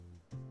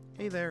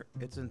Hey there,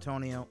 it's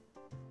Antonio.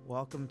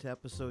 Welcome to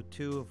episode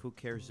 2 of Who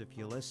Cares If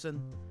You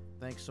Listen.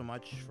 Thanks so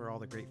much for all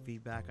the great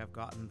feedback I've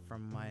gotten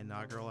from my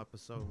inaugural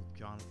episode with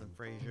Jonathan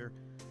Frazier.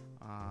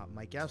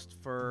 My guest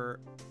for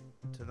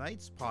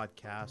tonight's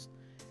podcast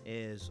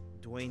is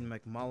Dwayne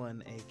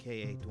McMullen,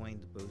 aka Dwayne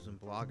the Boozin'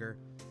 Blogger.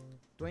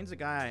 Dwayne's a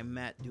guy I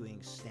met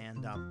doing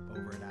stand-up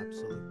over at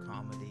Absolute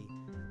Comedy.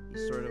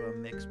 He's sort of a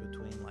mix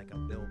between like a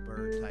Bill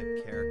Burr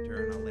type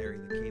character and a Larry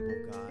the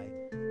Cable Guy,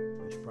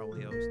 which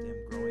probably owes to him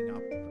growing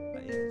up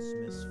in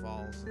Smiths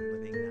Falls and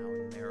living now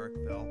in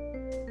Merrickville.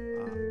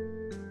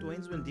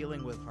 Dwayne's been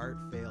dealing with heart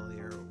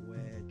failure,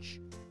 which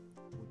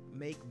would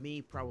make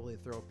me probably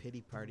throw a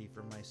pity party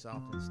for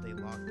myself and stay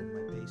locked in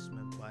my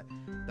basement, but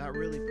that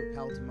really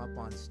propelled him up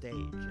on stage,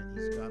 and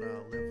he's got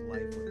a live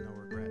life with no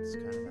regrets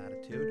kind of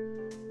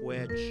attitude,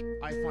 which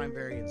I find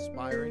very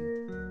inspiring.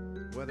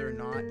 Whether or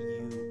not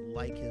you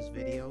like his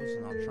videos,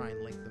 and I'll try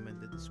and link them in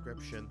the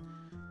description,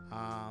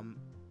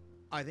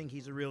 I think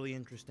he's a really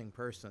interesting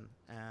person,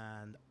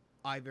 and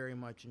I very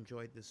much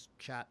enjoyed this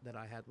chat that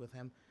I had with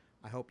him.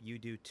 I hope you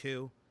do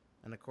too.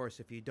 And of course,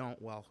 if you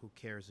don't, well, who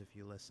cares if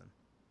you listen?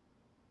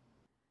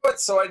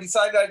 So I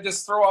decided I'd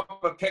just throw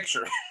up a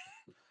picture.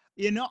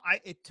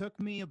 It took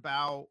me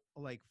about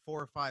like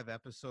 4 or 5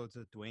 episodes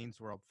of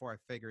Dwayne's World before I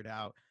figured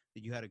out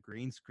that you had a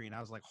green screen.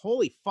 I was like,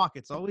 holy fuck,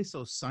 it's always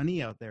so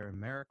sunny out there in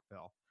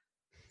Merrickville.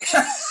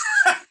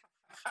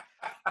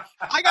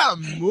 I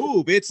gotta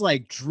move. It's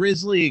like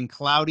drizzly and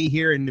cloudy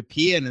here in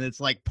Nepean, and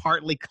it's like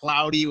partly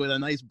cloudy with a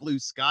nice blue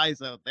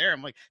skies out there.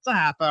 I'm like, it's a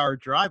half-hour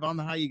drive. I don't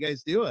know how you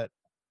guys do it.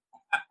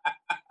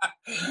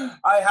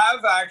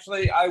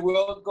 I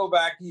will go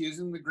back to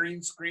using the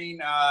green screen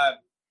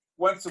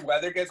once the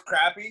weather gets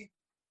crappy.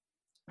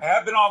 I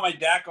have been on my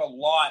deck a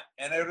lot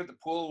and out at the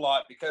pool a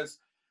lot because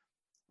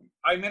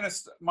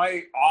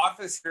my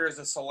office here is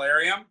a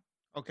solarium.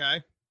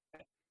 Okay.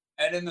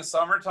 And in the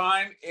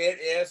summertime, it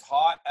is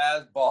hot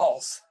as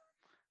balls.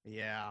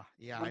 Yeah.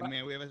 I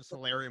mean, we have a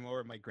solarium over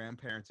at my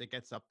grandparents. It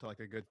gets up to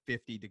like a good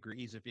 50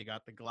 degrees if you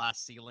got the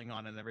glass ceiling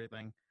on and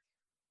everything.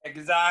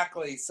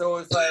 Exactly. So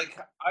it's like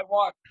I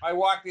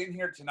walked in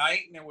here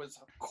tonight and it was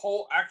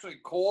cold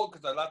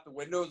because I left the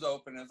windows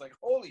open. It's like,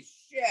 holy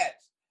shit.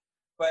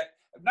 But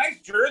nice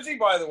jersey,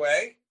 by the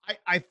way.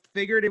 I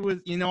figured it was,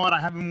 you know what,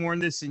 I haven't worn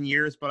this in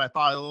years, but I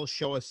thought a little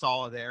show of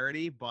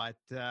solidarity, but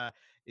to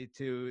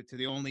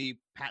the only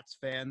Pats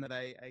fan that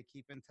I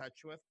keep in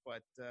touch with.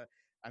 But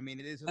I mean,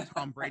 it is a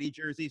Tom Brady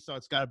jersey, so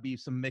it's got to be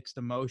some mixed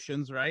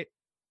emotions, right?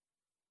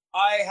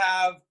 I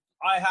have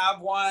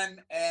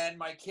one, and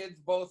my kids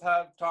both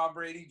have Tom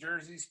Brady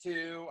jerseys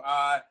too.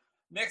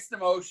 Mixed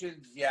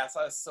emotions, yes.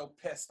 I was so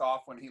pissed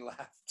off when he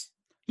left.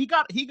 He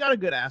got a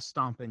good ass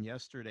stomping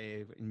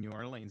yesterday in New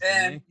Orleans.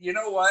 And you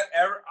know what?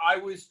 I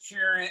was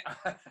cheering.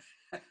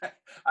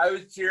 I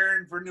was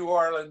cheering for New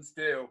Orleans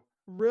too.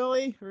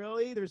 Really?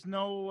 There's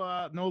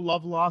no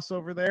love loss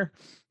over there.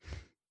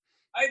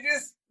 I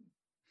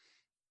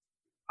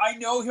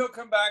know he'll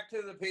come back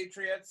to the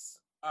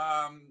Patriots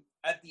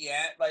at the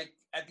end. Like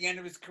at the end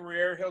of his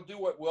career, he'll do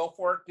what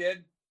Wilfork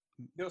did.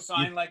 He'll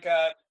sign like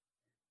a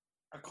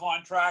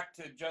contract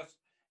to just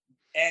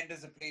end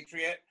as a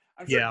Patriot.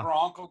 I'm sure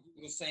Gronk will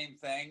do the same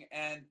thing.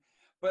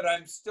 But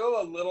I'm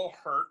still a little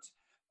hurt.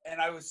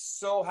 And I was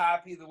so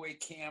happy the way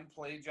Cam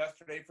played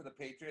yesterday for the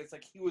Patriots.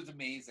 Like, he was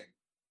amazing.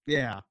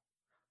 Yeah.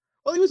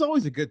 Well, he was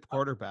always a good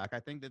quarterback. I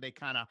think that they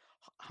kind of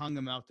hung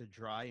him out to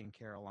dry in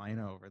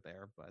Carolina over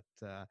there. But,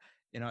 the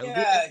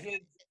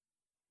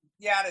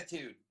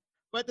attitude.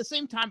 But at the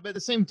same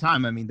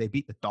time, I mean, they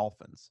beat the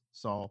Dolphins.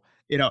 So,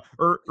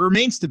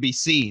 remains to be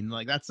seen.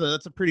 Like, that's a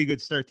pretty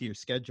good start to your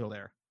schedule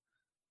there.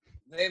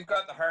 They've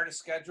got the hardest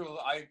schedule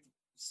I've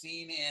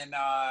seen in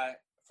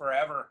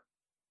forever.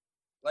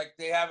 Like,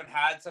 they haven't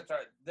had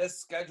this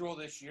schedule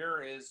this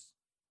year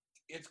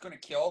it's going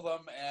to kill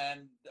them.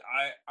 And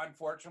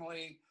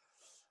unfortunately,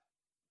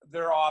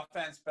 their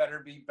offense better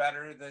be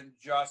better than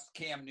just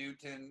Cam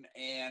Newton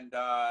and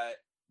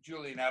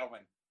Julian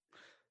Edelman.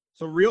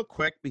 So real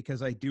quick,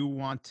 because I do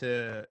want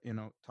to,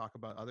 talk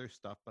about other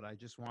stuff, but I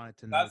just wanted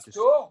to know. That's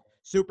cool.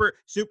 Super,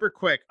 super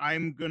quick.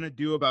 I'm going to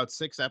do about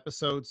 6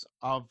 episodes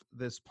of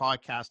this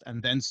podcast and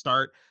then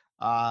start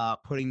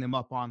putting them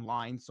up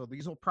online. So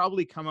these will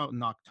probably come out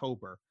in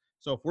October.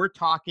 So if we're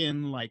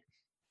talking like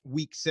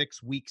week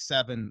 6, week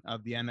 7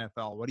 of the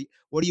NFL,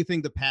 what do you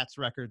think the Pats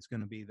record's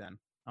going to be then?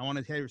 I want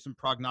to hear some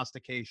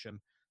prognostication.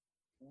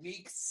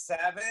 Week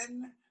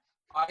 7,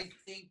 I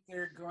think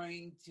they're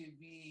going to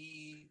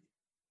be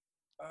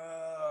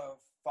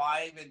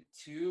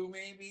 5-2,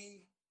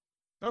 maybe.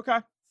 Okay.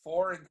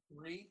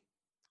 4-3.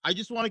 I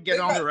just want to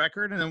get on the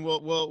record, and then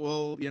we'll.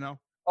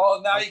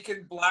 Oh, now you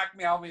can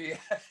blackmail me.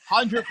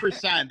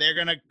 100%. They're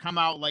gonna come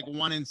out like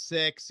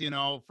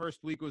 1-6.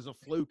 First week was a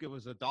fluke. It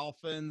was the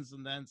Dolphins,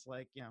 and then it's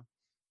like, they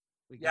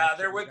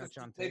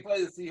play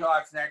the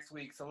Seahawks next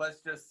week, so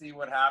let's just see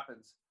what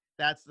happens.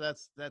 That's the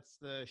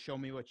show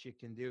me what you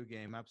can do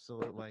game.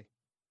 Absolutely.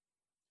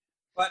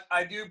 But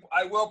I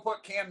will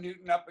put Cam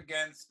Newton up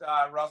against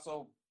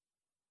Russell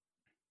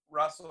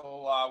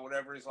Russell,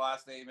 whatever his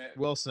last name is.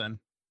 Wilson.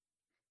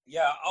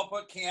 Yeah, I'll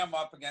put Cam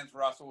up against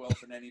Russell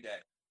Wilson any day.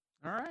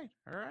 All right.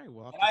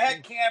 Well, And I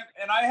had Cam,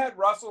 and I had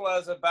Russell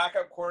as a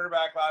backup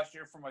quarterback last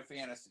year for my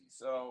fantasy,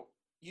 so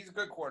he's a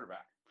good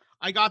quarterback.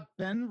 I got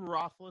Ben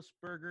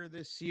Roethlisberger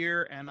this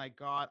year, and I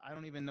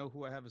don't even know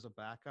who I have as a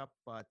backup,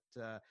 but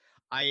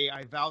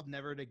I vowed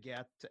never to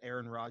get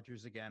Aaron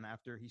Rodgers again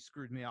after he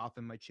screwed me off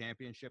in my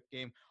championship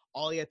game.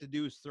 All he had to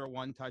do is throw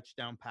one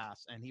touchdown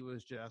pass, and he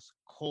was just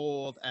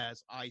cold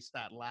as ice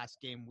that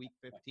last game, week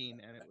 15,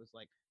 and it was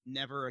like,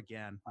 never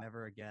again. I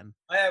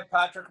have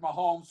Patrick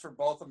Mahomes for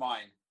both of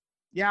mine.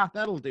 Yeah,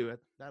 that'll do it.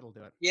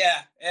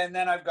 Yeah, and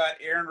then I've got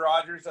Aaron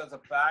Rodgers as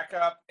a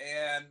backup,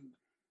 and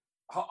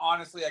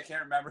honestly, I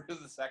can't remember who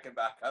the second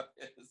backup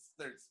is.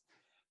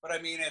 But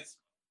I mean, it's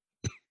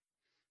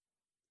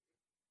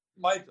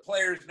my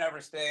players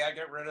never stay. I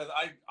get rid of.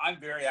 I'm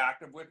very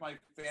active with my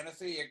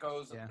fantasy. It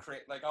goes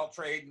like I'll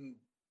trade and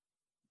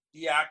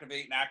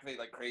deactivate and activate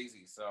like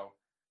crazy. So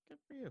good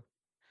for you.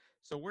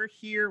 So we're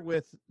here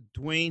with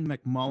Dwayne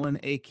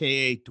McMullen,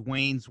 aka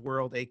Dwayne's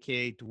World,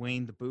 aka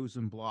Dwayne the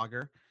Boozing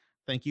Blogger.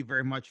 Thank you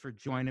very much for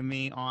joining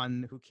me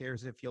on Who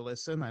Cares If You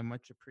Listen. I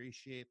much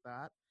appreciate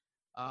that.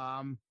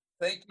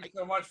 Thank you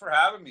so much for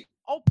having me.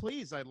 Oh,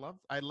 please! I love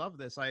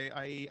this.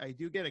 I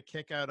do get a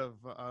kick out of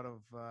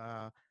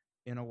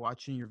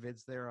watching your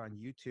vids there on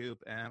YouTube,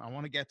 and I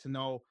want to get to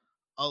know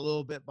a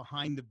little bit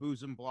behind the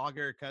Boozing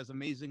Blogger, because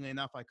amazingly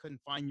enough, I couldn't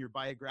find your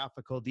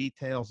biographical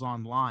details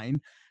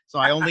online. So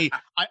I only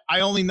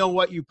know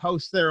what you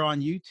post there on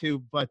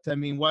YouTube. But I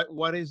mean,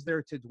 what is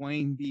there to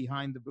Dwayne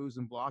behind the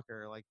Boozing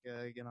Blogger? Like,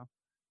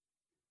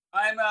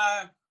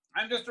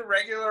 I'm just a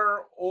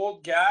regular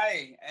old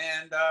guy,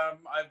 and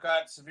I've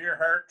got severe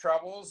heart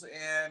troubles,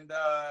 and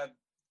I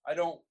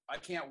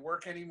can't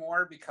work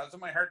anymore because of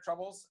my heart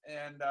troubles,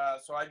 and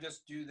so I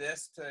just do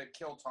this to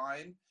kill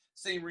time.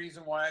 Same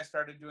reason why I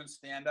started doing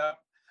stand up.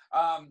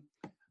 My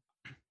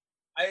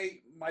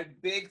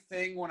big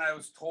thing when I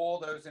was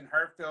told I was in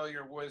heart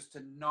failure was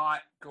to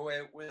not go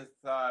out with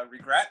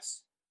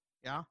regrets.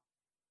 Yeah.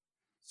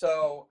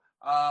 So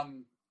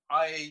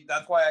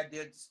that's why I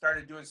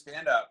started doing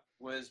stand up,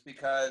 was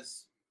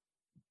because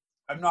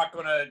I'm not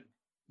going to,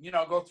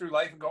 go through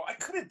life and go, I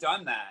could have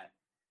done that,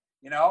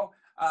 and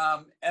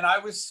I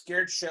was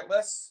scared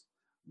shitless.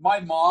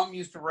 My mom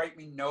used to write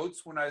me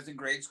notes when I was in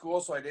grade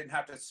school, so I didn't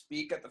have to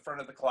speak at the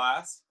front of the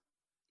class.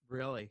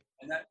 Really?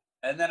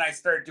 And then I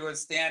started doing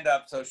stand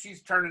up. So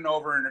she's turning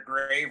over in her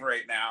grave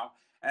right now.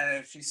 And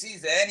if she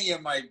sees any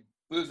of my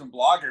Boozing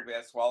Blogger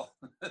bits, well,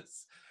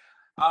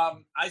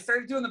 I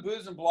started doing the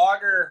Boozing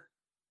Blogger,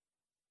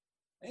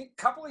 I think, a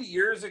couple of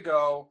years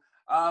ago.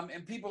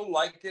 And people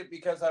liked it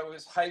because I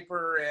was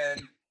hyper,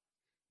 and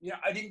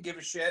I didn't give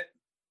a shit.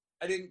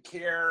 I didn't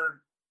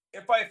care.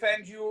 If I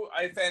offend you,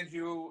 I offend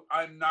you.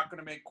 I'm not going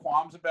to make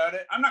qualms about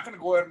it. I'm not going to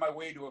go out of my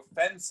way to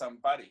offend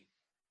somebody.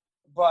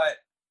 But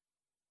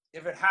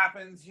if it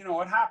happens,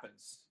 it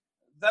happens.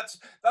 That's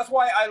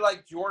why I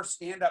liked your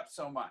stand-up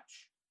so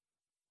much.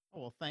 Oh,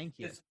 well, thank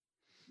you.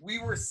 We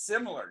were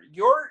similar.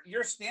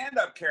 Your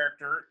stand-up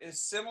character is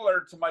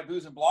similar to my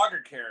Boozing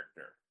Blogger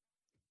character.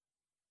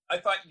 I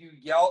thought you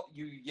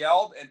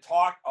yelled and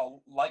talked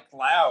like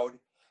loud,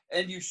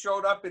 and you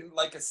showed up in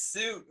like a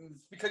suit, and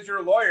it's because you're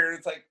a lawyer.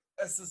 It's like,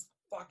 this is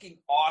fucking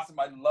awesome.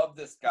 I love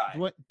this guy.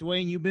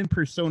 Dwayne, you've been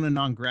persona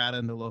non grata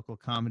in the local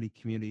comedy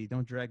community.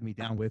 Don't drag me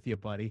down with you,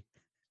 buddy.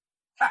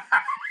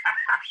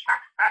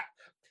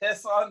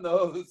 Piss on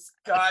those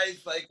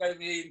guys. Like, I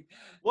mean,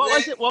 what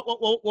was it? What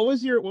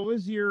was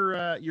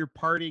your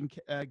parting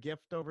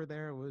gift over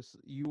there? It was,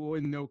 you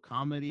wouldn't know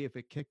comedy if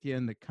it kicked you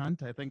in the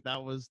cunt. I think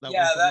that was that.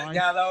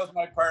 That was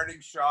my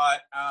parting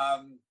shot.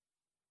 And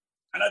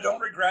I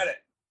don't regret it.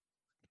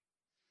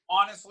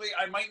 Honestly,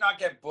 I might not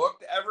get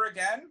booked ever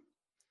again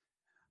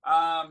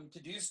to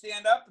do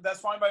stand up.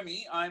 That's fine by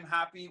me. I'm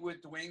happy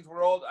with Dwayne's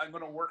World. I'm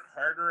going to work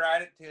harder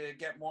at it to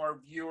get more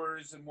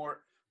viewers and more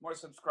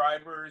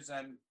subscribers,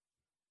 and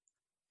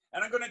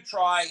I'm going to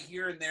try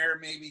here and there,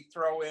 maybe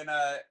throw in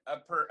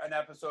an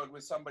episode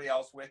with somebody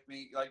else with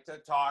me, like to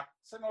talk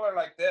similar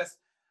like this.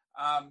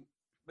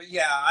 But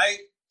yeah, I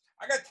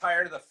got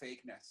tired of the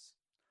fakeness.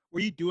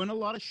 Were you doing a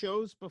lot of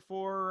shows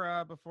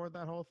before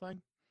that whole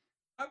thing?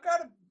 I've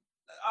got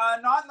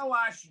not in the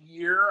last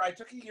year. I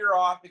took a year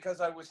off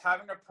because I was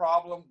having a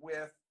problem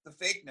with the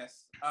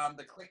fakeness,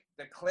 the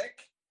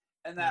click,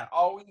 and that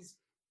always.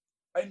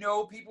 I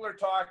know people are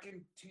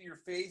talking to your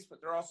face,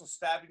 but they're also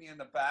stabbing you in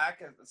the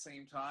back at the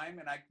same time,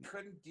 and I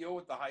couldn't deal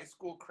with the high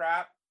school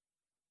crap.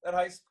 That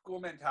high school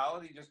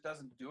mentality just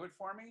doesn't do it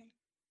for me.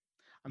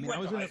 I mean, I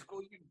was in high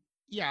school.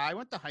 Yeah, I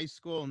went to high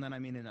school, and then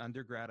in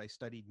undergrad, I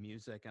studied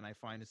music, and I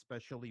find,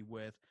 especially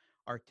with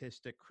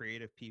artistic,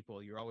 creative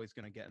people, you're always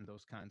going to get in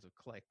those kinds of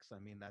cliques. I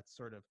mean, that's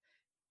sort of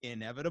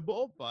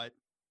inevitable, but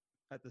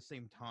at the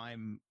same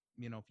time,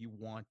 if you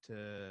want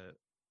to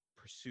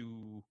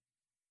pursue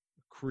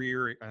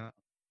career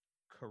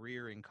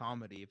in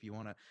comedy, if you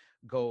want to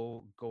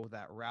go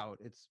that route,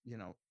 it's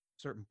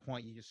certain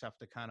point you just have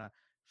to kind of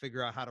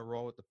figure out how to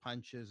roll with the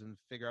punches and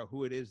figure out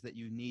who it is that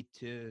you need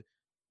to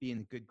be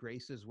in good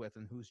graces with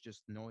and who's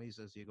just noise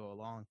as you go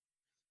along.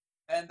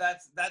 And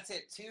that's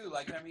it too.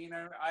 Like, I mean,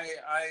 I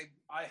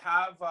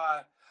have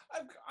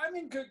I'm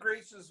in good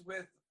graces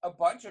with a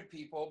bunch of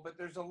people, but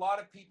there's a lot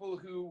of people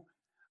who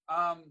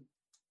um,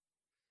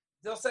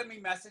 they'll send me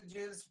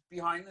messages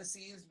behind the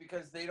scenes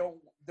because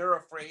they're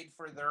afraid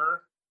for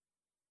their,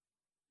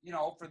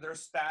 for their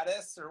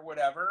status or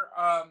whatever.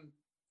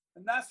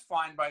 And that's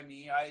fine by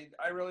me.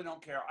 I really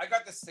don't care. I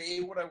got to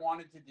say what I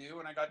wanted to do,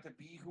 and I got to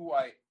be who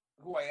I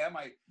am.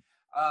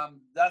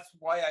 That's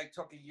why I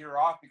took a year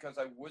off, because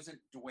I wasn't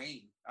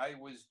Dwayne. I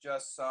was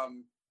just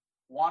some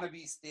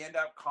wannabe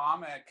stand-up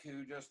comic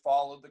who just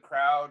followed the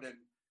crowd and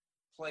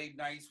played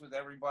nice with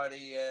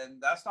everybody,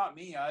 and that's not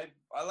me. I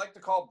like to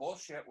call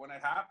bullshit when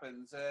it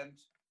happens, and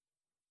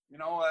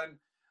and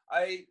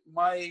I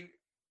my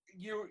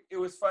you it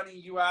was funny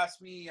you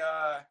asked me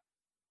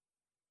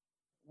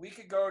week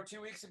ago,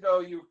 2 weeks ago,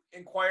 you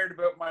inquired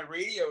about my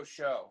radio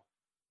show.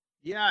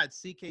 Yeah, it's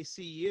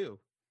CKCU.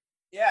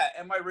 Yeah,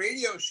 and my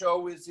radio show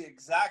was the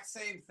exact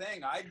same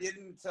thing. I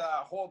didn't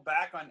hold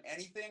back on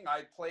anything.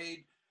 I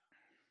played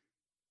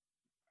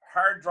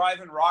hard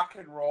driving rock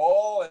and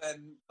roll,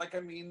 and like, I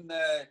mean,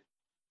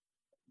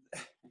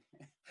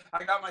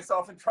 I got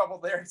myself in trouble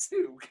there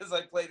too, because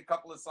I played a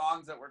couple of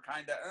songs that were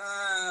kind of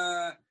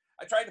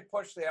I tried to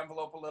push the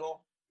envelope a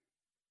little,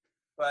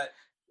 but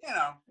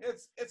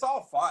it's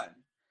all fun.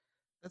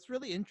 That's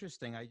really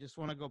interesting. I just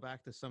want to go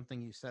back to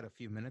something you said a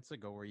few minutes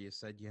ago where you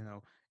said,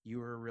 you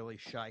were a really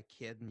shy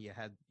kid and you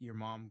had your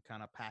mom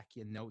kind of pack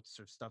you notes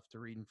or stuff to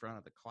read in front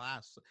of the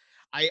class.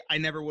 I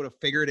never would have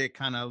figured it,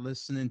 kind of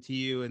listening to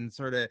you and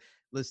sort of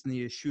listening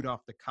to you shoot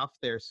off the cuff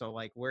there. So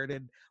like, where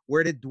did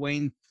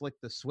Dwayne flick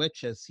the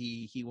switch as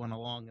he went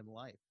along in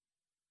life?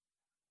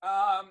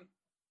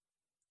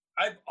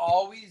 I've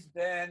always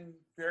been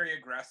very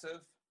aggressive.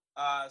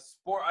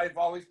 I've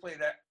always played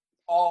at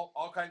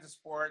all kinds of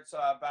sports,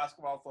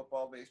 basketball,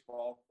 football,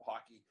 baseball,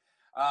 hockey.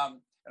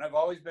 And I've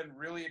always been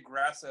really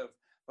aggressive.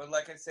 But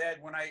like I said,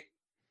 when I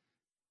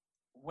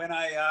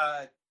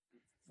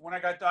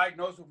got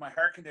diagnosed with my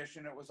heart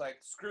condition, it was like,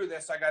 screw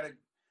this.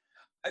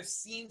 I've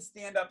seen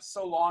stand up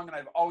so long, and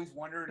I've always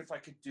wondered if I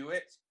could do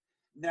it.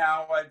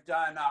 Now I've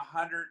done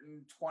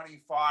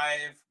 125,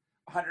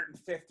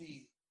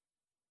 150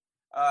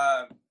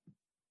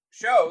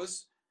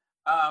 shows.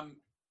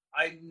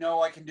 I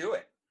know I can do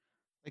it.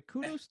 Like,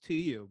 kudos to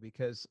you,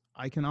 because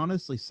I can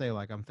honestly say,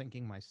 like, I'm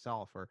thinking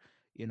myself, or,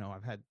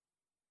 I've had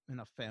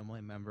enough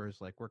family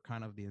members, like, we're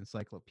kind of the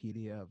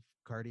encyclopedia of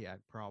cardiac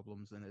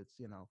problems. And it's,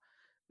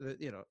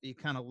 you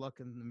kind of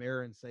look in the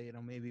mirror and say,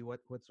 maybe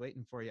what's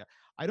waiting for you.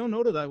 I don't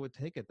know that I would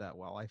take it that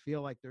well. I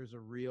feel like there's a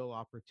real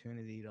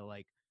opportunity to,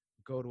 like,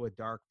 go to a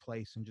dark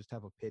place and just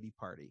have a pity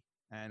party.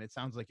 And it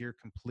sounds like you're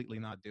completely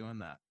not doing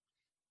that.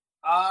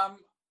 I've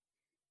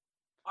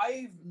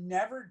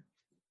never,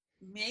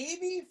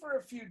 maybe for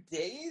a few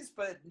days,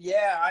 but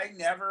yeah, I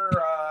never,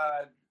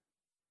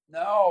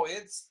 no,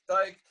 it's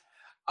like,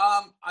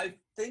 I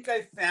think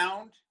I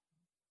found,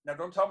 now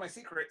don't tell my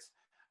secrets.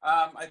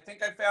 I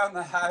think I found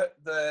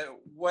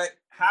what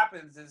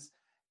happens is,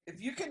 if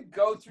you can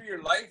go through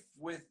your life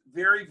with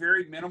very,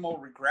 very minimal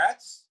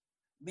regrets,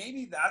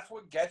 maybe that's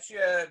what gets you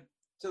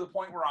to the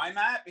point where I'm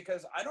at,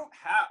 because I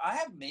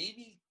have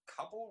maybe a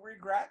couple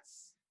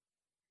regrets.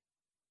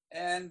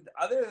 And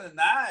other than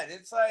that,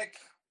 it's like,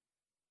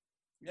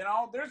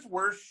 there's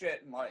worse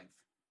shit in life.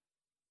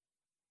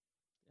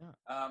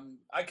 Yeah.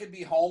 I could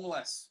be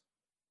homeless.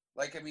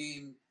 Like, I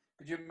mean,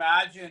 could you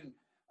imagine?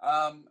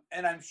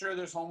 And I'm sure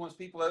there's homeless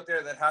people out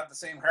there that have the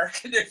same heart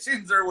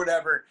conditions or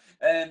whatever.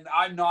 And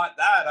I'm not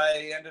that.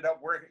 I ended up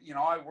working,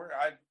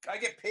 I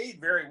get paid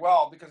very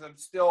well because I'm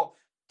still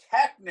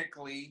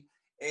technically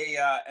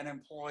an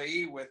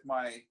employee with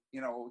my,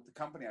 the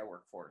company I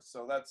work for.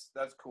 So that's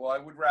cool. I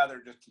would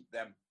rather just keep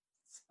them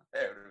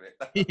out of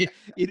it.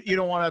 You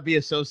don't want to be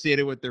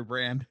associated with their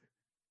brand,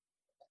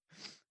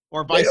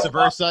 or vice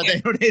versa.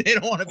 They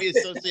don't want to be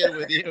associated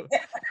with you.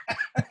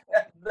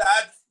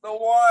 That's the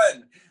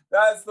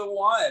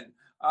one.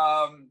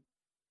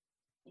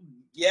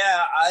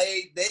 Yeah,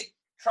 they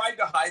tried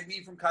to hide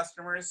me from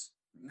customers.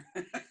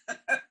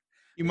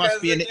 You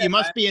must be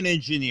an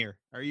engineer.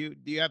 Do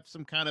you have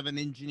some kind of an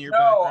engineer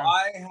background?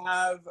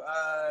 No,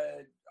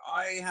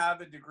 I have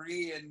a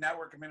degree in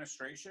network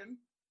administration.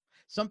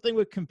 Something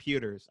with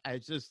computers. I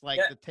just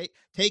like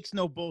takes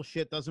no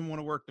bullshit, doesn't want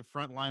to work the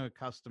front line with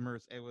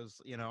customers. It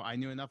was, I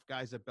knew enough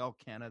guys at Bell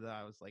Canada.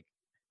 I was like,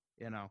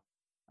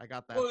 I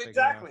got that. Well,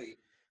 exactly.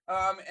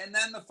 And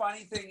then the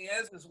funny thing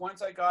is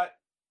once I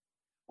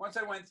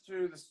went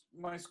through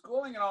my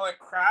schooling and all that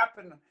crap,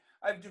 and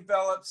I've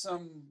developed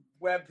some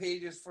web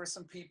pages for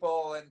some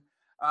people,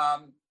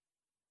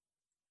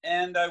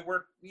 and I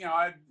work,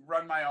 I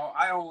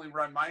only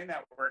run my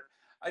network.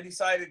 I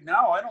decided,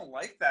 no, I don't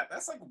like that.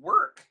 That's like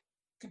work.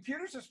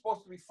 Computers are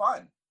supposed to be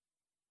fun.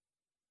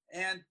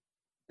 And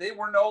they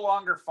were no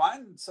longer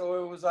fun.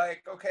 So it was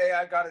like, okay,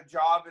 I got a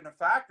job in a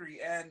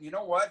factory, and you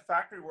know what?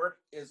 Factory work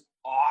is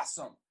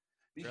awesome.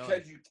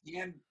 because you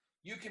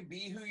can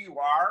be who you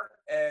are,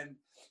 and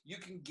you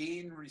can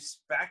gain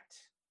respect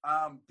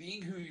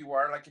being who you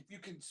are. Like if you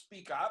can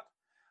speak up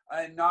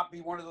and not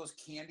be one of those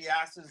candy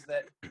asses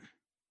that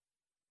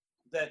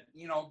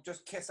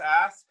just kiss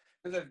ass.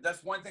 Because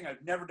that's one thing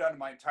I've never done in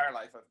my entire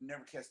life. I've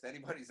never kissed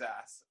anybody's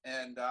ass,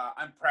 and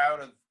I'm proud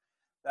of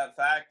that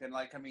fact. And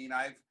like, I mean,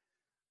 I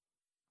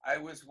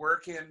was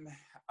working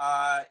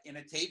in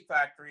a tape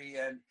factory,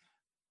 and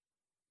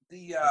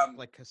the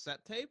like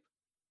cassette tape.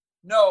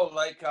 no,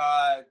 like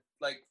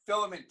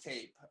filament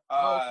tape.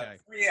 Okay.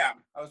 3M.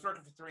 I was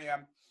working for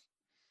 3M,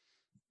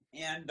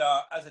 and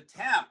as a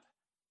temp,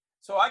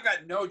 so I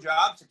got no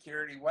job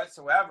security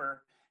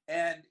whatsoever.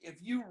 And if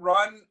you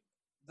run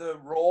the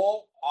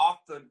roll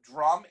off the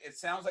drum, it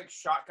sounds like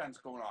shotguns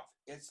going off.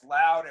 It's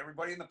loud.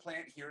 Everybody in the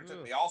plant hears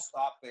it. They all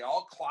stop. They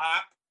all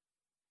clap.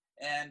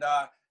 And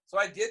so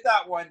I did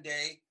that one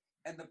day,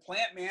 and the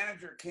plant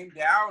manager came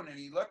down and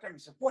he looked at me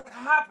and said, "What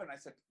happened?" I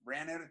said,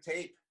 "Ran out of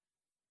tape."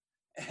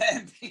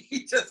 And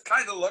he just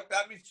kind of looked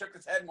at me, shook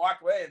his head, and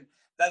walked away. And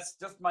that's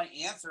just my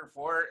answer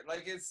for it.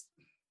 Like,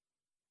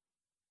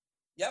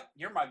 yep,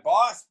 you're my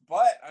boss,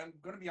 but I'm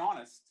going to be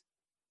honest.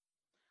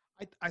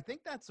 I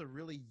think that's a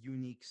really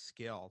unique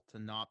skill to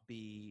not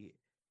be,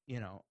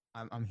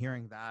 I'm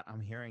hearing that.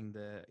 I'm hearing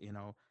the,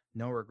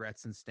 no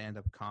regrets in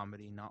stand-up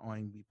comedy, not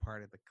wanting to be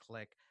part of the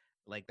clique.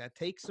 Like that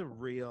takes a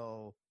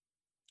real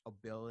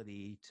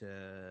ability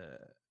to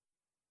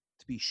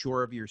be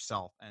sure of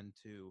yourself and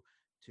to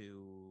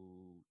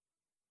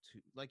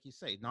like you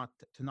say,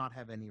 to not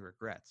have any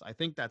regrets. I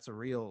think that's a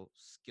real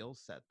skill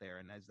set there.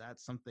 And is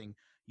that something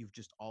you've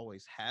just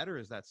always had, or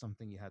is that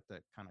something you had to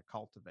kind of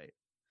cultivate?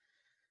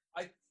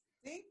 I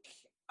think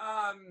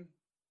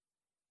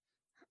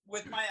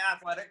with my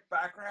athletic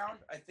background,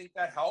 I think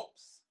that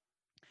helps.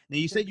 Now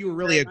you said you were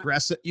really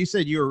aggressive. You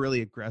said you were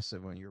really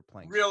aggressive when you were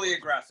playing. Really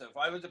sports. Aggressive.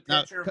 I was a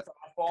pitcher in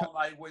softball, and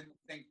I wouldn't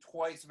think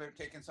twice about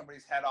taking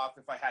somebody's head off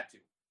if I had to.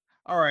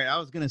 All right, I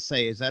was gonna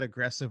say, is that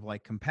aggressive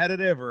like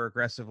competitive or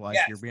aggressive like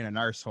yes. You're being an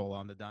arsehole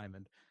on the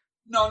diamond?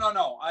 No.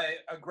 I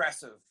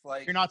aggressive.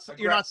 Like you're not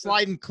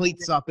sliding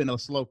cleats up in a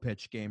slow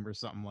pitch game or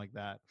something like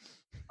that.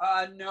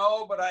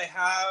 No, but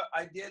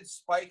I did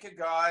spike a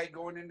guy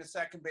going into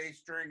second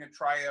base during a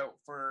tryout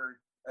for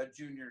a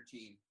junior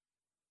team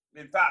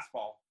in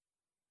fastball.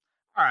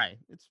 All right,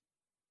 it's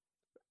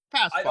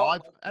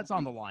fastball. That's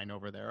on the line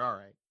over there. All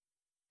right.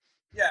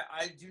 Yeah,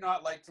 I do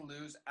not like to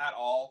lose at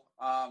all.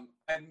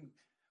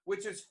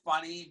 Which is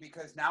funny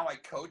because now I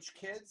coach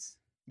kids.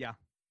 Yeah.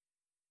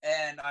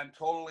 And I'm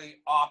totally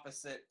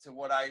opposite to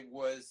what I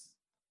was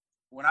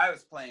when I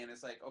was playing.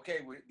 It's like, okay,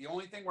 the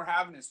only thing we're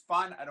having is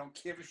fun. I don't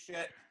give a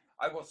shit.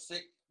 I will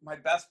sit my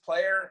best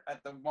player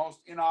at the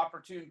most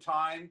inopportune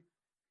time.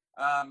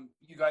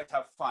 You guys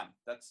have fun.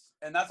 That's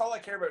all I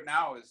care about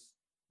now is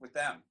with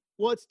them.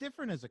 Well, it's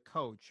different as a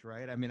coach,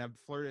 right? I mean, I've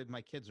flirted. My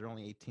kids are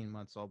only 18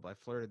 months old, but I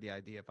flirted the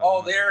idea.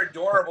 They're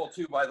adorable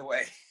too, by the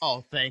way.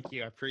 Oh, thank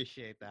you. I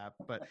appreciate that.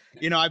 But,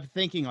 I'm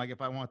thinking like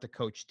if I want to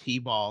coach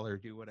T-ball or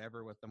do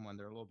whatever with them when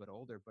they're a little bit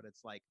older, but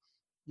it's like,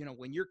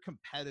 when you're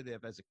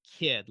competitive as a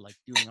kid, like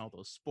doing all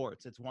those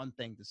sports, it's one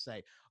thing to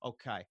say,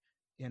 okay,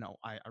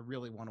 I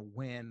really want to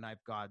win.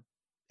 I've got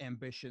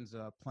ambitions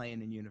of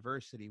playing in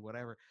university,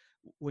 whatever.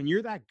 When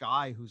you're that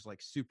guy who's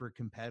like super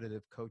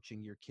competitive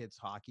coaching your kid's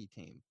hockey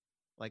team,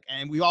 like,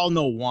 and we all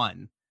know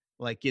one,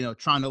 like,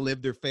 trying to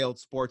live their failed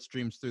sports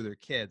dreams through their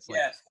kids. Like,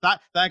 yes.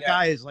 That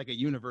guy is like a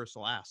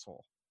universal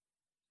asshole.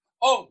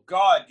 Oh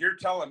God, you're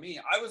telling me.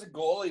 I was a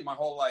goalie my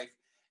whole life.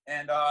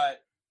 And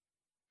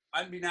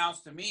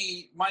unbeknownst to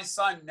me, my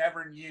son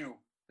never knew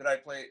that I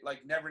played,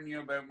 like never knew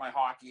about my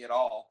hockey at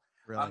all.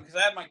 Really? Because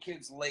I had my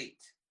kids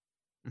late.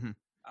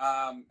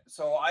 Mm-hmm.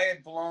 So I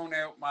had blown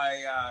out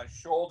my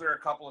shoulder a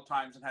couple of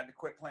times and had to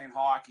quit playing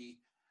hockey.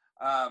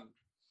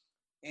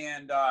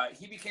 And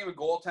he became a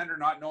goaltender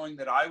not knowing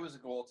that I was a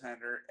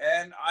goaltender.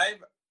 And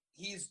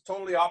he's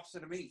totally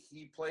opposite of me.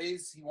 He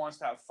plays, he wants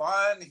to have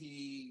fun.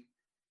 He's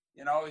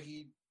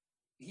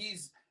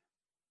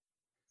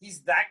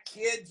that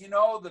kid,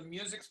 the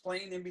music's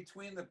playing in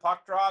between the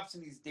puck drops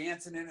and he's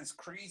dancing in his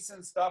crease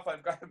and stuff.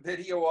 I've got a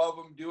video of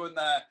him doing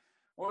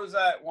what was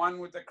that one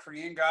with the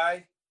Korean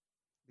guy?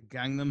 The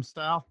Gangnam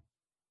Style?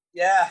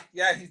 Yeah,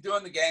 he's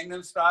doing the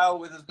Gangnam Style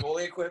with his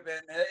goalie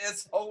equipment.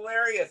 It's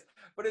hilarious,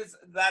 but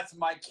that's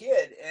my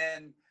kid,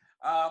 and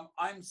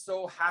I'm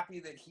so happy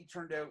that he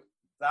turned out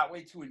that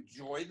way to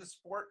enjoy the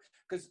sport,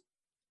 because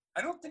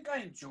I don't think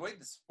I enjoyed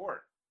the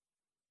sport.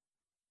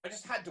 I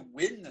just had to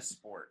win the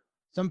sport.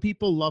 Some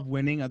people love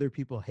winning, other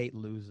people hate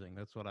losing.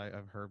 That's what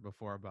I've heard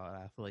before about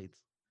athletes.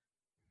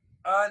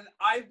 And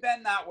I've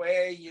been that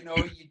way. You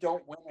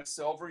don't win a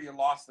silver, you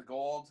lost the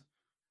gold.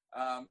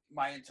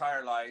 My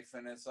entire life,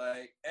 and it's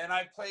like, and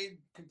I played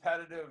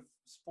competitive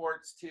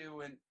sports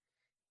too, and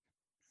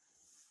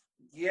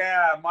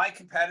yeah, my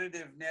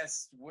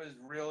competitiveness was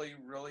really,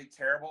 really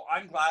terrible.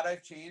 I'm glad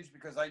I've changed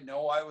because I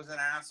know I was an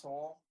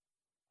asshole.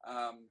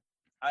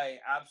 I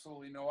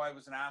absolutely know I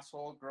was an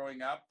asshole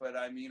growing up, but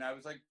I mean, I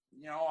was like,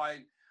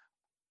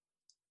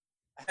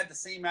 had the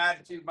same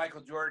attitude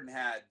Michael Jordan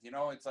had. You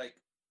know, it's like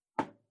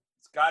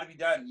it's got to be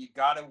done. You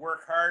got to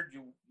work hard.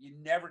 You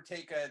never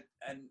take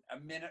a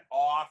minute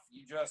off.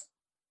 You just,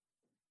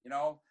 you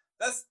know,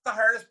 that's the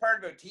hardest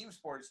part about team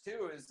sports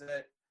too, is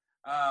that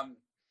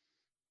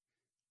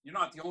you're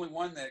not the only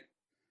one that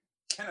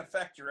can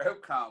affect your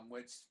outcome,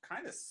 which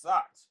kind of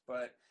sucks.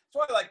 But that's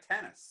why I like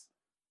tennis.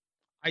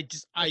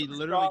 I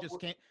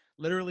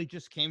literally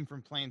just came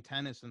from playing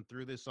tennis and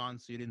threw this on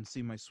so you didn't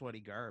see my sweaty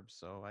garb.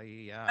 So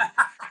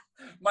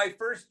My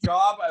first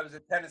job, I was a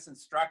tennis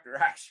instructor,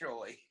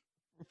 actually.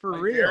 For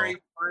real.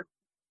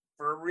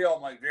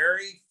 My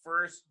very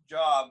first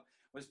job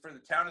was for the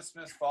town of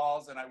Smiths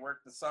Falls, and I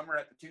worked the summer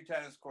at the 2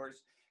 tennis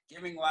courts,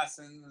 giving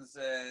lessons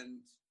and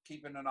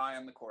keeping an eye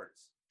on the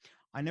courts.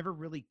 I never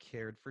really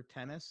cared for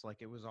tennis.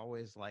 Like, it was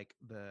always like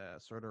the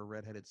sort of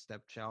redheaded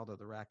stepchild of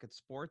the racket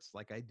sports.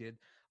 Like, I did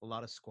a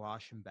lot of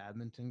squash and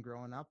badminton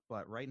growing up,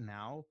 but right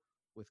now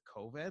with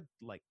COVID,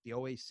 like the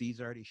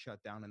OAC's already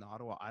shut down in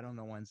Ottawa. I don't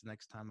know when's the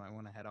next time I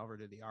want to head over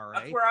to the RA.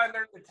 That's where I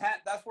learned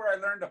that's where I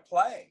learned to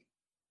play.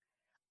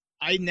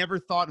 I never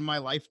thought in my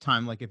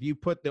lifetime, like, if you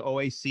put the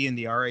OAC and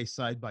the RA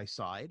side by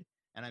side,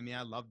 and I mean,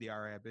 I love the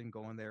RA. I've been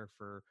going there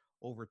for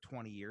over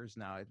 20 years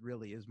now. It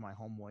really is my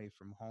home away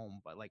from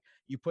home. But like,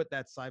 you put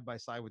that side by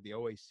side with the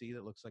OAC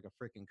that looks like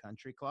a freaking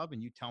country club,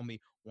 and you tell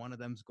me one of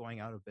them's going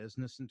out of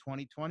business in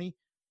 2020,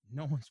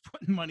 no one's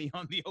putting money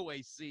on the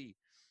OAC.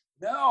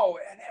 No,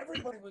 and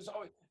everybody was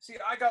always, see,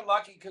 I got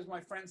lucky because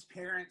my friends'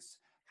 parents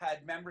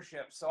had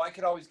memberships, so I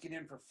could always get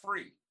in for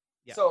free.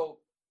 Yeah. So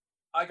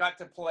I got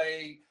to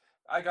play,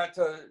 I got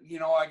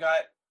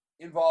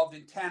involved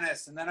in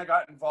tennis, and then I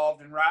got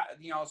involved in,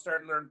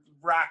 started learning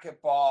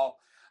racquetball.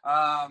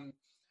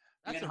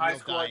 That's in high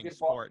school, I did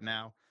sport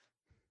now.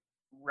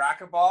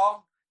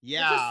 Racquetball?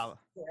 Yeah.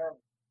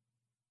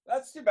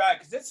 That's too bad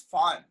because it's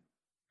fun.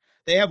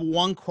 They have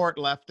one court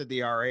left at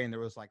the RA, and there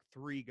was like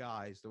 3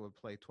 guys that would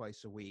play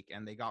twice a week,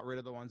 and they got rid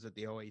of the ones at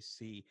the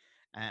OAC.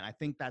 And I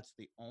think that's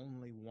the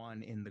only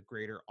one in the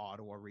greater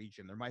Ottawa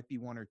region. There might be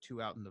 1 or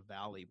 2 out in the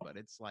valley, but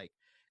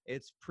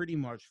it's pretty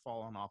much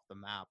fallen off the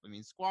map. I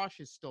mean,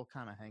 squash is still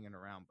kind of hanging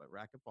around, but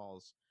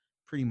racquetball's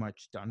pretty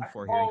much done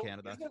for here in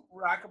Canada. Isn't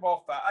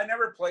racquetball I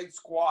never played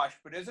squash,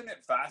 but isn't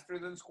it faster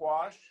than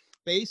squash?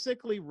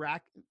 Basically,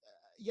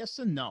 yes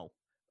and no.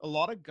 A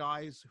lot of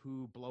guys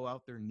who blow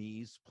out their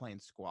knees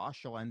playing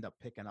squash will end up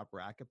picking up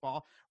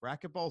racquetball.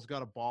 Racquetball's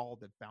got a ball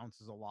that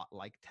bounces a lot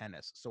like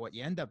tennis. So what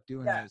you end up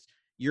doing is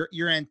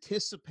you're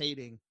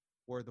anticipating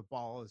where the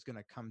ball is going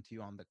to come to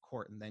you on the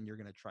court, and then you're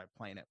going to try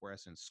playing it.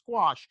 Whereas in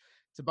squash,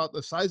 it's about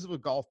the size of a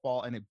golf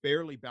ball, and it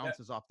barely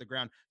bounces off the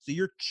ground. So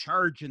you're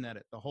charging at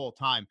it the whole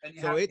time. And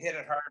you have to hit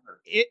it harder.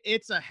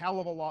 It's a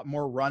hell of a lot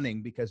more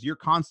running because you're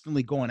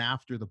constantly going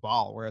after the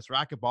ball. Whereas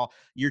racquetball,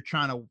 you're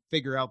trying to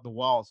figure out the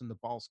walls, and the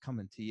ball's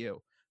coming to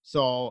you.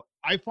 So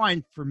I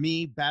find for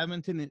me,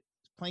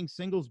 playing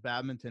singles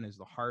badminton is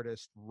the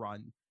hardest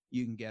run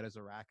you can get as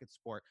a racket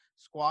sport.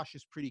 Squash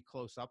is pretty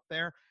close up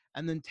there.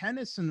 And then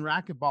tennis and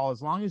racquetball,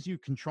 as long as you're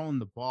controlling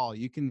the ball,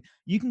 you can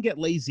get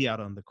lazy out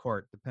on the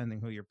court,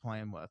 depending who you're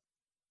playing with.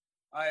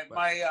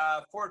 My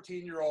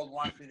 14-year-old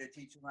wants me to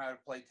teach him how to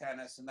play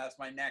tennis, and that's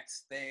my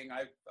next thing.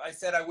 I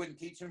said I wouldn't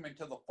teach him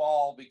until the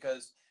fall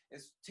because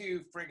it's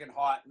too friggin'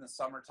 hot in the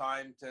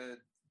summertime to.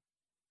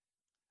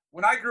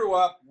 When I grew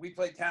up, we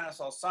played tennis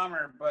all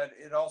summer, but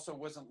it also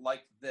wasn't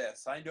like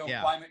this. I know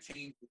climate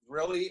change is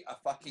really a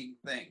fucking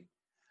thing.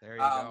 There you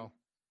go.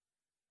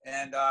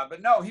 And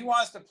but no, he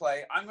wants to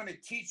play. I'm going to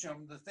teach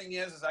him. The thing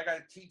is I got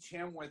to teach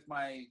him with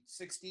my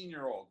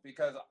 16-year-old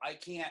because I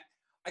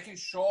can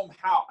show him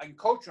how. I can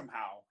coach him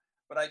how,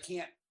 but I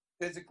can't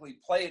physically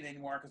play it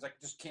anymore because I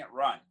just can't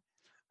run.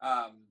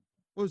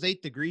 It was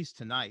 8 degrees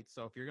tonight,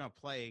 so if you're going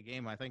to play a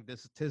game, I think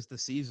tis the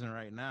season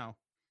right now.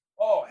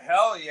 Oh,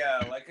 hell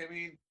yeah. Like, I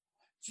mean,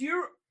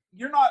 you're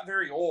not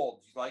very old.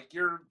 Like,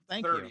 you're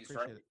 30s,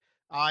 right? It.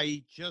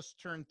 I just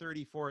turned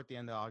 34 at the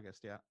end of August,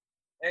 yeah.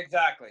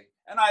 Exactly.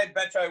 And I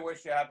bet you I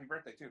wish you a happy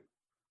birthday, too.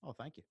 Oh,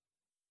 thank you.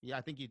 Yeah,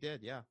 I think you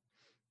did, yeah.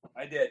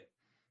 I did.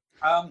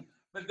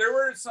 But there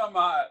were some,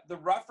 the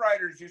Rough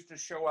Riders used to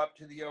show up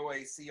to the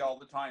OAC all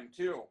the time,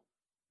 too.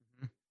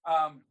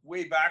 Mm-hmm.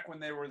 Way back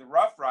when they were the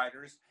Rough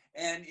Riders.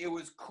 And it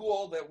was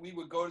cool that we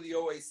would go to the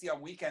OAC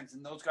on weekends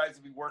and those guys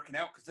would be working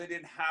out because they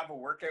didn't have a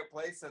workout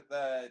place at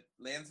the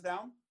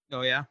Lansdowne.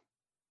 Oh, yeah.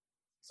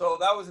 So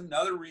that was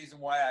another reason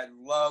why I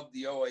loved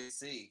the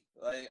OAC.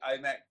 Like, I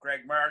met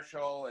Greg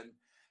Marshall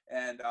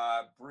and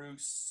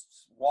Bruce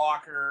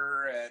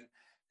Walker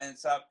and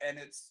stuff, and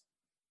it's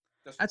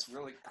just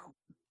really cool.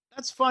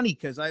 That's funny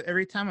because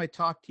every time I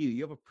talk to you,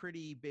 you have a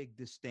pretty big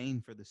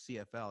disdain for the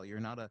CFL. You're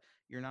not a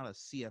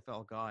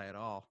CFL guy at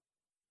all.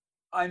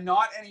 I'm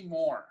not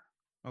anymore.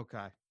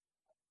 Okay.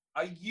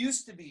 I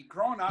used to be.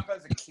 Growing up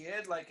as a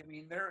kid, like, I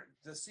mean,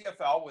 the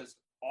CFL was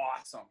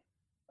awesome.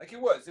 Like,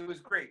 it was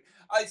great.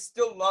 I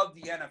still love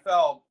the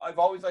NFL. I've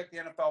always liked the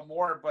NFL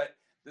more, but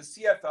the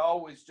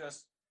CFL was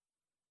just,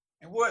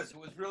 it was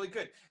really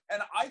good.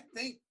 And I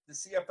think the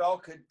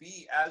CFL could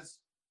be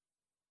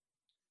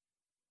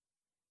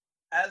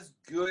as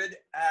good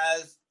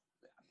as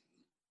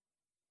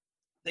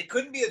they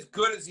couldn't be as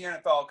good as the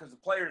NFL because the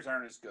players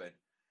aren't as good.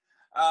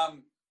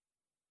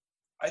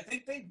 I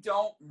think they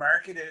don't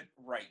market it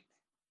right.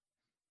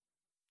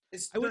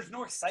 There's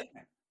no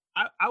excitement.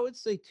 I would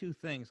say two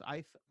things.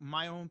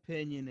 My own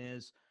opinion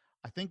is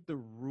I think the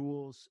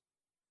rules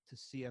to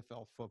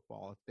CFL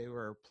football, if they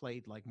were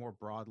played like more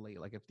broadly,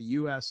 like if the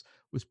US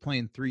was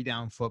playing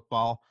 3-down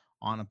football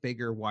on a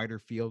bigger, wider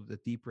field, the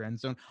deeper end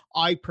zone,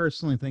 I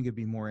personally think it'd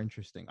be more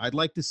interesting. I'd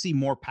like to see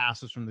more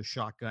passes from the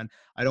shotgun.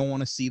 I don't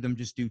want to see them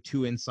just do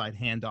 2 inside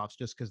handoffs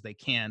just because they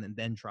can and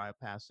then try a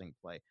passing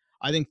play.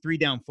 I think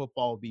 3-down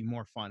football would be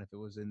more fun if it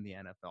was in the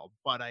NFL.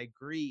 But I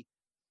agree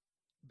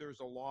there's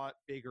a lot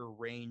bigger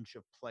range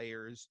of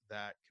players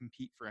that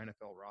compete for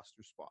NFL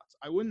roster spots.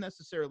 I wouldn't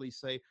necessarily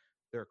say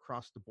they're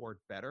across the board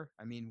better.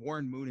 I mean,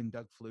 Warren Moon and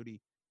Doug Flutie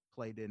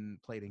played in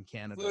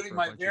Canada Flutie, for a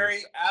my bunch of years.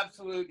 very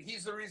absolute.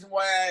 He's the reason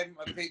why I'm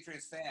a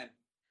Patriots fan.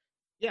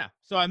 Yeah.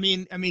 So I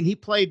mean, he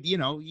played.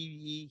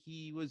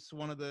 He was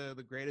one of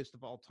the greatest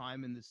of all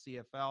time in the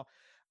CFL.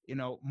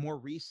 More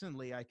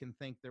recently, I can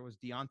think there was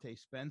Deontay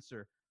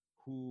Spencer,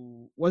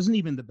 who wasn't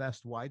even the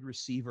best wide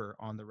receiver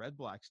on the Red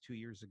Blacks 2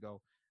 years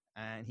ago,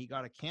 and he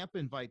got a camp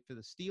invite to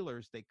the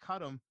Steelers. They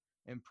cut him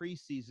in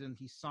preseason.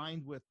 He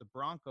signed with the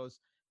Broncos.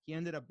 He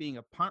ended up being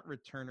a punt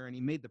returner, and he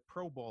made the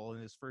Pro Bowl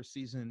in his first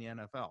season in the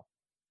NFL.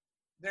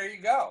 There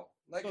you go.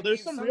 Like, So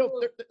there's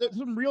there's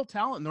some real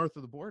talent north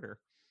of the border.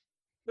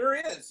 There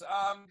is.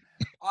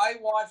 I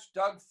watched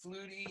Doug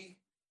Flutie.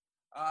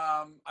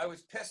 I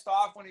was pissed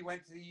off when he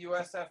went to the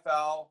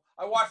USFL.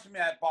 I watched him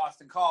at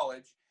Boston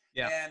College,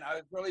 and I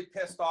was really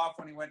pissed off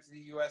when he went to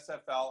the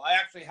USFL. I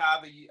actually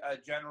have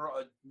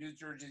a New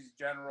Jersey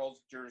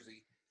Generals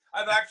jersey.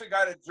 I've actually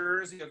got a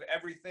jersey of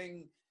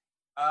everything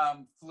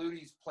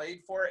Flutie's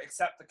played for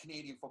except the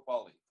Canadian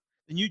Football League.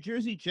 The New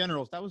Jersey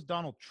Generals, that was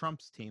Donald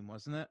Trump's team,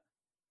 wasn't it?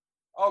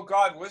 Oh,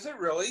 God, was it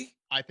really?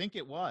 I think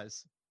it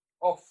was.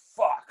 Oh,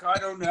 fuck. I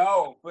don't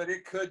know, but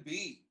it could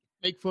be.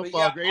 Make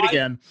football great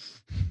again.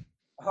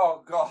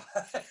 Oh, God.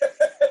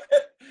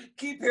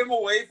 Keep him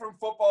away from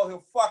football.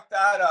 He'll fuck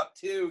that up,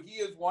 too. He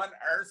is one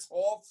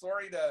arsehole.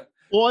 Sorry to...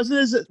 Well,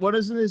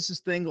 wasn't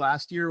his thing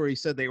last year where he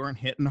said they weren't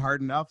hitting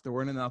hard enough? There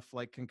weren't enough,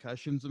 like,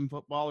 concussions in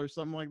football or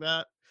something like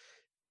that?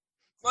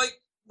 Like,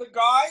 the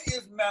guy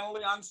is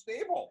mentally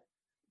unstable.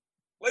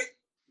 Like,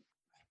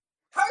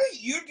 how do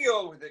you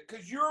deal with it?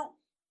 Because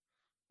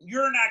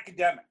you're an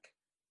academic.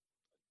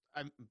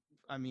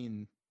 I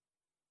mean...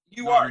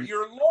 You're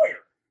a lawyer.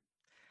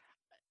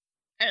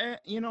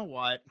 You know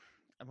what?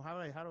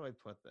 How do I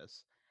put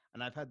this?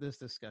 And I've had this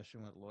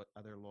discussion with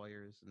other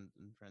lawyers and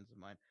friends of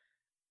mine.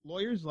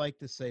 Lawyers like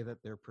to say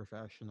that they're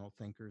professional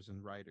thinkers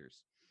and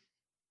writers.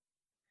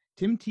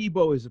 Tim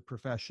Tebow is a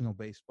professional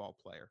baseball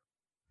player.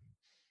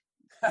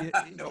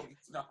 No,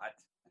 he's not.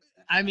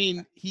 I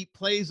mean, he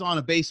plays on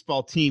a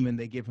baseball team and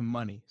they give him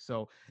money.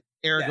 So,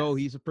 ergo,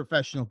 he's a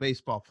professional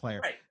baseball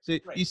player. Right, so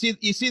right. you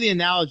see the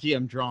analogy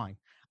I'm drawing.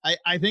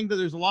 I think that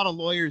there's a lot of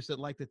lawyers that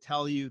like to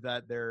tell you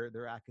that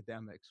they're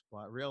academics,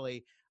 but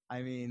really,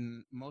 I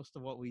mean, most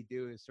of what we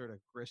do is sort of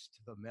grist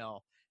to the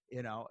mill.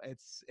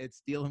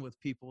 It's dealing with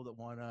people that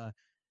want to,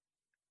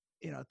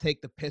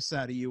 take the piss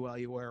out of you while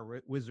you wear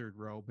a wizard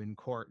robe in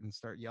court and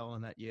start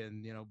yelling at you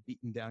and,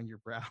 beating down your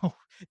brow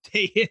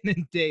day in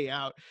and day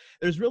out.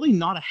 There's really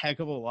not a heck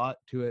of a lot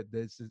to it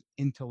that's as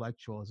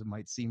intellectual as it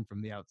might seem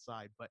from the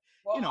outside, but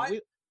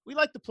we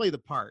like to play the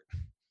part.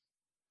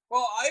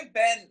 Well, I've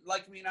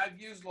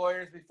used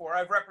lawyers before.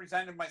 I've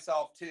represented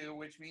myself too,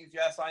 which means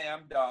yes, I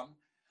am dumb.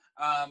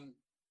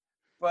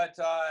 But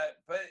that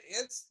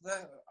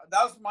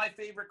was my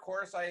favorite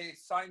course. I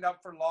signed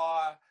up for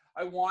law.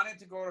 I wanted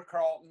to go to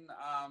Carleton.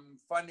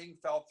 Funding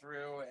fell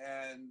through,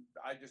 and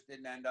I just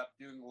didn't end up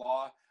doing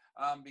law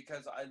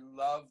because I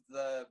love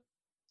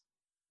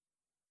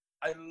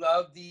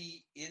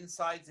the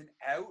insides and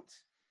out.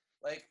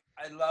 Like,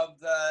 I love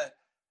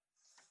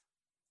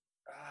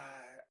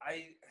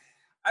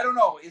I don't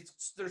know.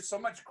 There's so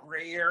much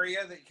gray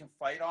area that you can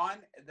fight on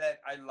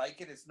that I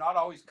like it. It's not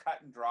always cut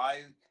and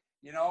dry,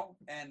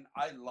 and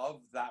I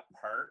love that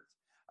part.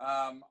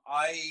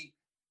 I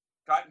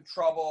got in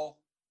trouble.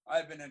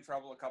 I've been in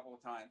trouble a couple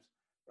of times.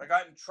 I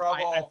got in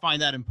trouble. I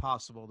find that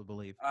impossible to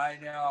believe. I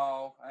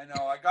know.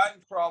 I got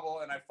in trouble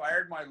and I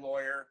fired my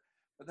lawyer,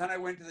 but then I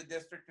went to the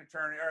district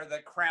attorney or the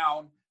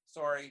Crown,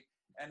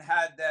 and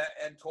had that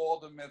and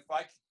told them if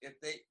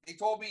they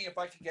told me if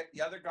I could get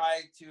the other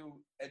guy to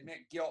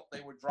admit guilt,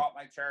 they would drop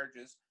my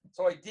charges.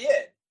 So I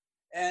did,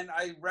 and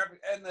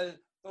the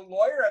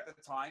lawyer at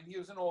the time, he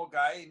was an old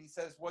guy, and he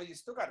says, "Well, you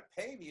still got to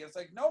pay me." I was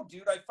like, "No,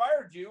 dude, I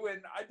fired you,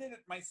 and I did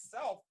it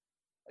myself.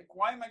 Like,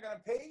 why am I going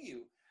to pay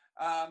you?"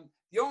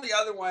 The only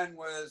other one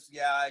was,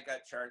 I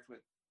got charged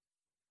with.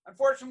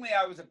 Unfortunately,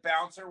 I was a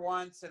bouncer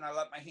once, and I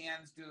let my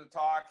hands do the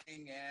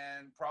talking,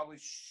 and probably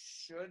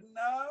shouldn't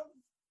have.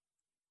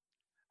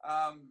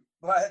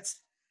 But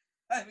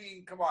I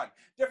mean, come on,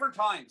 different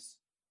times.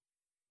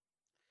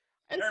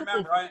 I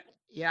remember. I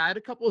had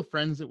a couple of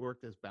friends that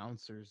worked as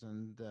bouncers,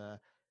 and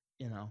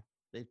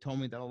they've told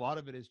me that a lot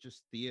of it is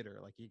just theater.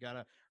 Like, you got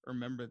to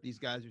remember that these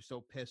guys are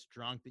so pissed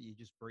drunk that you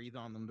just breathe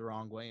on them the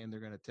wrong way and they're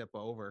going to tip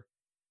over.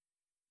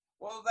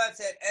 Well, that's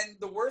it. And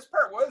the worst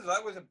part was I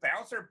was a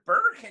bouncer at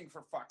Burger King,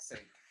 for fuck's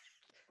sake.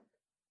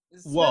 In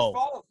Smith Whoa.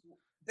 Falls.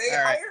 They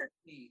All right. hired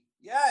me.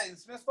 Yeah, in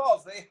Smith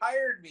Falls. They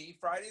hired me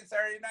Friday and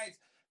Saturday nights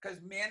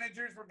because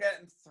managers were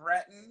getting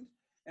threatened,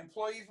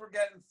 employees were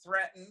getting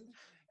threatened,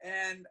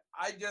 and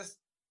I just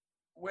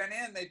went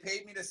in. They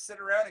paid me to sit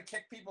around and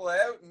kick people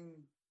out, and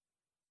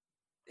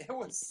it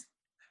was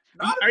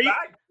not a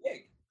bad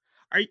gig.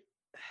 Are you,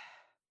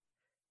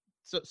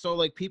 so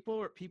like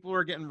people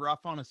are getting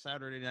rough on a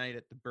Saturday night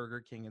at the Burger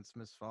King in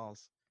Smith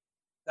Falls?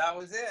 That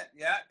was it.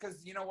 Yeah,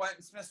 because you know what?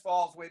 In Smith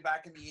Falls, way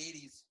back in the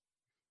 80s,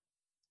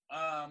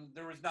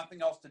 there was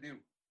nothing else to do.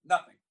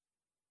 Nothing.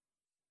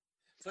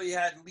 So you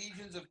had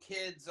legions of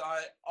kids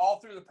all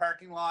through the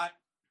parking lot,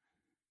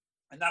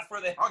 and that's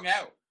where they hung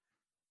out.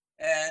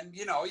 And,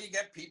 you know, you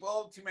get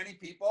too many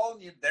people,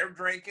 and they're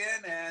drinking,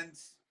 and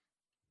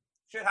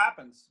shit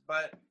happens.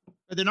 But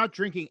they're not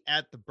drinking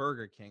at the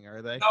Burger King,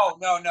 are they?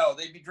 No.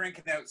 They'd be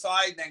drinking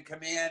outside and then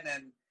come in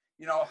and,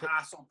 you know,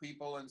 hassle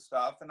people and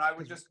stuff. And I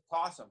would just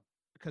toss them.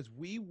 Because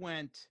we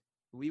went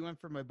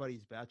for my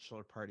buddy's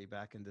bachelor party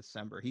back in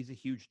December. He's a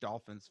huge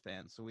Dolphins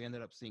fan, so we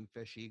ended up seeing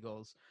Fish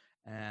Eagles,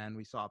 and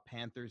we saw a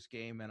Panthers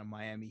game and a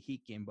Miami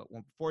Heat game. But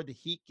before the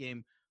Heat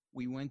game,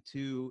 we went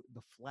to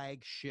the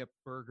flagship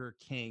Burger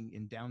King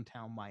in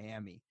downtown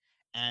Miami,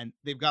 and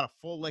they've got a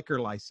full liquor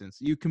license.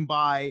 You can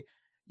buy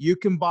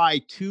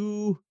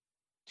two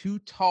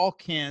tall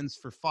cans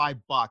for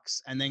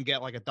 $5 and then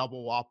get like a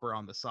double Whopper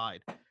on the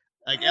side.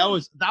 Like, that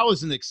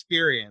was an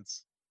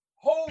experience.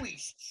 Holy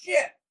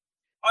shit.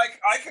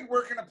 I could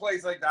work in a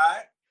place like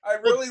that. I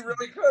really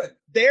could.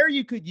 There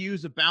you could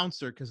use a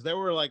bouncer, because there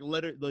were like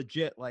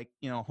legit, like,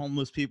 you know,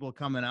 homeless people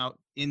coming out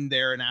in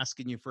there and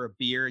asking you for a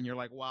beer, and you're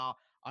like, wow,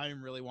 I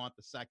didn't really want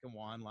the second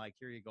one. Like,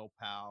 here you go,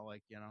 pal.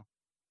 Like, you know.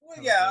 Well,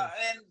 yeah,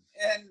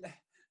 and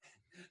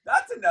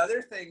that's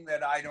another thing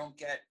that I don't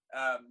get.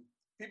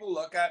 People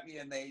look at me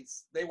and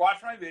they watch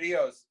my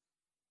videos,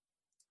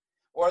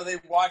 or they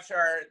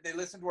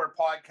listen to our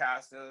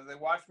podcast, or they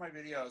watch my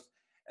videos,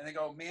 and they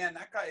go, man,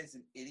 that guy is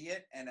an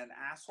idiot and an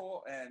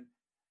asshole.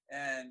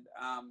 And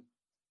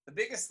the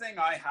biggest thing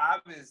I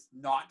have is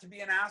not to be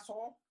an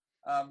asshole.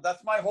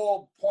 That's my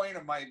whole point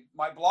of my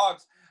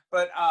blogs.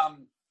 But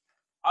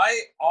I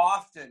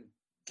often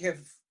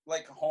give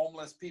like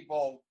homeless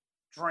people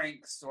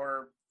drinks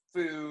or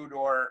food,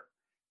 or,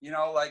 you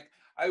know, like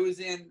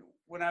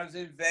when I was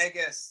in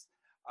Vegas,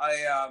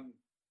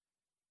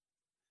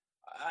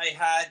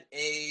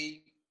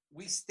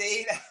 we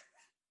stayed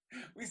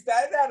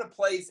at a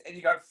place, and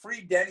you got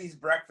free Denny's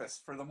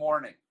breakfast for the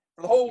morning.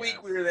 For the whole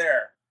week we were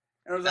there.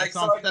 And it was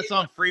that's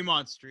on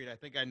Fremont Street. I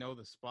think I know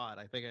the spot.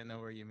 I think I know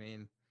where you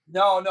mean.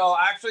 No,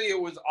 actually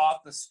it was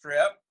off the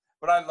Strip,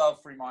 but I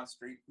love Fremont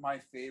Street, my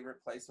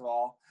favorite place of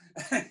all.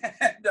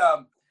 And,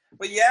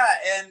 but yeah,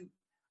 and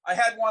I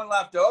had one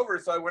left over,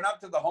 so I went up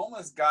to the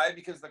homeless guy,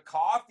 because the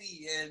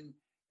coffee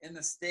in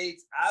the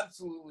States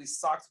absolutely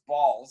sucks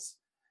balls.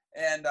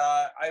 And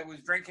I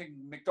was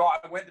drinking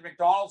I went to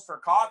McDonald's for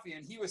coffee,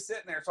 and he was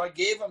sitting there, so I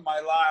gave him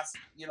my last,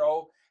 you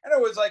know, and it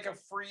was like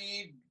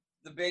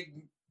the big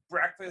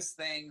breakfast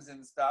things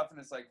and stuff, and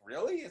it's like,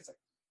 really? It's like,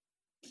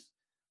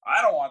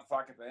 I don't want the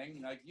fucking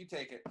thing. Like, you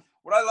take it.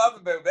 What I love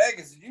about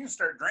Vegas is you can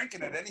start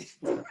drinking at any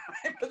time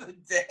of the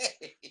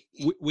day.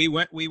 We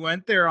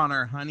went there on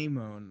our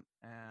honeymoon,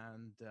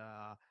 and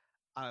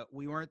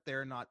we weren't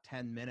there not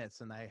 10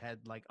 minutes, and I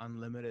had like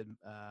unlimited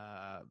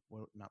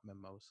not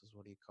mimosas,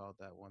 what do you call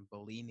that one,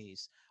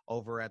 Bellinis,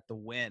 over at the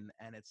Wynn,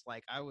 and it's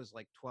like I was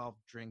like 12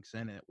 drinks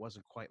in, and it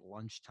wasn't quite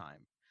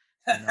lunchtime,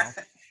 you know.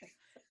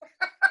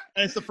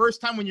 And it's the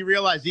first time when you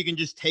realize you can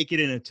just take it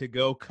in a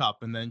to-go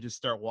cup and then just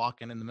start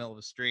walking in the middle of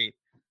the street.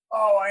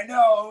 Oh, I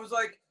know. It was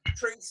like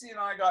Tracy and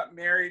I got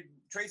married.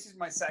 Tracy's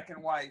my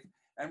second wife,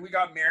 and we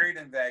got married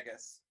in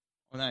Vegas.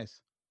 Oh,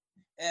 nice.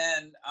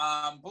 And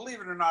believe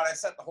it or not, I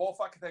set the whole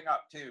fucking thing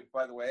up too.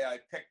 By the way, I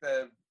picked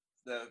the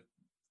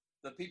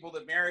people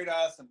that married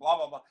us and blah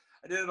blah blah.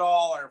 I did it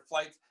all, our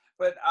flights.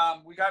 But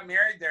we got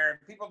married there.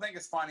 People think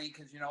it's funny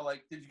because, you know,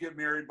 like, did you get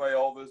married by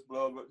Elvis?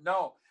 Blah blah.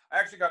 No, I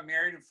actually got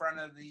married in front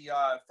of the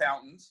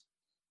fountains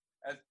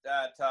at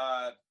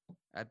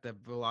the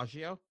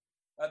Bellagio.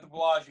 At the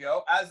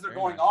Bellagio, as they're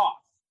going nice. off.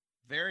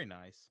 Very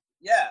nice.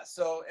 Yeah,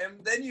 so,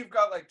 and then you've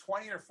got like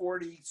 20 or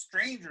 40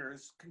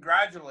 strangers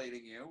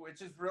congratulating you,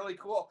 which is really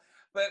cool.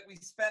 But we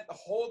spent the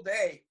whole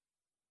day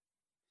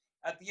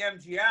at the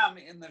MGM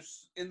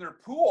in their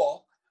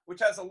pool, which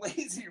has a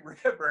lazy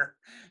river,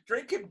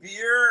 drinking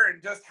beer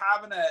and just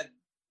having a,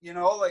 you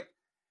know, like,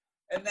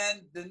 and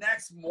then the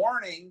next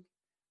morning,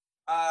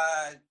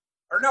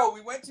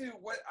 we went to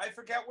I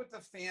forget what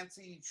the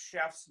fancy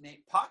chef's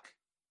name, Puck?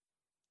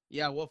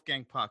 Yeah,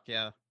 Wolfgang Puck,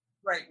 yeah.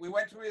 Right. We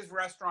went to his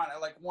restaurant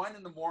at like 1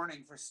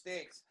 a.m. for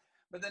steaks.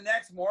 But the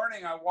next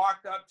morning I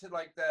walked up to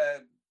like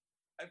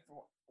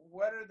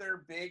what are their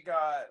big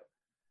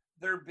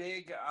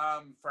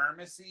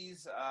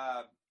pharmacies?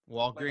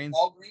 Walgreens. Like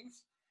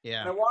Walgreens.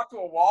 Yeah. And I walked to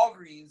a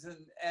Walgreens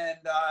and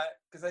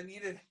because I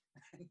needed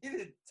I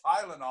needed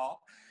Tylenol,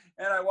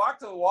 and I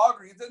walked to the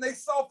Walgreens and they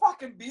sell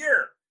fucking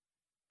beer.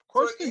 Of So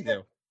course they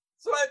do.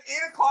 So at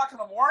 8:00 in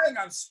the morning,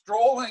 I'm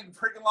strolling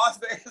freaking Las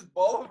Vegas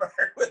Boulevard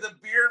with a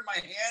beer in my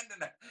hand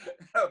and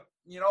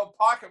a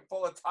pocket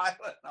full of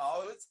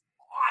Tylenol. It's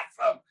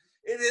awesome.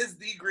 It is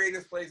the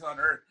greatest place on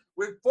earth.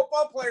 When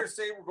football players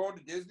say we're going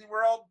to Disney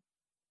World,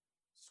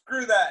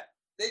 screw that.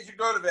 They should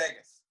go to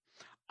Vegas.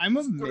 I'm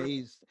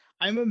amazed.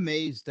 I'm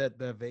amazed that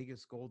the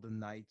Vegas Golden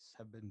Knights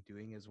have been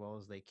doing as well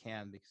as they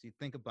can, because you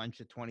think a bunch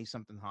of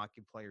 20-something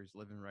hockey players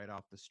living right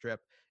off the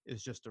strip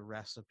is just a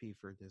recipe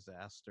for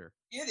disaster.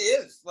 It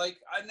is. Like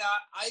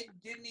I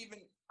didn't even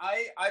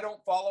I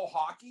don't follow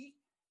hockey,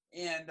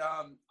 and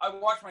I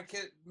watch my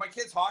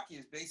kids hockey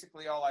is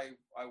basically all I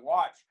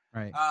watch.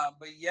 Right.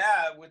 But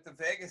yeah, with the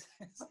Vegas,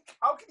 it's like,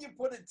 how can you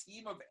put a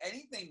team of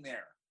anything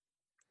there?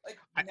 Like,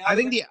 I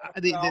think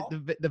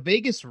the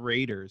Vegas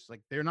Raiders,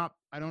 like, they're not.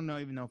 I don't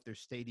even know if their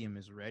stadium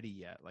is ready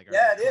yet. Like,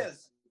 yeah, it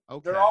is.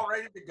 Okay, they're all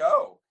ready to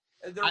go.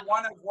 They're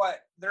one of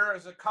what? There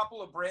is a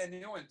couple of brand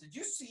new ones. Did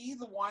you see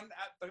the one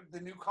at the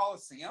new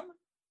Coliseum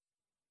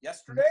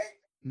yesterday?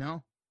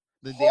 No,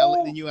 the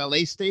new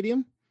LA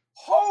stadium.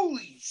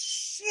 Holy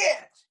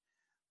shit!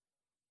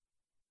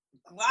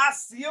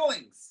 Glass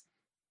ceilings.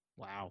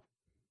 Wow.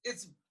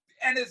 It's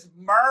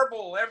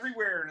marble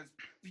everywhere, and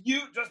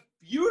it's just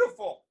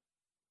beautiful.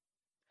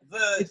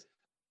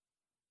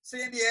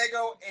 San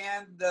Diego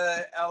and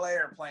the LA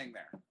are playing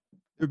there.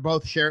 They're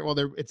both sharing. Well,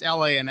 it's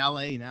LA and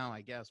LA now,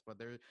 I guess. But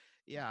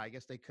I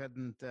guess they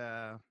couldn't.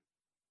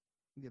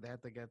 They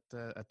had to get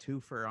a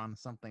twofer on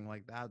something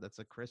like that. That's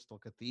a Crystal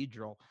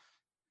Cathedral.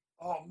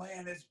 Oh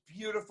man, it's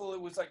beautiful.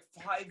 It was like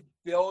 $5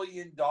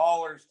 billion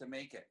to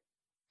make it.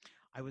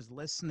 I was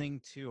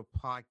listening to a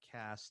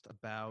podcast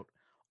about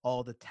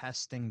all the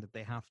testing that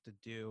they have to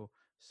do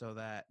so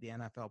that the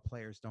NFL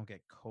players don't get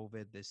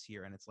COVID this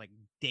year. And it's like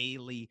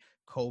daily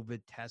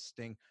COVID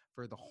testing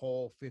for the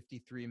whole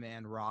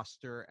 53-man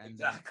roster and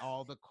then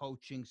all the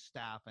coaching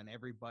staff and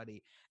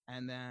everybody.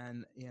 And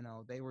then,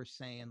 they were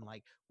saying,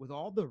 like, with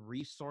all the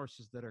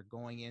resources that are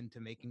going into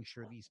making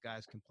sure these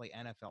guys can play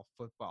NFL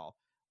football,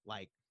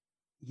 like,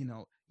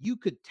 you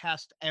could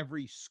test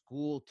every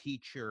school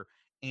teacher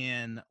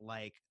in,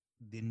 like,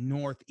 the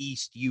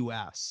Northeast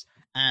US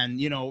and,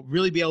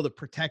 really be able to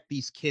protect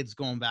these kids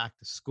going back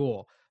to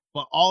school.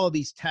 But all of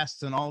these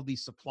tests and all of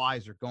these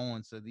supplies are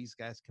going so these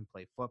guys can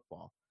play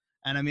football.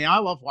 And I mean, I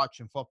love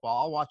watching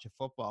football. I'll watch a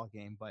football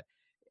game, but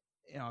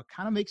it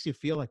kind of makes you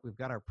feel like we've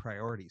got our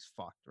priorities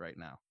fucked right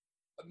now.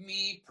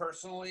 Me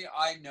personally,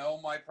 I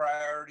know my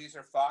priorities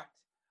are fucked.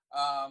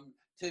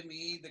 To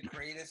me, the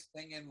greatest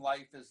thing in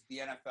life is the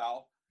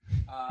NFL.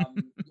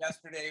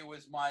 Yesterday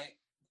was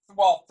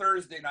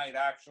Thursday night,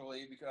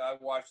 actually, because I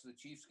watched the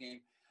Chiefs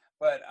game.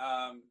 But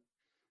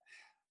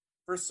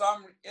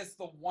it's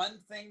the one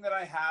thing that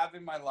I have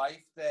in my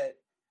life that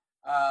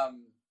I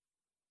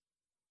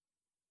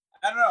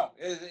don't know.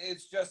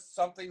 It's just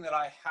something that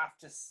I have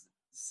to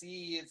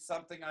see. It's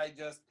something I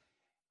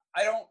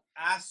don't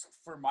ask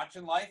for much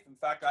in life. In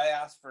fact, I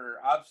ask for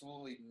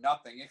absolutely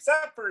nothing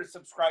except for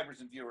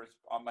subscribers and viewers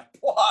on my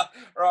blog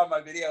or on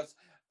my videos.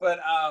 But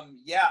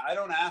I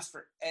don't ask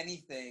for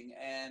anything,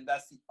 and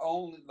that's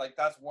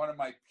that's one of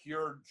my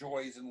pure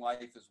joys in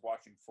life is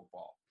watching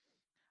football.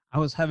 I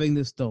was having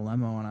this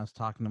dilemma when I was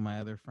talking to my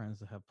other friends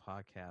that have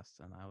podcasts,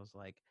 and I was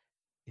like,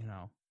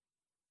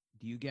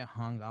 do you get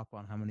hung up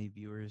on how many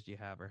viewers you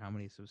have or how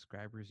many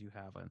subscribers you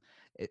have? And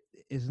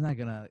isn't that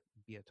gonna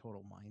be a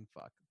total mind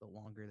fuck the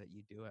longer that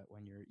you do it,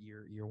 when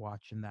you're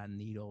watching that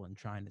needle and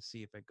trying to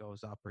see if it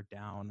goes up or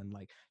down and,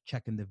 like,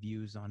 checking the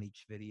views on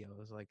each video?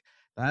 It's like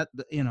that,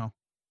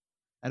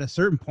 at a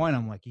certain point,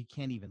 I'm like, you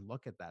can't even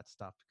look at that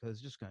stuff because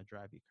it's just going to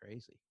drive you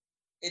crazy.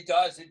 It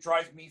does. It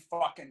drives me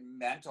fucking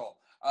mental.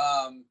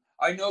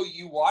 I know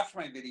you watch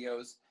my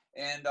videos,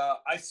 and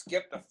I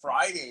skipped a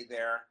Friday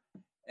there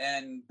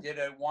and did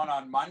one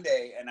on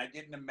Monday, and I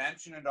didn't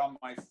mention it on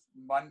my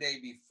Monday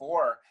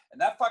before, and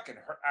that fucking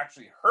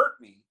actually hurt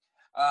me.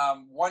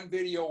 One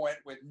video went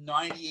with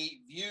 98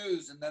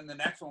 views, and then the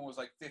next one was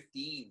like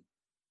 15.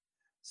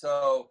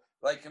 So,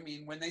 like, I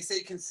mean, when they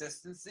say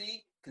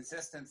consistency,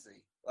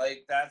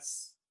 like,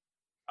 that's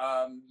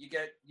you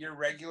get your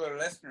regular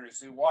listeners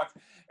who watch,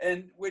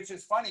 and which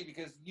is funny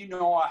because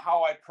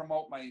how I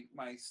promote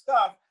my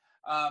stuff.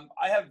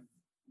 I have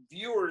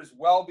viewers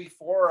well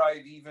before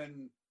I've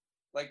even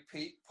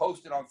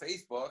posted on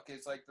Facebook.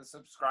 It's like the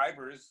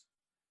subscribers,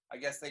 I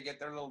guess they get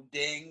their little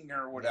ding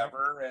or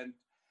whatever,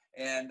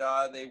 and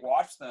they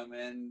watch them,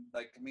 and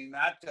like, I mean,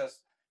 that just,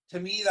 to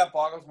me, that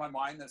boggles my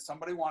mind that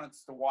somebody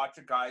wants to watch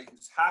a guy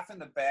who's half in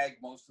the bag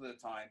most of the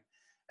time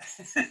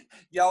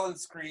yell and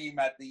scream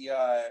at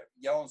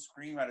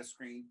a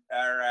screen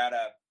or at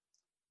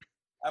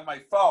my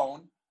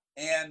phone.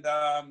 And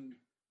I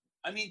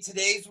mean,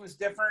 today's was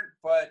different,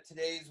 but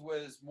today's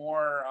was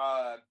more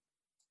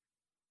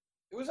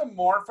it was a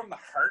more from the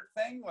heart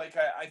thing. Like,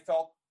 I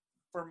felt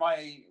for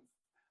my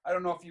I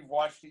don't know if you've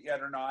watched it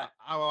yet or not.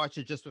 I watched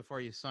it just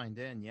before you signed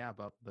in. Yeah,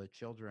 about the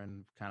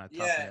children kind of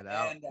toughing Yeah, it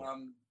out.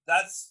 and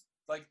that's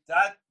like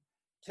that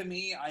to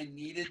me. I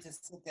needed to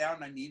sit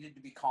down. I needed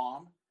to be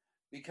calm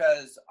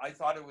because I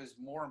thought it was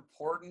more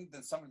important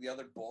than some of the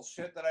other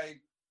bullshit that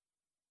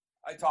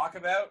I talk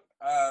about.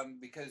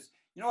 Because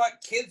you know what,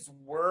 kids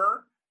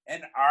were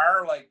and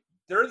are like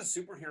they're the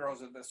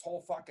superheroes of this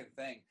whole fucking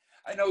thing.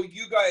 I know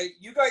you got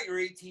your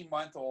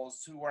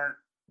 18-month-olds who aren't,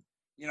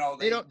 you know,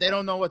 They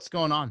don't know what's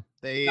going on. no,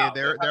 they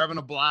They're have, having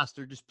a blast.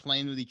 They're just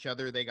playing with each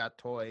other. They got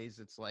toys.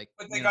 It's like,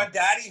 but they got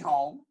daddy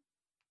home.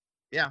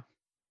 yeah.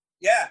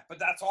 Yeah, but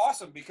that's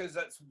awesome because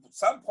at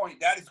some point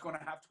daddy's going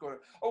to have to go to.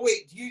 Oh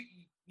wait, you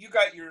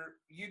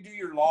do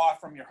your law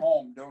from your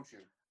home, don't you?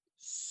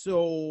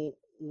 So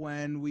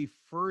when we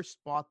first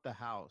bought the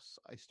house,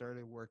 I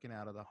started working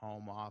out of the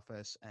home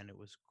office and it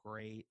was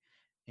great.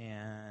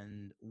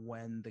 And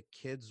when the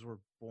kids were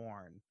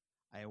born,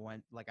 I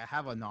went like I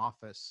have an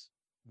office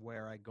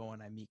where I go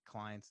and I meet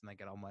clients and I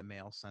get all my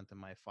mail sent to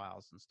my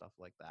files and stuff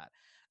like that.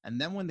 And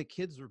then when the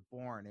kids were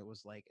born, it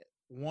was like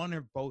one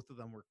or both of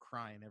them were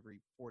crying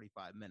every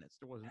 45 minutes.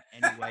 There wasn't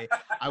any way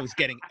I was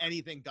getting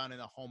anything done in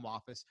a home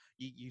office.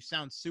 You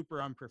sound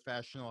super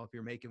unprofessional if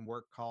you're making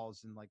work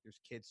calls and like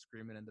there's kids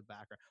screaming in the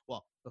background.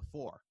 Well,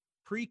 before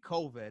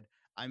pre-COVID,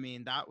 I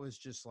mean, that was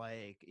just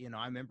like,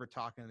 I remember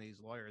talking to these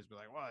lawyers, be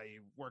like, well, are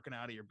you working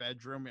out of your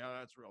bedroom? Yeah,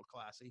 that's real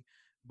classy.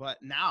 But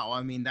now,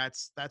 I mean,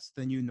 that's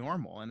the new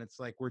normal. And it's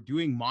like we're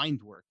doing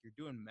mind work, you're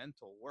doing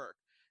mental work.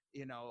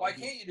 Why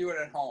can't you do it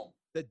at home?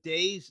 The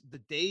days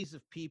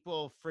of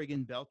people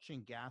friggin'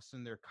 belching gas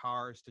in their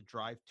cars to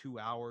drive 2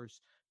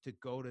 hours to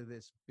go to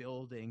this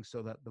building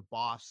so that the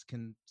boss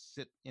can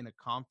sit in a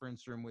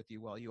conference room with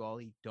you while you all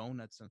eat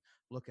donuts and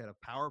look at a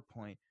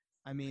PowerPoint.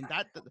 I mean,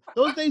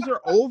 those days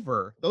are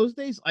over. Those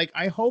days, like,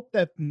 I hope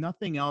that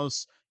nothing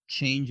else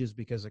changes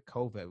because of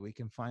COVID. We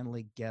can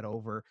finally get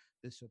over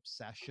this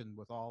obsession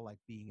with all like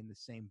being in the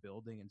same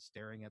building and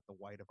staring at the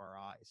white of our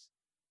eyes.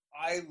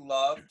 I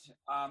loved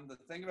the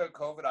thing about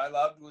COVID. I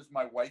loved was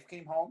my wife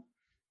came home.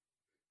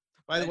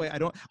 By the And way,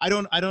 I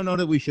don't know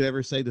that we should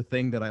ever say the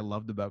thing that I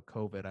loved about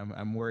COVID.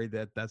 I'm worried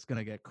that that's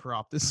gonna get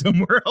cropped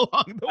somewhere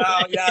along the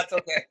oh way. yeah, it's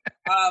okay.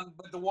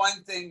 But the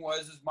one thing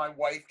was is my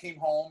wife came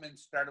home and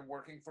started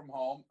working from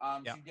home.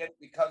 Yeah, She did it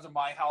because of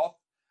my health.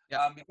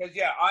 yeah. Because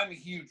yeah, I'm a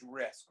huge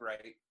risk,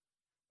 right?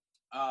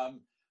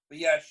 But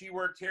yeah, she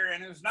worked here,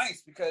 and it was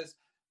nice because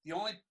the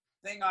only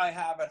thing I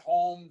have at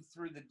home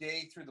through the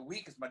day, through the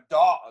week, is my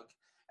dog,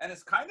 and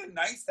it's kind of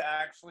nice to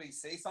actually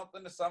say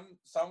something to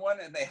someone,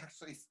 and they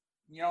actually,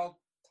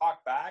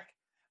 talk back.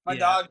 My Yeah.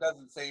 dog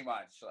doesn't say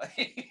much. Like,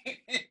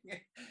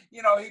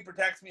 he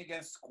protects me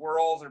against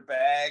squirrels or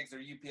bags or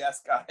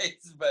UPS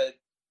guys, but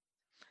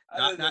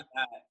other Not than not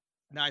that,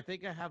 Now, I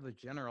think I have a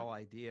general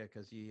idea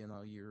because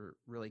you're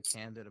really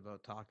candid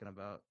about talking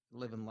about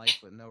living life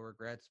with no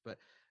regrets. But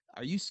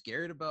are you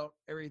scared about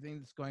everything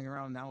that's going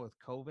around now with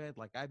COVID?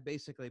 Like I've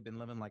basically been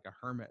living like a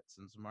hermit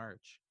since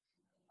March.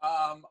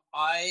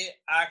 I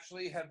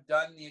actually have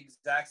done the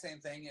exact same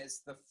thing. It's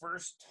the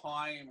first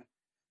time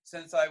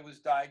since I was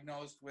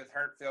diagnosed with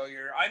heart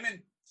failure. I'm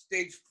in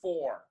stage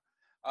 4,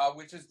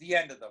 which is the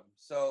end of them.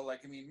 So,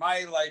 like, I mean,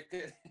 my life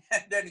could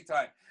end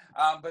anytime.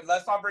 But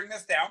let's not bring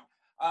this down.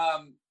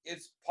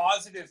 It's a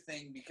positive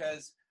thing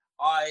because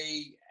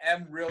I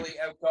am really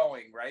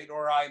outgoing, right?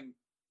 Or I'm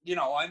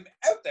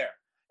out there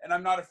and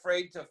I'm not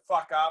afraid to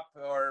fuck up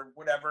or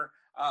whatever.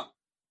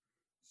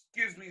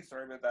 Excuse me,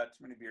 sorry about that.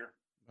 Too many beer.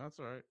 That's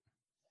all right.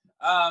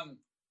 Um,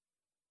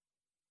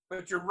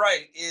 but you're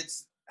right.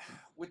 It's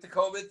with the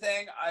COVID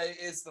thing.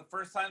 It's the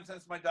first time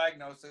since my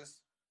diagnosis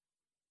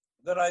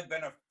that I've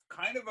been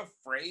kind of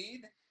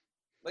afraid.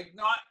 Like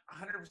not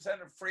 100%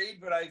 afraid,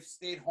 but I've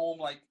stayed home.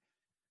 Like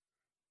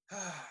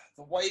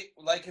the white.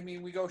 Like I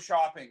mean, we go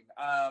shopping.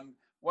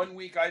 One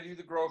week I do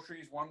the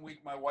groceries. One week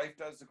my wife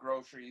does the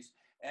groceries,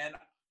 and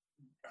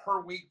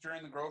her week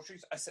during the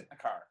groceries, I sit in the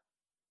car.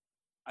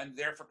 I'm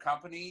there for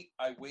company.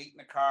 I wait in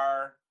the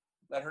car,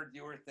 let her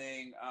do her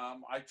thing.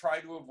 I try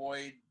to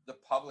avoid the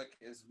public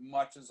as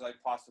much as I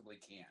possibly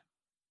can.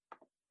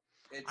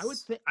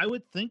 I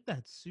would think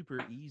that's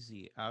super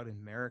easy out in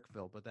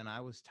Merrickville, but then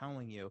I was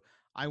telling you,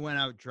 I went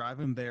out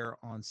driving there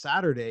on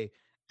Saturday,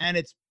 and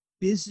it's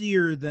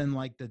busier than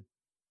like the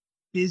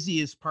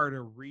busiest part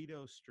of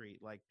Rideau Street.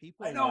 Like I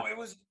people know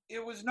were.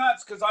 it was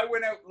nuts because I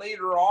went out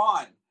later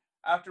on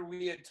after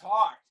we had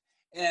talked,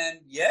 and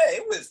yeah,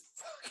 it was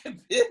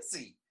fucking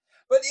busy.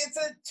 But it's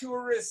a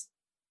tourist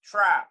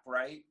trap,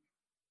 right?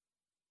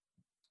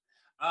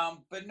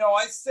 But no,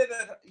 I stay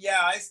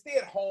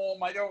at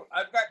home. I've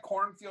got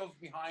cornfields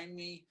behind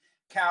me,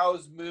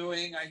 cows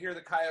mooing. I hear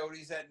the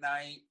coyotes at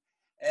night,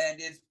 and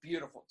it's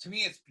beautiful. To me,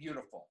 it's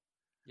beautiful.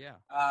 Yeah.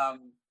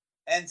 Um,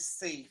 and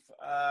safe.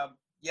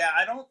 Yeah,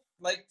 I don't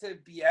like to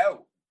be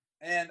out,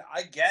 and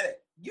I get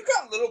it. You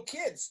got little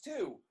kids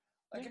too.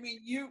 Like, Yeah. I mean,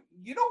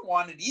 you don't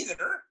want it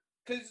either,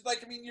 because,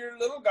 like, I mean, your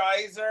little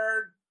guys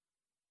are.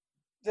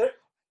 They're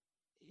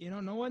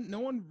no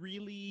one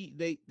really,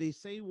 they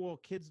say, well,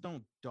 kids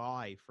don't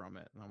die from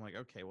it. And I'm like,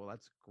 okay, well,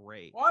 that's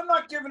great. Well, I'm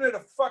not giving it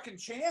a fucking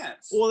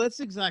chance. Well, that's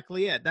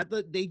exactly it.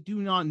 That they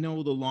do not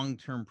know the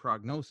long-term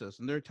prognosis,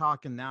 and they're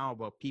talking now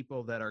about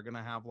people that are going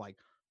to have like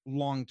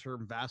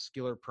long-term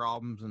vascular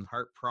problems and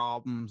heart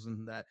problems,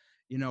 and that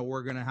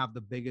we're going to have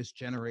the biggest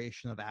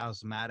generation of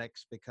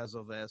asthmatics because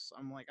of this.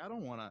 I'm like, I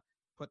don't want to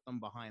put them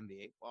behind the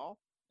eight ball.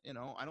 I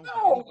don't think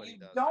No, anybody you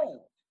does.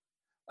 don't.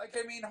 Like,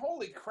 I mean,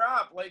 holy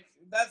crap! Like,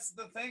 that's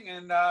the thing,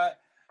 and I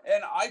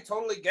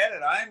totally get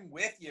it. I'm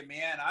with you,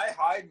 man. I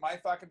hide my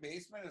fucking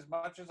basement as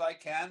much as I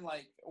can.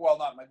 Like, well,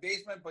 not my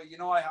basement, but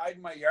I hide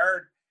in my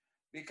yard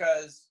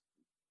because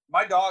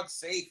my dog's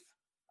safe.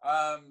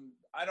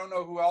 I don't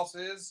know who else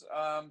is.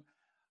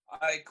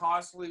 I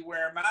constantly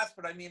wear a mask,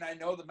 but I mean, I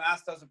know the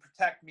mask doesn't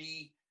protect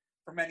me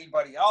from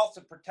anybody else.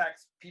 It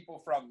protects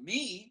people from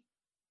me.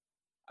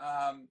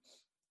 Um,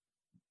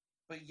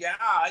 but yeah,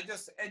 and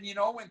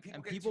when people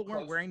And get people too weren't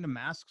close, wearing the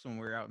masks when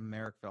we were out in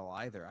Merrickville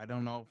either. I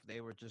don't know if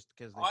they were just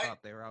because they I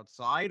thought they were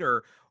outside,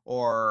 or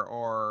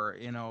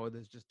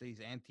there's just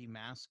these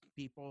anti-mask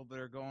people that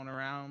are going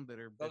around that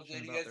are those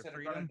bitching about idiots their that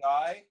are gonna freedom.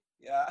 die.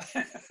 Yeah.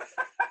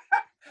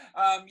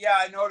 Yeah,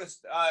 I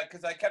noticed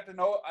because I kept an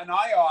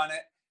eye on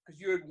it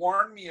because you had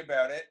warned me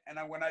about it, and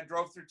when I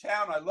drove through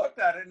town, I looked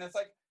at it, and it's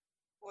like,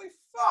 holy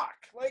fuck,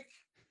 like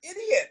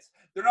idiots.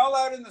 They're not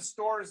allowed in the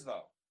stores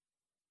though.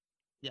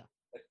 Yeah.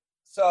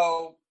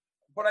 So,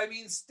 but I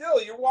mean,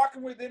 still, you're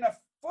walking within a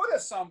foot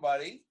of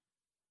somebody.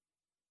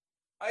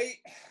 I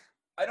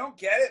I don't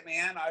get it,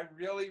 man. I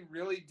really,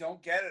 really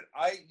don't get it.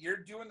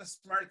 You're doing the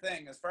smart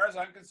thing. As far as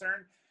I'm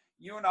concerned,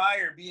 you and I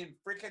are being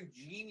freaking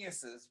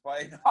geniuses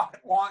by not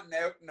wanting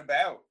out and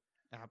about.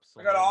 I got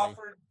Absolutely.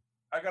 offered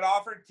I got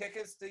offered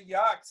tickets to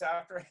Yucks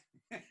after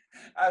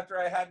after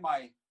I had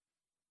my,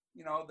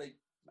 they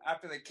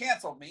after they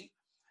canceled me.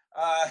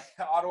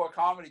 Ottawa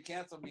Comedy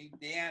canceled me.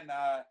 Dan,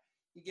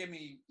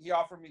 he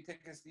offered me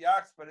tickets to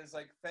Yucks, but it's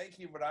like, thank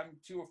you, but I'm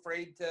too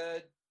afraid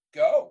to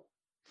go.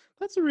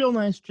 That's a real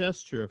nice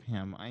gesture of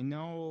him. I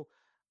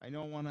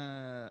don't want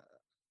to.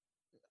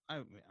 I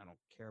don't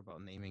care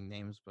about naming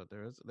names, but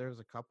there's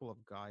a couple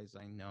of guys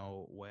I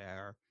know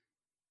where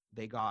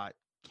they got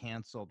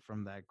canceled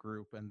from that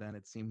group, and then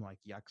it seemed like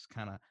Yucks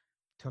kind of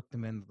took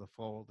them into the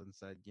fold and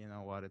said, you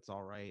know what, it's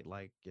all right.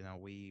 Like,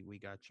 we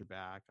got your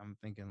back. I'm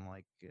thinking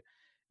like,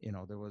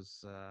 there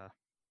was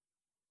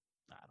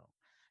I don't.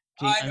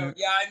 I know,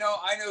 yeah,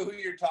 I know who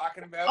you're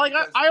talking about Like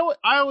because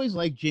I always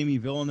liked Jamie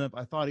Villeneuve.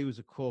 I thought he was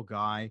a cool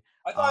guy.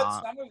 I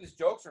thought some of his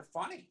jokes are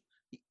funny.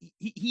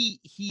 He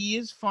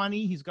is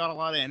funny. He's got a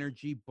lot of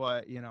energy,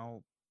 but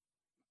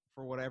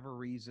for whatever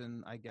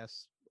reason, I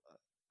guess.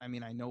 I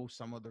mean, I know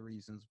some of the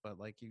reasons, but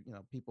like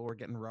people were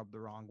getting rubbed the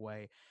wrong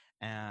way,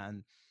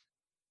 and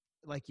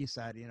like you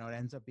said, it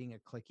ends up being a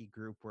cliquey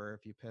group where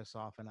if you piss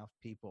off enough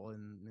people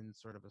in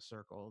sort of a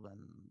circle, then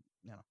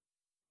you know.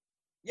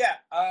 Yeah,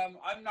 I'm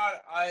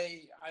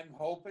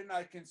hoping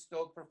I can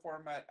still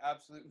perform at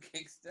Absolute in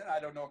Kingston. I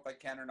don't know if I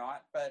can or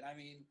not, but I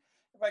mean,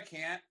 if I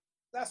can't,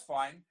 that's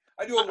fine.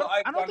 I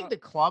don't think the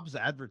clubs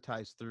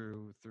advertise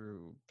through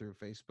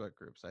Facebook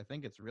groups. I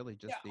think it's really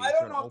Yeah, just I these don't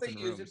sort of know if they open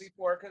use it rooms.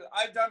 before because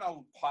I've done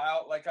a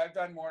pile. Like I've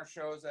done more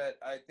shows at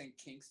I think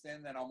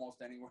Kingston than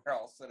almost anywhere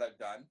else that I've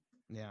done.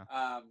 Yeah.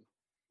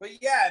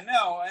 But yeah,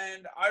 no,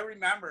 and I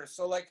remember.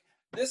 So like,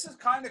 this is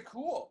kind of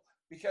cool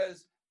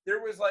because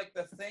there was like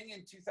the thing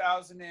in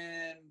 2000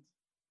 and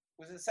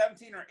was it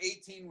 17 or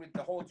 18 with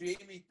the whole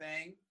Jamie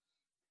thing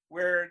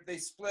where they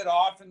split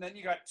off and then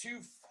you got two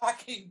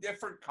fucking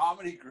different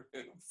comedy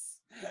groups.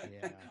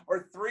 Yeah.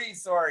 Or three,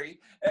 sorry.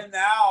 And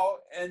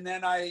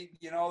then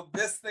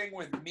this thing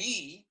with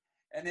me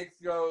and it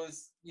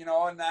goes, and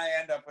I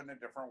end up in a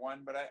different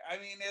one. But I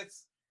mean,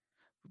 it's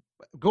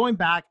Going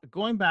back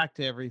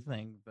to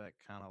everything that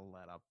kind of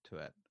led up to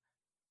it.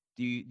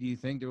 Do you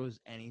think there was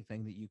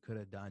anything that you could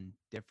have done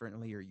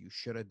differently or you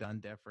should have done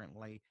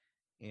differently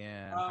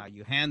in how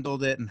you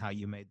handled it and how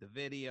you made the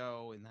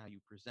video and how you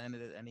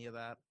presented it, any of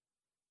that?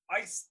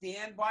 I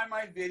stand by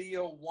my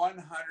video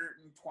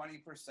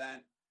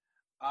 120%,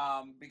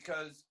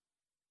 because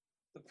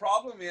the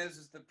problem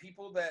is the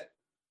people that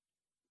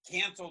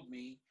canceled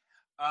me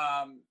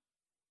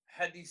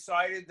had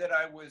decided that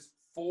I was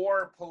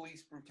for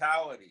police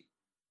brutality.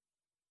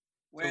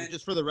 So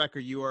just for the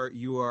record, you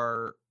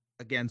are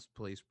against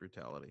police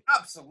brutality.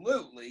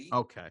 Absolutely.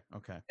 Okay.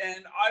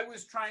 And I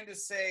was trying to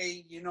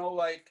say,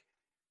 like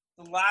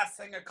the last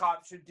thing a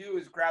cop should do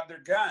is grab their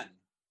gun.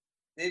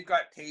 They've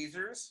got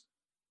tasers.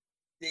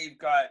 They've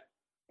got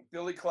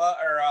billy club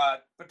or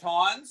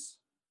batons.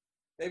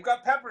 They've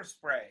got pepper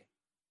spray.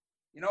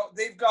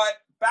 They've got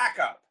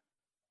backup.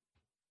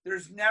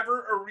 There's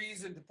never a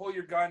reason to pull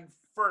your gun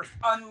first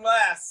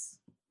unless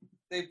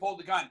they pulled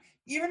the gun.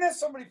 Even if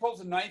somebody pulls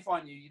a knife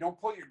on you, you don't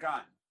pull your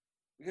gun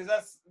because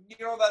that's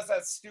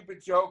that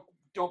stupid joke.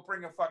 Don't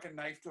bring a fucking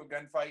knife to a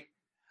gunfight.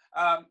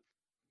 That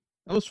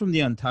was from the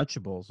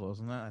Untouchables,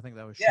 wasn't it? I think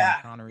that was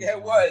Sean Connery's yeah,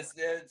 it was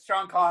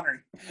Sean Connery,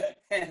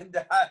 and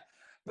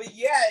But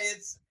yeah,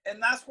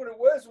 and that's what it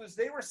was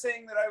they were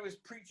saying that I was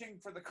preaching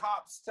for the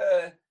cops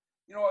to,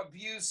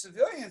 abuse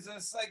civilians. And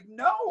it's like,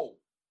 no,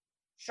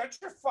 shut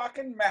your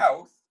fucking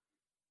mouth,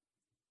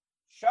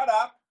 shut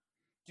up,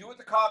 do what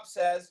the cop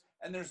says,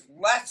 and there's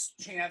less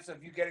chance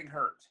of you getting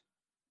hurt.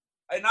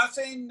 I'm not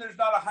saying there's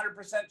not 100%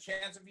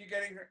 chance of you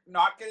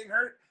not getting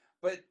hurt,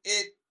 but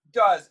it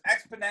does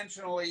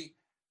exponentially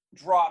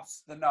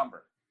drops the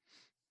number.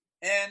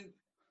 And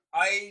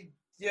I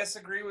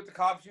disagree with the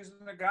cops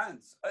using their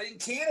guns. In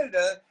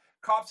Canada,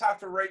 cops have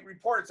to write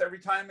reports every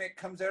time it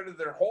comes out of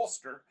their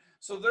holster,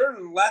 so they're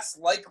less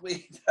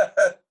likely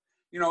to,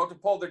 to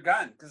pull their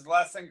gun, because the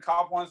last thing a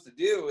cop wants to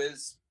do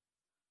is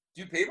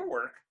do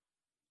paperwork.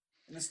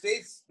 In the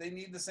States, they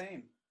need the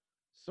same.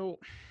 So,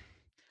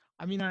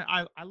 I mean,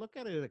 I look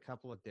at it a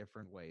couple of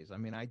different ways. I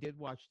mean, I did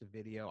watch the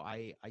video.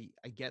 I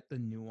get the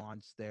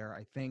nuance there.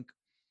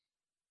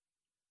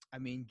 I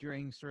mean,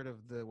 during sort of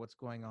what's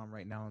going on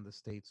right now in the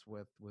States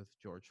with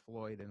George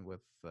Floyd and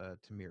with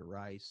Tamir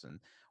Rice and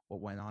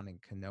what went on in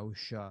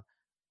Kenosha,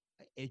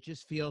 it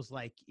just feels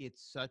like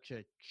it's such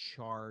a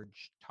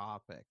charged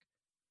topic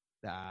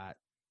that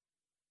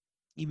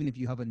even if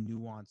you have a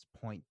nuanced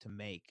point to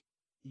make,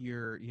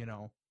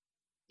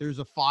 there's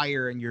a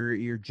fire and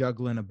you're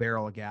juggling a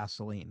barrel of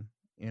gasoline.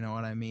 You know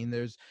what I mean?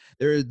 There's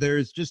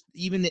just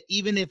even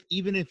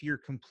if you're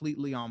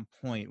completely on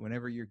point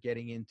whenever you're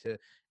getting into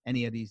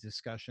any of these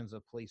discussions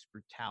of police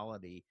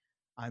brutality,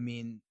 I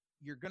mean,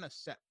 you're gonna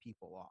set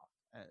people off,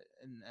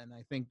 and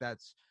I think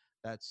that's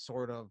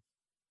sort of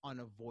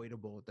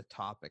unavoidable with the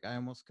topic. I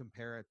almost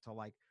compare it to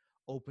like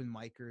open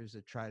micers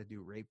that try to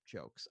do rape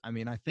jokes. I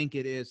mean, I think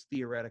it is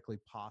theoretically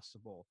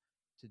possible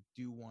to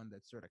do one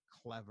that's sort of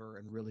clever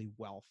and really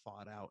well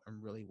thought out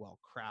and really well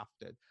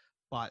crafted,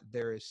 but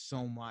there is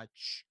so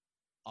much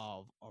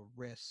of a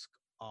risk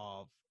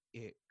of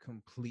it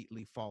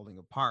completely falling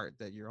apart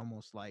that you're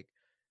almost like,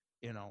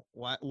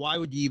 why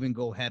would you even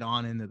go head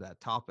on into that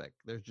topic?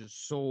 There's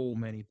just so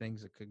many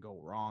things that could go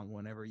wrong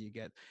whenever you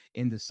get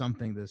into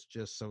something that's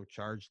just so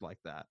charged like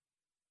that.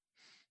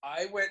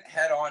 I went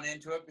head on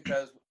into it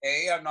because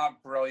I'm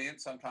not brilliant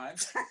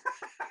sometimes.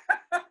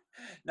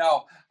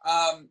 No,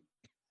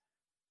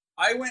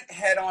 I went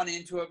head on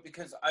into it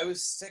because I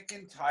was sick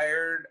and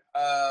tired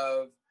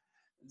of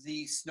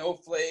the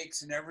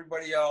snowflakes and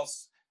everybody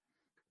else.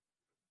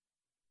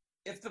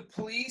 If the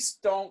police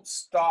don't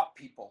stop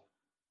people,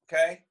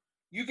 okay,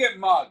 you get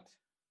mugged.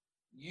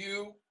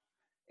 You,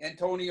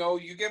 Antonio,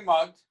 you get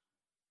mugged,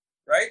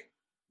 right?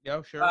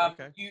 Yeah, sure,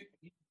 okay.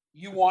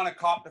 You want a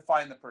cop to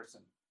find the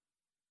person,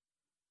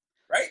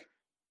 right?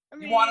 I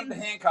You want him mean,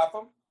 to handcuff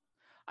him.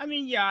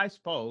 yeah, I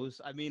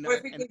suppose. I mean, But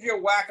if he gives you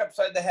a whack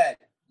upside the head,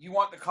 you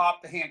want the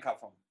cop to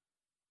handcuff him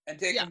and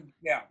take yeah, him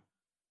down,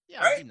 yeah,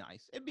 it'd right? be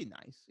nice. It'd be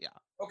nice, yeah.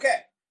 Okay.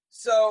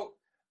 So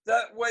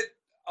what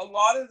a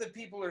lot of the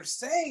people are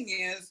saying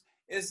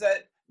is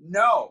that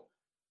no,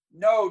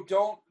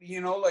 don't,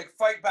 like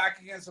fight back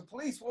against the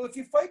police. Well, if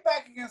you fight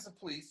back against the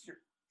police,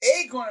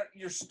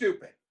 you're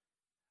stupid.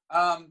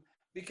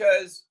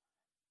 Because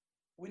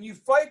when you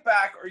fight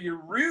back or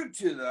you're rude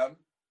to them,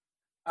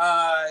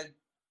 uh,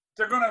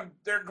 they're gonna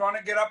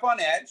get up on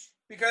edge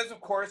because, of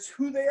course,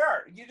 who they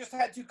are. You just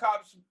had two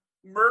cops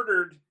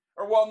murdered,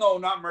 or well, no,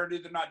 not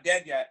murdered. They're not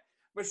dead yet,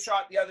 but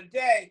shot the other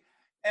day.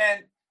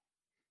 And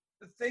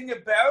the thing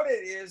about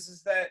it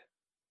is that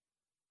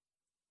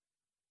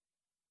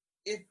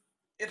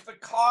if the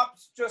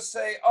cops just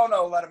say, "Oh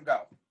no, let him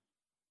go,"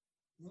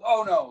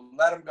 oh no,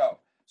 let him go.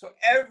 So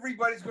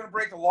everybody's going to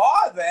break the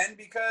law then,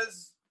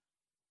 because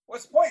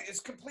what's the point? It's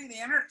complete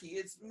anarchy.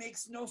 It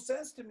makes no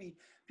sense to me.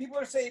 People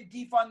are saying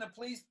defund the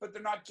police, but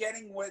they're not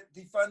getting what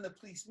defund the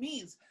police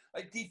means.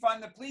 Like,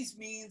 defund the police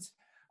means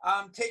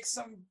take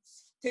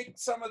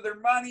some of their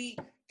money,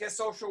 get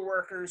social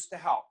workers to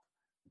help.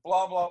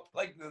 Blah blah.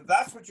 Like,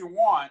 that's what you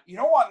want. You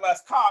don't want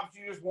less cops.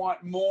 You just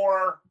want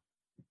more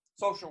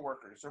social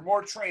workers or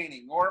more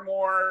training or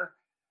more.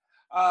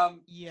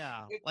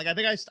 Yeah, like I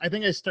think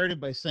I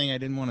started by saying I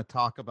didn't want to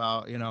talk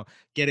about,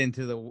 get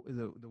into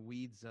the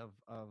weeds of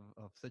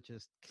such a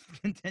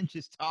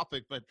contentious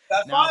topic, but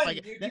That's now if I fine.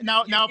 get You can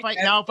now you now if can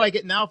I now if I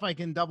get now if I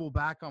can double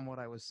back on what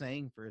I was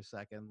saying for a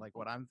second, like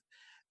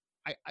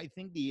I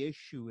think the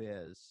issue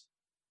is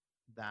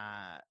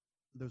that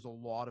there's a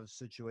lot of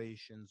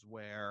situations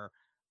where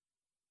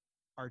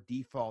our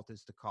default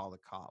is to call the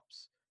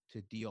cops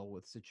to deal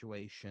with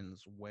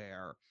situations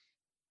where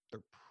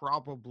they're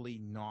probably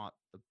not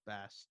the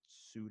best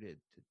suited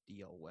to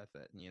deal with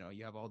it. And,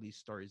 you have all these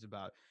stories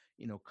about,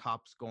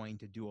 cops going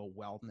to do a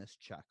wellness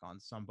check on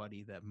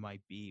somebody that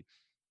might be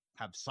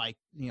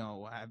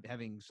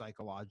having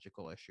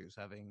psychological issues,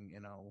 having,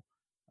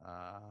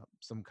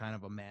 some kind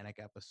of a manic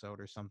episode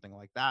or something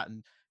like that.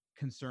 And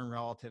concerned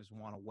relatives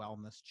want a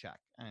wellness check.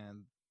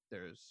 And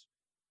there's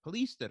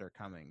police that are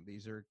coming.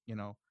 These are,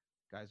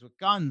 guys with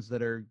guns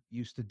that are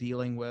used to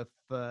dealing with,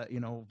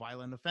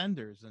 violent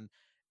offenders. And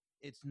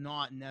it's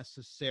not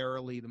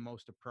necessarily the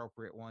most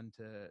appropriate one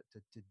to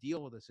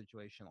deal with a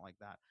situation like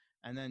that.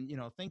 And then,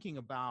 thinking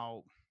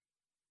about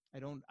I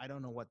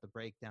don't know what the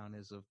breakdown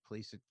is of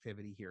police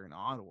activity here in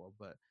Ottawa,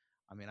 but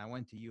I mean, I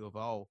went to U of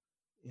O.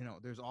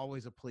 There's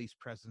always a police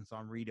presence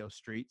on Rideau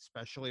Street,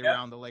 especially Yep.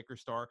 around the liquor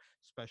store,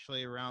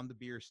 especially around the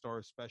beer store,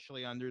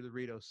 especially under the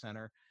Rideau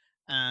Center.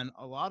 And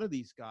a lot of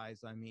these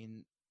guys, I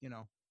mean,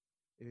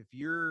 if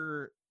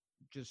you're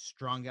just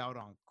strung out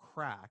on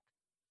crack,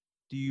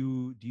 do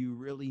you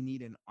really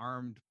need an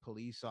armed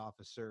police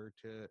officer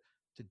to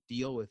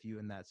deal with you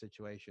in that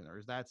situation, or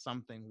is that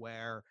something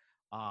where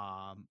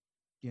um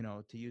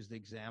to use the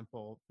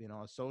example,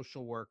 a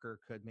social worker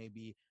could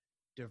maybe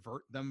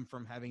divert them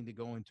from having to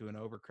go into an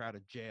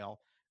overcrowded jail,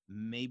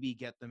 maybe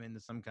get them into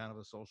some kind of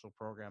a social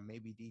program,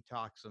 maybe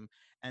detox them,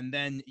 and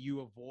then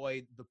you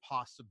avoid the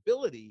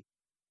possibility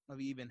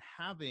of even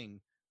having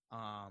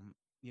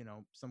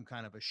some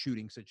kind of a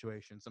shooting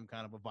situation, some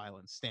kind of a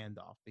violent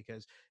standoff,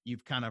 because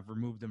you've kind of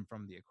removed them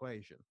from the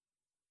equation.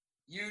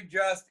 You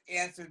just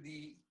answered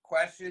the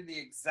question the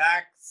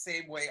exact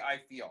same way I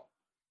feel.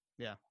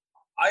 Yeah.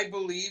 I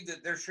believe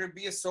that there should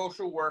be a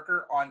social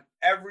worker on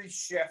every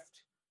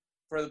shift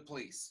for the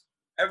police.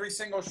 Every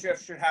single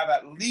shift should have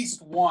at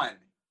least one.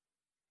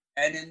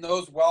 And in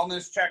those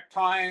wellness check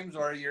times,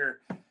 or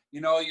you're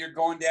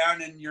going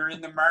down and you're in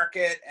the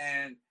market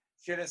and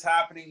shit is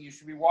happening, you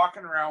should be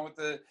walking around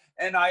with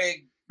and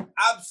I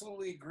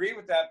absolutely agree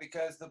with that,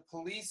 because the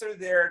police are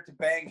there to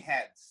bang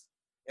heads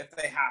if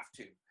they have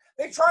to.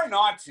 They try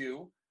not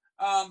to.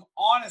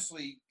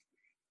 Honestly,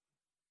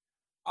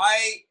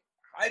 I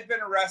I've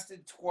been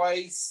arrested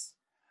twice,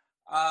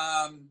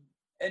 and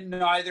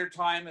neither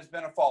time has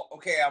been a fault.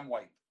 Okay, I'm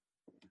white,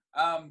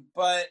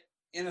 but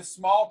in a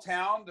small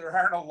town, there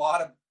aren't a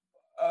lot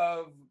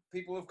of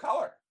people of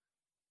color.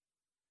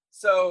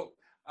 So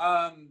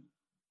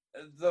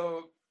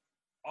the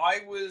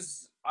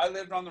I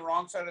lived on the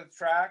wrong side of the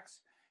tracks,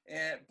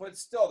 and but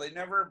still they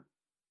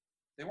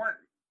weren't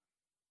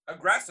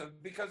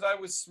aggressive, because I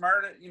was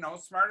smart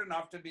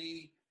enough to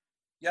be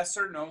yes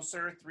sir, no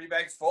sir, three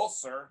bags full,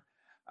 sir.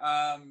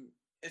 Um,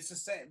 it's the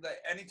same.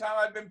 Anytime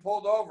I've been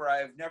pulled over,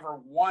 I've never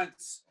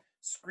once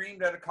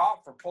screamed at a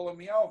cop for pulling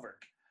me over,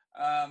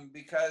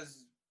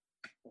 because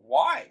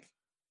why?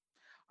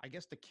 I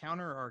guess the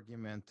counter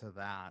argument to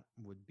that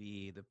would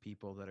be the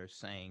people that are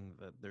saying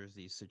that there's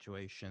these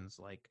situations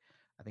like,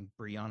 I think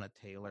Breonna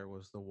Taylor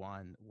was the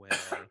one where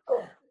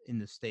in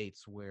the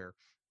States where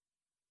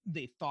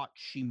they thought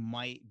she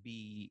might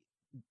be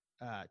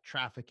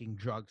trafficking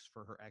drugs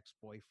for her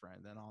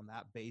ex-boyfriend, and on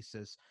that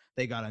basis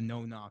they got a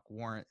no-knock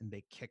warrant and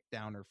they kicked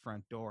down her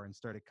front door and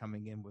started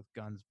coming in with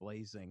guns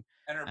blazing.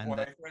 And her And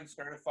that, boyfriend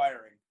started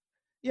firing.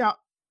 yeah,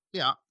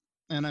 yeah.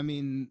 And I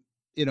mean,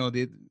 if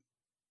it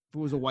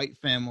was a white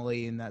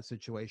family in that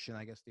situation,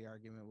 I guess the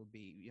argument would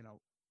be,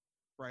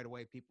 right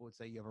away people would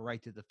say you have a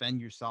right to defend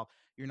yourself.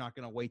 You're not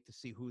going to wait to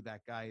see who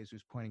that guy is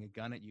who's pointing a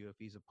gun at you, if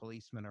he's a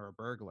policeman or a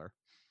burglar.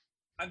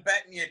 I'm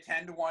betting you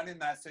 10-1 in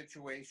that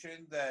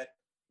situation that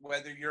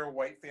whether you're a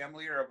white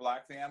family or a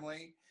black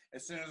family,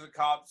 as soon as the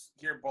cops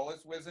hear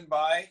bullets whizzing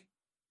by,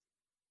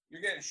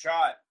 you're getting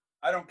shot.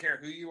 I don't care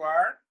who you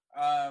are.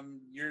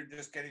 You're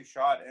just getting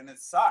shot, and it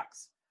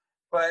sucks.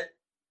 But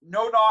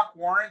no knock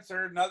warrants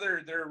are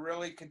they're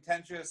really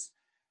contentious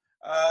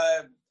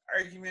uh,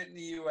 argument in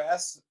the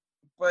U.S.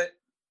 But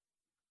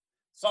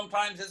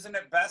sometimes isn't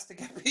it best to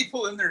get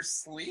people in their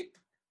sleep?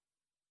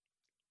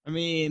 I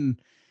mean,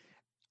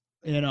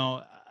 you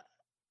know,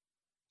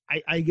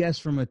 I guess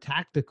from a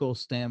tactical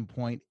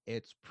standpoint,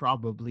 it's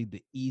probably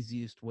the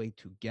easiest way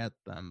to get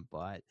them,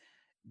 but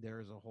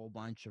there's a whole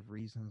bunch of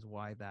reasons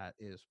why that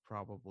is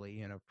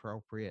probably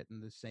inappropriate, in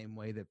the same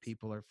way that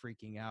people are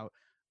freaking out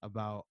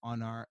about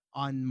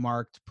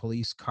unmarked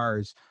police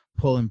cars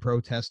pulling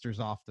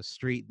protesters off the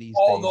street these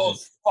All days.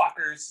 those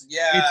fuckers. It's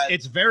Yeah.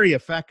 it's very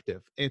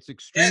effective. It's Yes,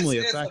 extremely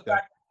it is the effective.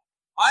 fact.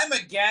 I'm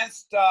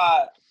against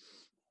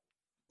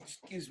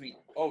excuse me.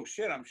 Oh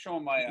shit, I'm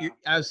showing my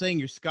I was saying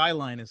your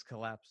skyline is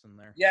collapsing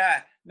there.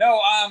 yeah. No,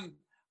 I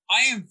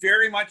am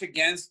very much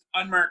against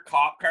unmarked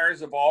cop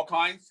cars of all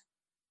kinds.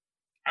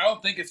 I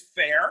don't think it's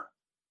fair.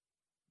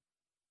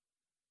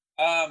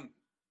 Um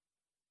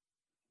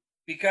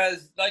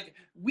because like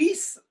we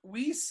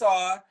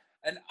saw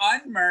an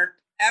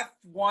unmarked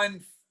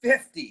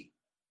F-150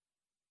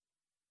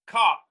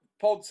 cop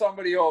pulled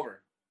somebody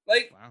over.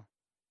 Like Wow.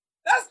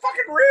 that's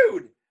fucking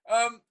rude.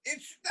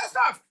 It's that's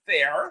not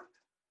fair.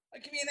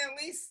 Like, I mean,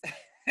 at least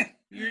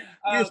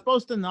You're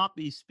supposed to not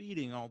be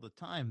speeding all the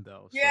time,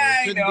 though. So yeah,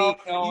 it I shouldn't know,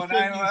 be. no, You and should.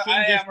 You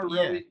shouldn't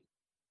just. Yeah.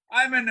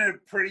 I'm a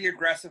pretty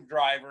aggressive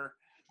driver.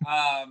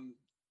 Um,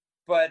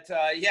 but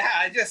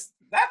yeah,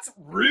 that's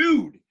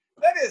rude.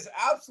 That is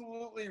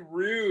absolutely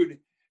rude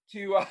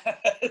to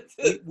to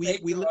take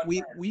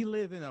the We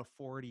live in a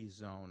 40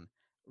 zone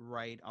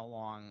right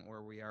along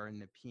where we are in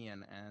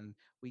Nepean, and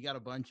we got a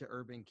bunch of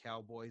urban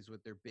cowboys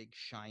with their big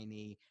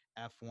shiny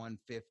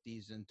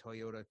F-150s and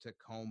Toyota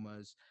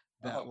Tacomas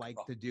that oh, like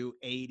God. to do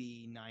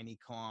 80, 90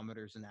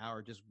 kilometers an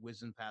hour, just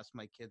whizzing past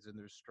my kids in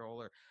their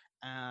stroller.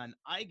 And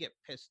I get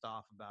pissed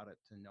off about it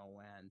to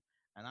no end.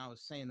 And I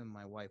was saying to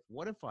my wife,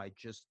 what if I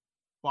just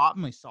bought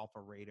myself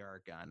a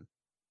radar gun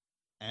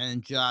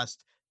and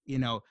just,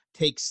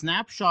 take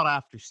snapshot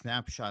after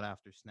snapshot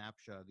after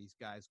snapshot of these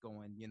guys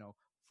going,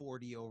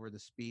 40 over the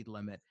speed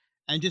limit,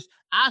 and just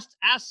ask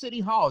City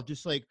Hall,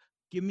 just like,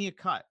 give me a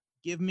cut.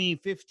 Give me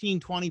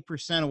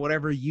 15-20% of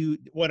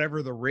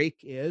whatever the rake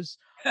is.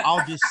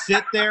 I'll just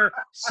sit there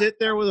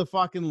with a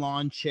fucking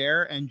lawn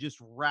chair and just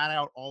rat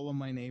out all of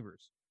my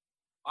neighbors.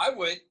 I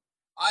would.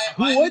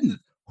 Who I'm in wouldn't?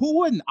 Who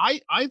wouldn't?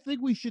 I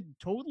think we should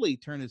totally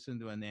turn this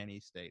into a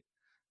nanny state.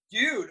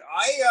 Dude,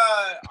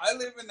 I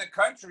live in the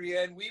country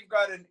and we've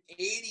got an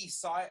 80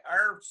 side.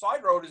 Our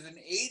side road is an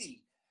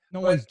 80.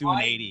 No But one's doing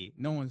 80.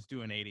 No one's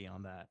doing 80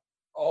 on that.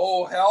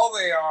 Oh hell,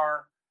 they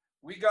are.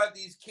 We got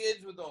these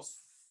kids with those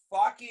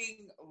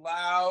fucking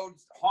loud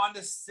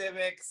Honda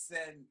Civics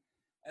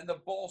and the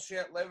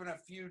bullshit living a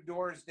few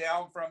doors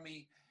down from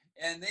me,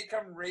 and they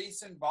come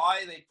racing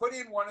by. They put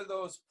in one of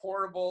those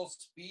portable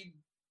speed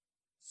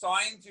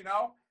signs,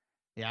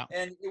 Yeah.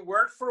 and it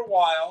worked for a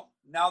while.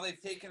 Now they've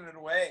taken it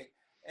away.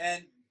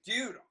 And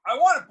dude, I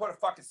want to put a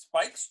fucking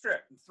spike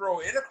strip and throw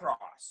it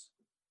across.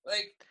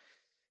 Like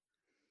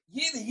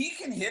he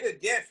can hit a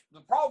ditch.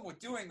 The problem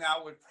with doing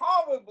that would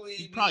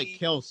probably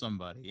kill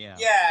somebody. Yeah.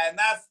 Yeah, and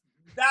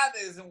that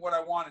isn't what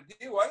I want to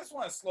do. I just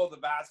want to slow the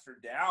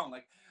bastard down.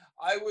 Like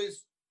I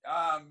was,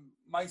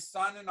 my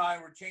son and I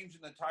were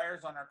changing the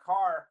tires on our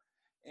car,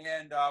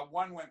 and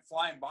one went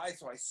flying by.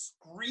 So I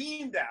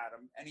screamed at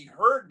him, and he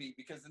heard me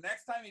because the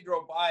next time he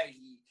drove by,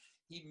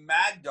 he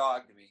mad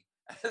dogged me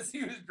as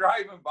he was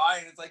driving by,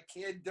 and it's like,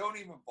 kid, don't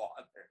even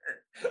bother.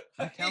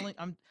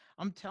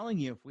 I'm telling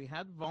you, if we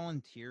had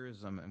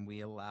volunteerism and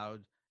we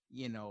allowed,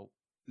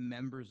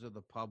 members of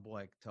the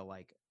public to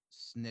like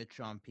snitch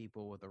on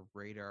people with a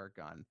radar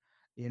gun,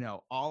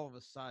 all of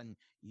a sudden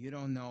you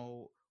don't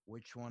know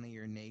which one of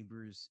your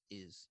neighbors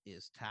is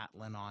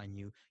tattling on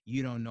you.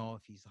 You don't know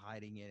if he's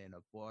hiding it in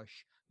a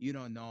bush. You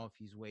don't know if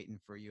he's waiting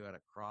for you at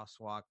a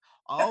crosswalk.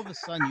 All of a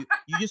sudden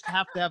you just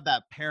have to have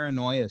that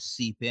paranoia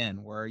seep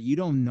in where you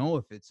don't know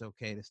if it's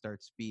okay to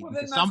start speeding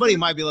because somebody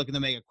might be looking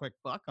to make a quick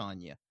buck on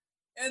you.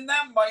 And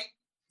that might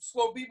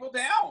slow people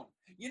down.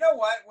 You know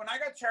what? When I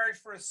got charged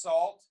for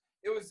assault,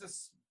 it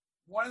was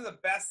one of the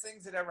best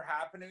things that ever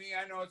happened to me.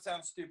 I know it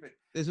sounds stupid.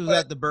 This was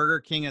at the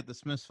Burger King at the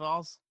Smiths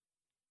Falls?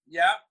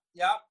 Yeah.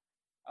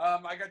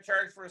 I got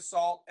charged for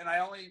assault, and I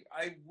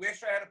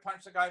wish I had to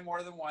punch the guy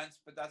more than once,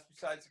 but that's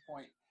besides the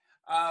point.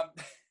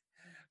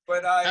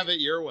 But I have it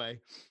your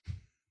way.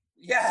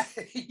 Yeah,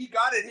 he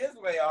got it his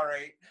way, all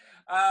right.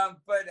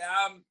 But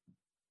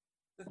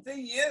the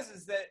thing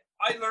is that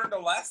I learned a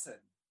lesson.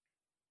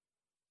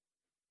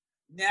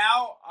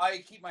 Now I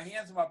keep my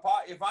hands in my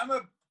pocket. If I'm to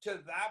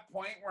that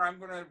point where I'm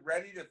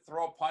ready to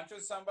throw a punch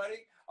at somebody,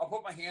 I'll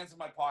put my hands in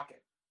my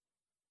pocket.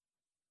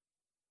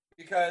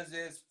 Because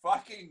it's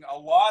fucking a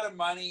lot of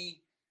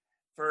money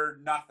for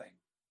nothing.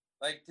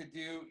 Like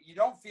you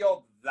don't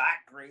feel that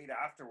great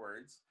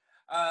afterwards.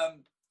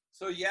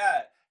 So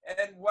yeah,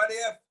 and what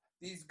if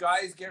these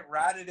guys get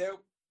ratted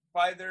out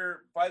by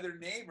their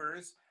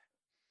neighbors?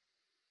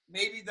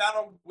 Maybe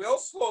will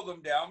slow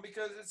them down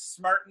because it's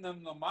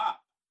smartening them up.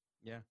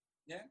 Yeah.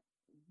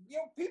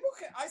 People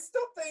can. I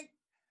still think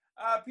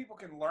people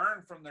can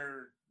learn from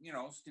their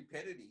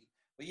stupidity.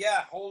 But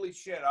yeah, holy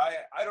shit!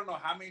 I don't know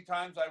how many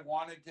times I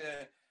wanted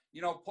to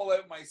pull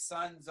out my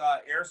son's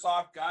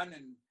airsoft gun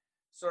and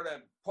sort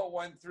of put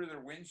one through their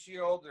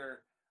windshield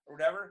or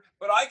whatever.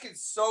 But I could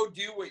so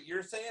do what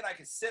you're saying. I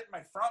could sit in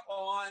my front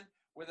lawn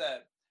with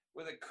a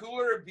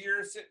cooler of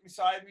beer sitting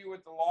beside me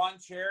with the lawn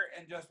chair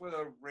and just with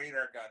a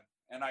radar gun,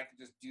 and I could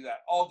just do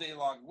that all day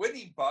long. Wouldn't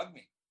he bug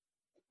me?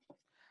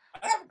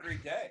 I'd have a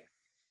great day.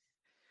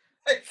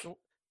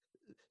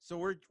 So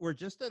we're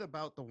just at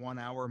about the 1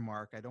 hour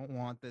mark. I don't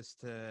want this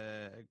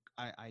to.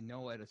 I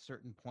know at a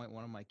certain point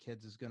one of my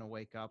kids is going to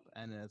wake up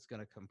and it's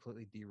going to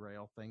completely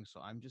derail things. So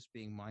I'm just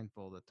being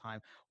mindful of the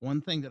time.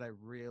 One thing that I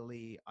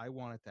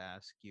wanted to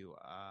ask you,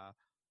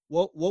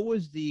 what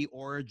was the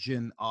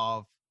origin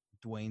of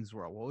Dwayne's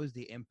World? What was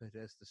the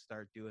impetus to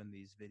start doing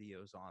these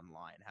videos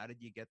online? How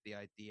did you get the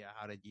idea?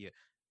 How did you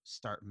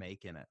start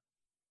making it?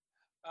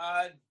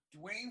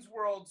 Dwayne's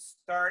World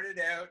started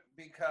out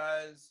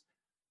because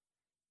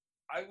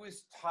I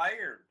was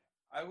tired.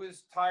 I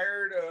was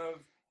tired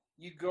of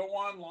you go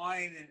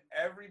online and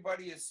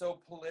everybody is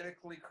so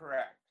politically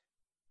correct.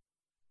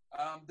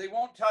 They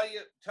won't tell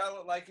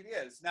it like it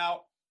is.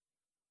 Now,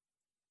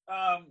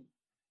 I'm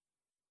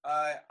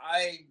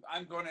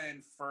going to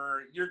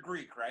infer you're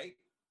Greek, right?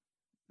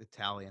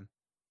 Italian.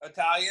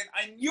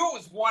 I knew it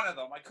was one of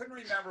them. I couldn't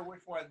remember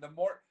which one.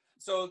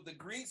 So the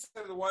Greeks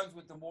are the ones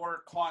with the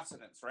more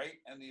consonants, right?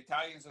 And the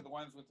Italians are the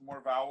ones with the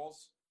more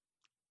vowels.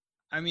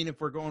 I mean,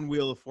 if we're going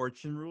Wheel of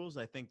Fortune rules,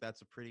 I think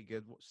that's a pretty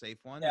good, safe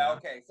one. Yeah.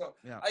 Okay. So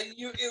I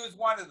knew it was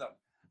one of them.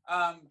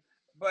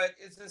 But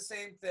it's the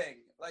same thing.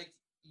 Like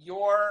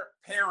your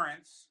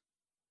parents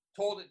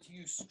told it to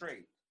you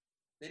straight.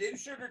 They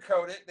didn't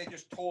sugarcoat it. They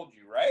just told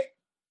you, right?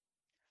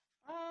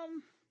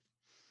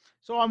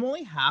 So I'm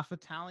only half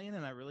Italian,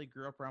 and I really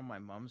grew up around my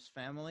mom's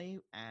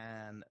family,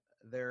 and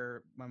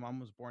my mom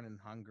was born in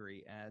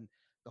Hungary, and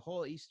the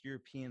whole East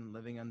European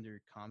living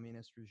under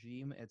communist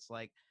regime, it's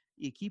like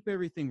you keep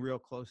everything real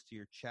close to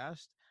your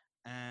chest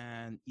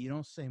and you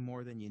don't say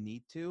more than you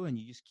need to, and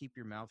you just keep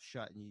your mouth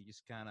shut and you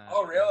just kind of,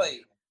 Oh,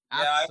 really? Yeah,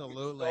 I would so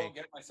absolutely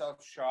get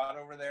myself shot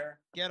over there.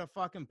 get a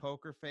fucking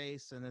poker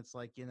face. And it's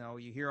like, you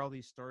hear all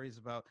these stories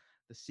about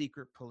the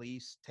secret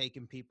police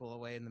taking people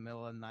away in the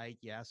middle of the night.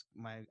 I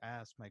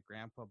asked my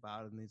grandpa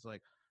about it, and he's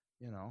like,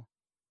 you know,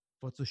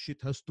 what's the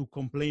shit has to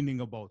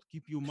complaining about?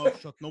 Keep your mouth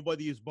shut.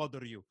 Nobody is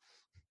bother you.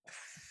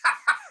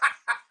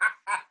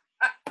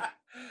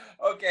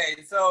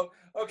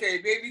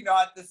 Okay, maybe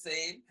not the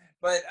same,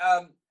 but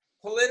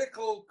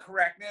political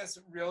correctness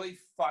really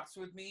fucks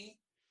with me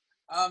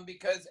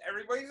because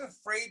everybody's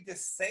afraid to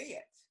say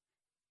it.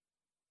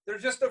 They're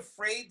just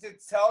afraid to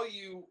tell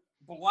you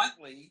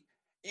bluntly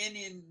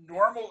in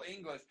normal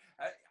English.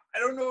 I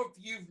don't know if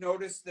you've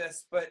noticed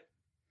this, but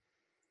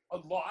a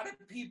lot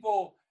of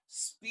people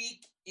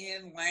speak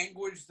in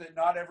language that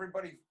not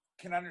everybody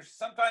can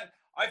understand. Sometimes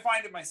I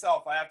find it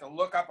myself. I have to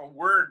look up a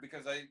word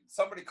because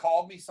somebody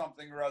called me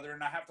something or other,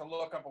 and I have to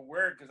look up a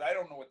word because I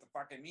don't know what the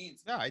fuck it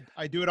means. Yeah,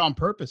 I do it on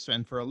purpose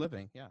and for a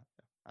living. Yeah,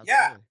 Yeah,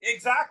 absolutely.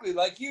 exactly.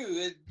 Like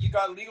you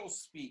got legal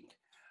speak.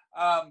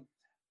 Um,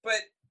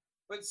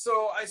 but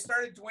so I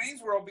started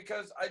Dwayne's World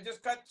because I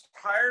just got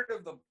tired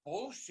of the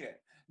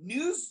bullshit.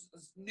 News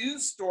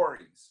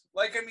stories.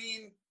 Like, I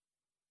mean,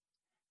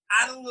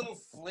 add a little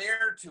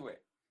flair to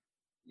it.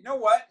 You know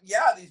what?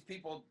 Yeah, these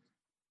people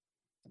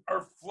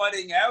are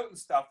flooding out and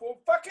stuff. Well,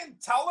 fucking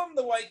tell them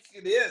the way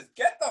it is.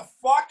 Get the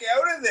fuck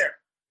out of there.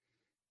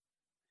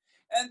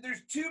 And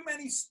there's too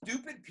many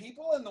stupid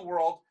people in the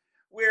world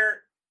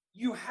where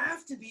you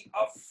have to be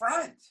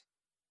upfront.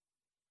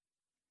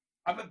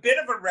 I'm a bit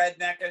of a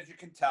redneck, as you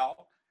can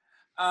tell.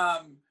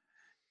 Um,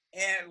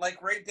 and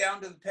like right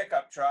down to the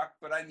pickup truck,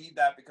 but I need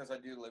that because I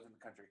do live in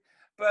the country.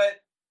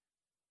 But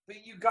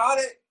you got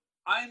it.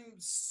 I'm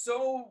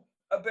so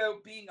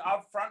about being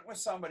upfront with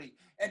somebody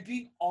and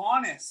being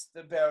honest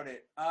about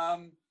it.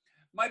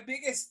 My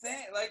biggest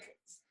thing, like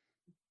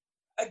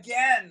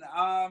again,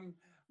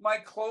 my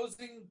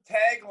closing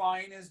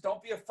tagline is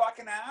 "Don't be a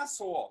fucking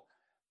asshole."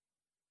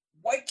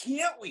 Why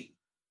can't we?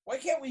 Why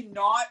can't we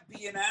not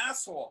be an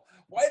asshole?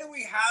 Why do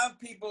we have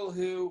people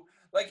who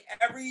like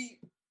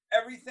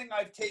everything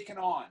I've taken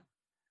on,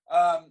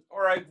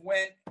 or I've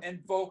went and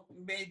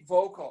made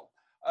vocal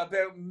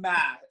about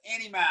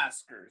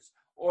anti-maskers,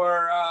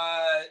 or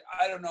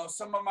I don't know,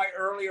 some of my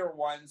earlier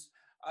ones.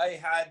 I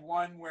had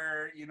one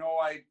where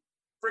I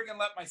friggin'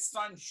 let my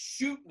son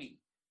shoot me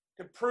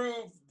to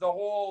prove the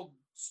whole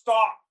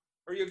stop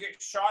or you'll get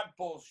shot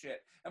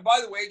bullshit. And by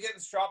the way, getting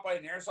shot by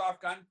an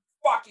airsoft gun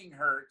fucking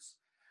hurts.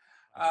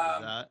 I believe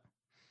Um, that.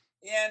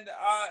 and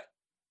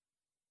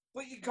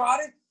but you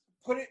gotta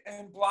put it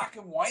in black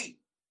and white.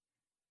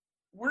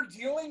 We're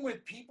dealing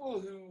with people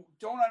who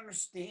don't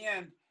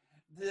understand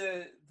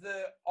the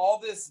all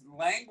this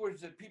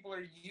language that people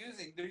are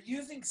using. They're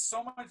using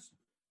so much.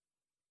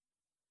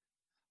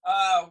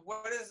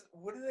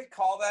 What do they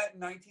call that in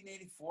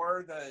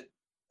 1984?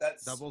 That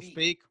Double speak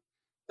speak.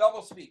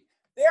 double speak.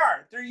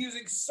 They're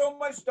using so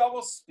much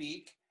double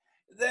speak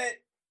that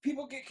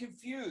people get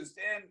confused,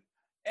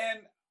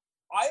 and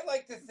I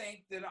like to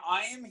think that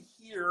I am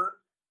here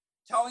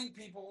telling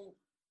people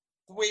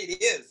the way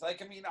it is.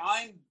 Like, I mean,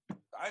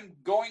 I'm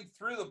going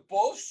through the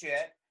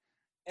bullshit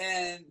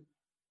and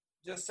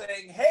just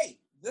saying, hey,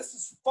 this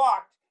is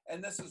fucked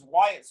and this is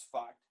why it's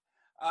fucked.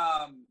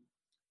 Um,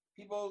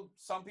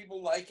 some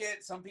people like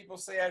it. Some people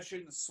say I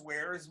shouldn't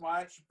swear as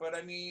much, but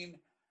I mean,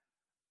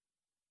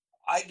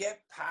 I get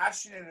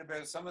passionate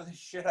about some of the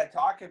shit I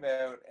talk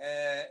about,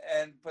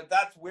 and but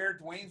that's where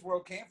Dwayne's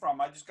World came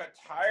from. I just got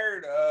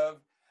tired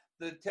of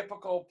the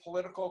typical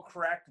political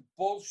correct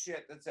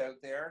bullshit that's out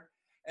there,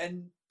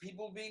 and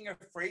people being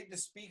afraid to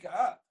speak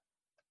up.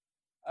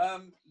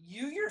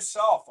 You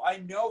yourself, I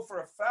know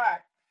for a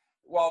fact,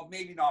 well,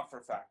 maybe not for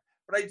a fact,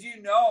 but I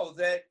do know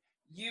that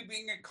you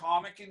being a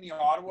comic in the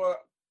Ottawa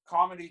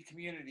comedy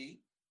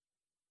community,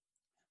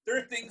 there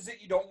are things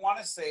that you don't want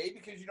to say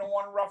because you don't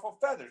want to ruffle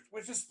feathers,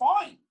 which is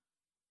fine.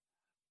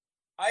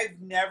 I've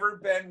never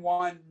been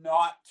one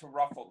not to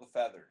ruffle the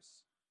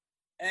feathers.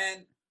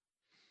 And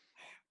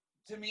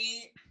to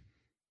me,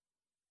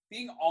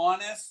 being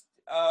honest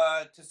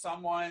to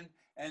someone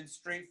and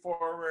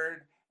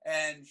straightforward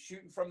and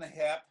shooting from the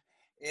hip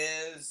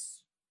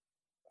is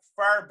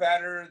far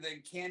better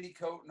than candy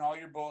coating all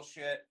your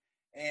bullshit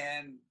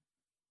and,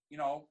 you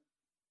know,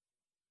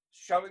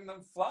 shoving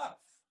them fluff.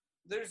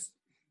 There's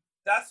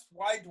That's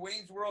why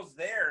Dwayne's World's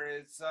there.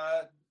 It's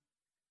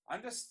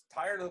I'm just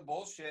tired of the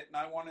bullshit and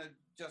I want to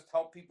just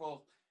help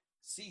people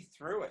see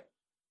through it.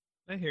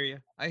 I hear you.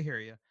 I hear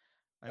you.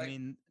 I Like,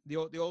 mean, the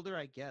older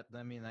I get,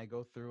 I mean, I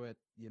go through it.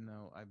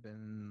 I've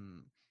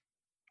been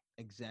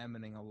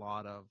examining a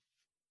lot of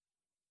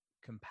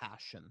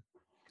compassion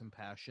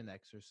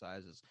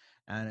exercises,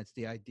 and it's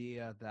the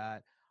idea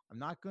that I'm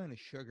not going to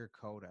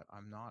sugarcoat it.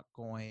 I'm not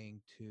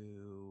going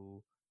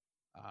to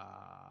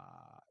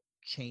uh,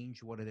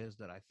 change what it is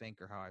that I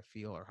think or how I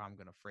feel or how I'm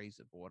going to phrase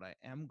it. But what I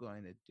am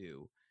going to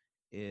do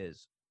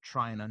is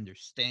try and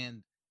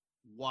understand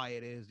why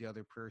it is the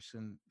other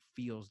person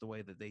feels the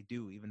way that they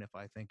do, even if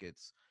I think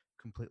it's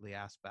completely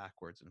ass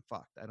backwards and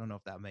fucked. I don't know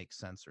if that makes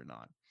sense or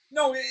not.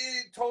 No,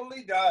 it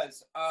totally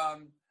does.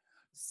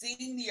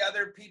 Seeing the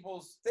other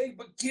people's thing,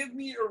 but give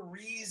me a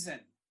reason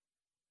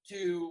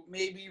to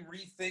maybe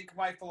rethink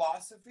my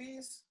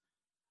philosophies.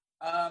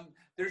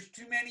 There's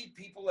too many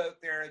people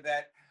out there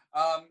that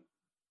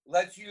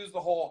let's use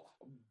the whole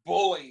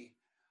bully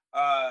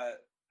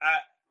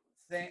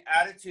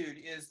attitude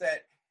is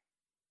that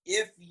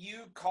if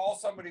you call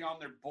somebody on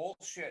their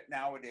bullshit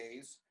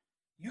nowadays,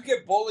 you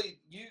get bullied,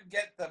 you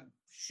get the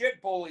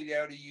shit bullied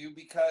out of you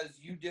because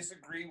you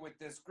disagree with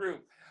this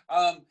group.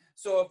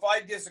 So if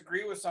I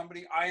disagree with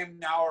somebody, I am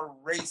now a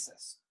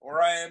racist,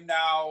 or I am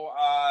now,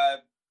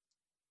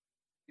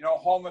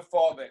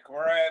 homophobic,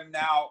 or I am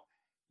now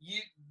you.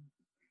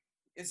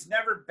 It's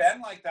never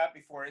been like that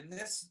before. In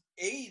this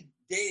day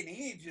and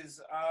age,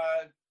 it's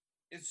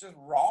just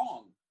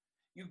wrong.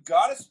 You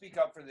got to speak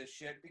up for this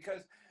shit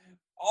because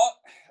all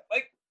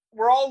like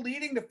we're all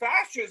leading to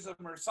fascism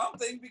or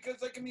something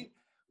because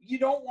you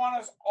don't want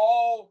us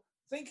all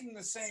thinking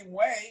the same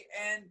way,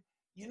 and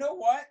you know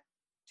what,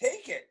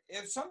 take it.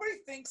 If somebody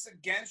thinks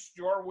against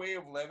your way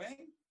of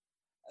living,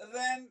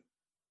 then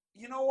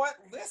you know what,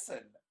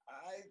 listen.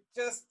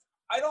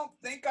 I don't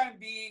think I'm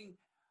being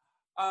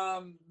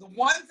the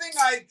one thing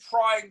I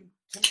try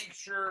to make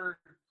sure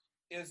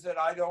is that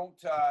I don't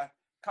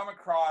come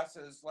across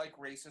as like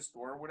racist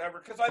or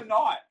whatever, because I'm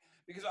not,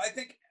 because I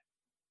think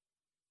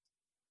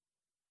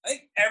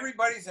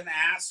everybody's an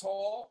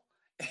asshole,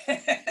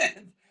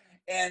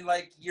 and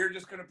like you're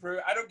just gonna prove.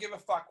 I don't give a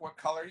fuck what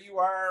color you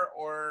are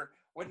or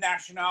what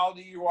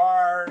nationality you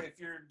are. If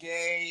you're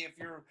gay, if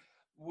you're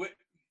what,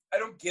 I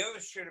don't give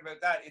a shit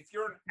about that. If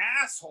you're an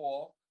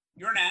asshole,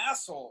 you're an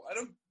asshole. I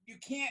don't. You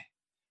can't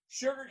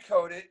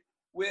sugarcoat it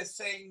with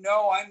saying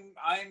no.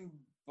 I'm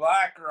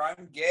black or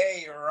I'm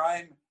gay or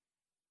I'm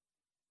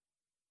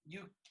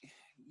you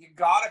you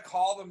gotta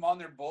call them on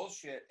their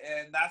bullshit,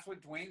 and that's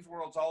what Dwayne's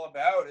World's all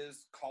about,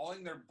 is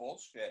calling their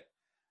bullshit.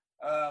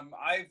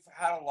 I've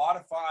had a lot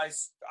of fun.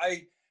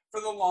 I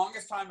for the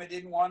longest time I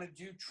didn't want to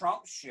do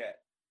Trump shit.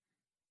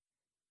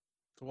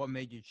 So what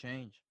made you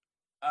change?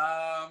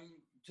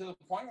 To the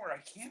point where I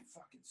can't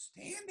fucking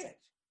stand it.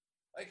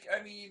 Like,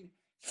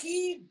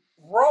 he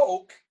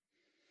broke.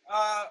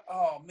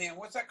 Oh man,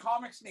 what's that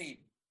comic's name?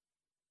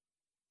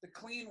 The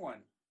clean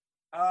one.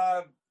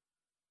 Uh,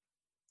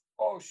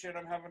 oh shit,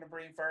 I'm having a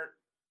brain fart.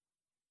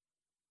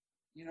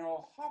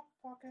 Hot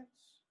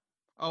Pockets.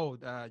 Oh,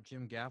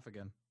 Jim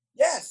Gaffigan.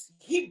 Yes,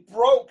 he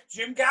broke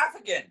Jim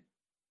Gaffigan.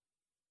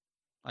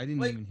 I didn't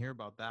Like, even hear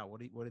about that. What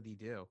did he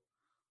do?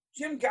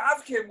 Jim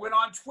Gaffigan went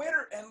on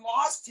Twitter and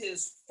lost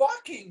his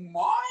fucking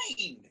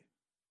mind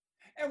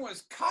and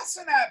was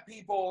cussing at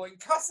people and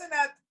cussing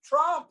at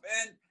Trump,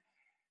 and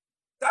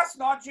that's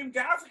not Jim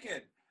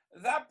Gaffigan.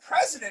 That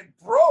president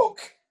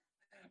broke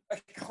a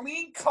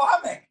clean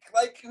comic,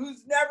 like,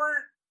 who's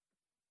never.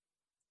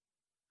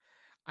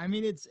 I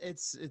mean, it's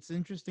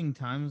interesting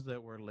times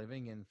that we're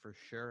living in for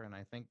sure, and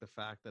I think the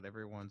fact that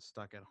everyone's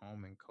stuck at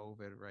home in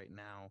COVID right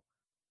now,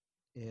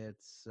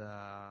 it's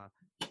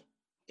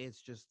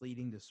it's just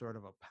leading to sort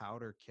of a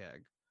powder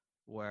keg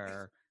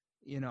where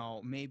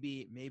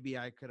maybe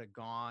I could have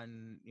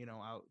gone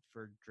out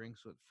for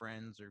drinks with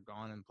friends or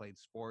gone and played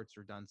sports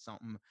or done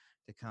something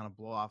to kind of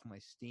blow off my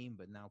steam,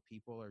 but now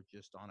people are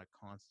just on a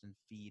constant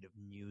feed of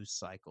news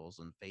cycles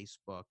and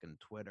Facebook and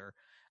Twitter.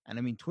 And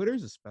I mean,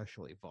 Twitter's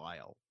especially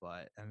vile,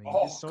 but I mean,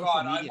 just Oh social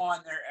God, I'm media. on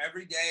there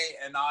every day,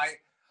 and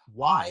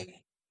Why?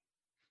 I,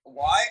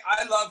 why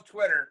I love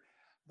Twitter,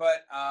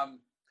 but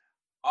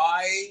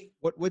I,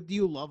 What do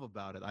you love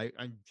about it?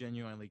 I'm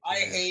genuinely I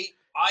curious. hate,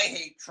 I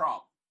hate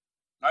Trump.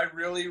 I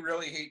really,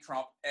 really hate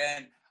Trump,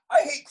 and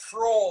I hate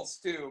trolls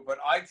too. But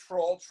I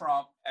troll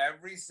Trump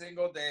every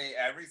single day,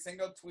 every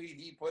single tweet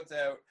he puts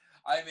out.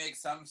 I make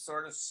some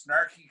sort of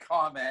snarky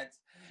comment,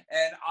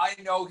 and I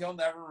know he'll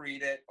never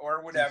read it or So,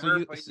 so whatever.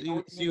 you But so you know you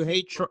what so you makes me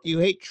hate you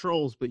hate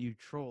trolls, but you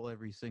troll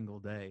every single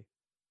day.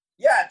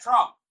 Yeah,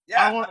 Trump. I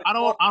Yeah, don't want. I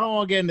don't. I don't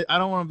want to get. I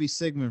don't want to be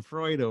Sigmund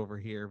Freud over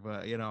here,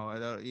 but you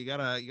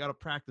gotta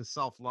practice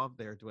self love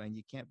there, Dwayne.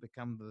 You can't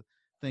become the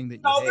thing that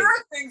you no, there hate.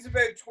 are things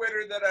about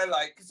Twitter that I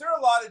like because there are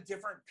a lot of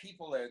different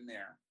people in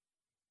there.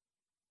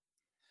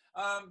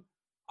 Um,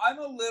 I'm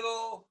a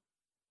little.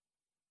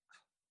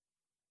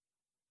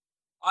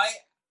 I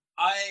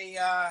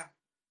I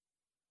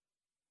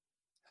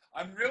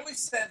I'm really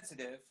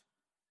sensitive,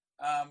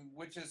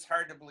 which is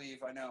hard to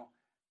believe. I know,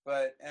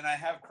 and I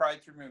have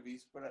cried through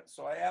movies, but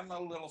so I am a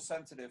little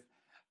sensitive.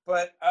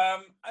 But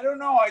I don't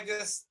know. I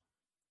just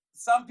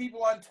some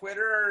people on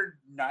Twitter are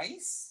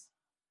nice.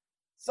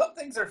 Some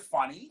things are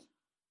funny.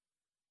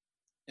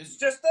 It's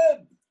just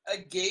a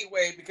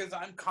gateway because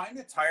I'm kind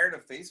of tired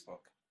of Facebook.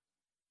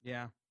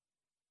 Yeah,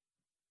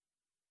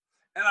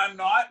 And I'm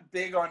not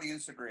big on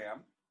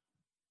Instagram.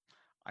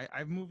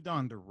 I've moved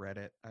on to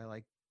Reddit. I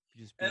like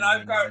just And being the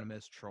I've got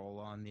anonymous troll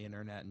on the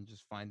internet and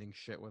just finding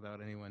shit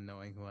without anyone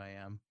knowing who I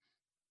am.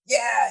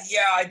 Yeah,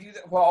 I do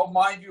that. Well,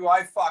 mind you,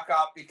 I fuck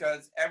up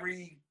because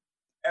every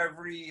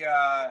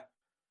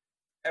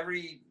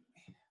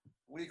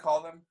what do you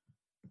call them?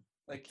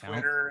 Like Account,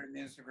 Twitter and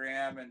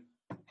Instagram and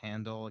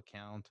handle,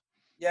 account.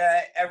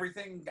 yeah,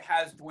 everything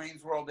has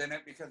Dwayne's World in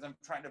it because I'm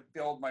trying to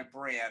build my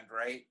brand,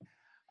 right?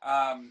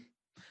 Um,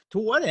 To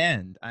what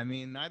end? I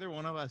mean, neither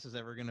one of us is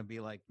ever going to be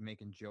like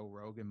making Joe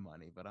Rogan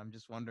money, but I'm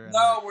just wondering,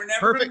 like, no, we're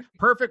never going to.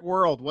 perfect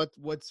world. What's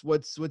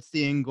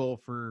the end goal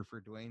for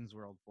Dwayne's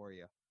World for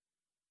you?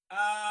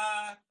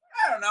 I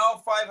don't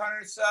know,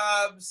 500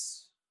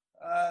 subs,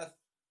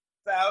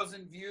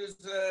 1,000 views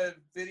a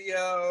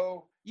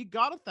video You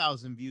got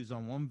 1,000 views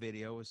on one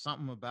video. With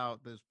something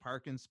about those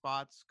parking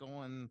spots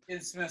going. in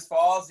Smith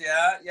Falls.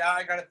 Yeah,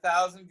 I got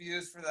 1,000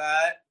 views for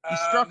that. You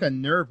struck a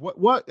nerve.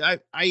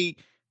 I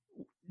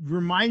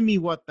remind me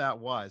what that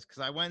was,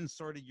 because I went and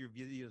sorted your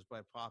videos by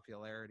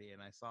popularity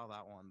and I saw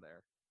that one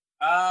there.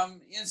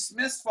 In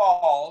Smith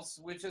Falls,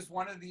 which is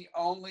one of the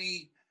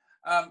only,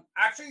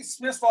 actually,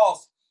 Smith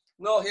Falls,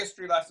 little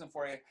history lesson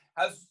for you,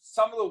 has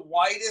some of the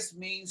widest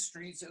main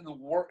streets in the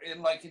world,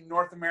 in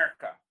North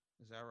America.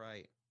 Is that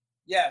right?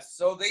 Yes,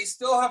 so they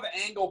still have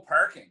angle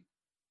parking,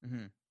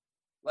 Mm-hmm.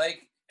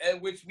 like,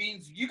 which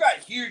means you got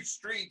huge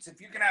streets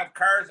if you can have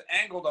cars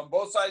angled on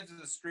both sides of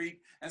the street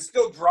and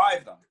still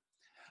drive them.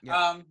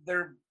 Yeah.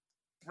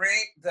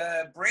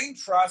 The brain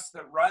trusts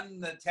that run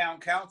the town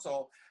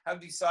council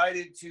have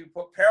decided to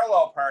put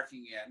parallel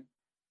parking in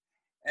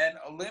and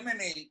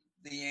eliminate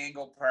the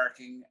angle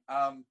parking,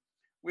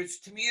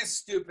 which to me is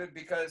stupid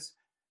because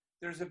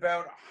there's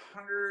about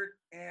 100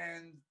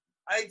 and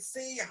I'd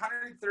say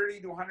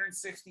 130 to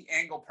 160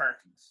 angle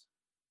parkings.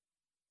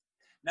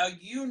 Now,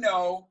 you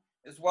know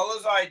as well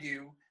as I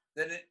do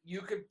that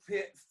you could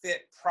fit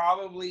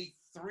probably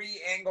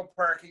 3 angle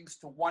parkings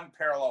to 1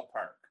 parallel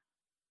park.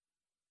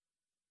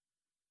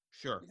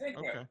 Sure. You think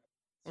about Okay. it.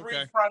 Three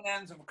Okay. front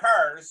ends of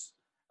cars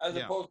as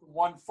Yeah. opposed to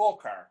 1 full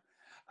car.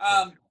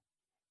 Sure.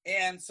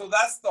 And so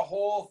that's the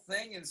whole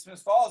thing in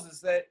Smith Falls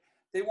is that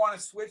they want to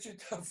switch it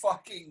to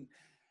fucking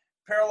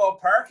parallel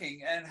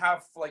parking and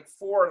have like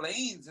 4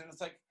 lanes. And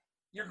it's like,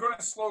 you're going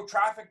to slow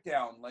traffic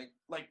down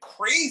like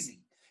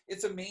crazy.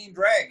 It's a main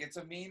drag. It's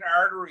a main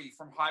artery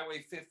from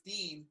Highway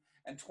 15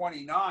 and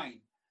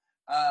 29.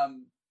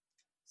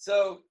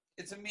 So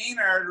it's a main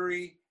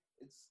artery.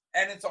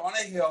 It's on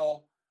a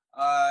hill.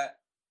 Uh,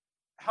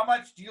 how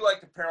much do you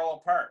like to parallel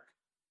park?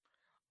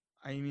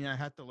 I mean, I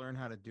had to learn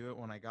how to do it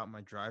when I got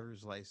my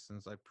driver's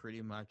license. I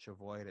pretty much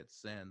avoid it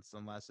since,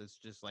 unless it's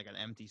just like an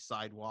empty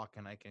sidewalk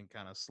and I can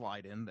kind of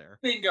slide in there.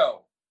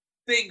 Bingo,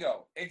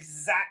 bingo.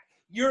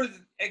 You're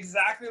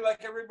exactly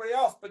like everybody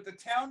else, but the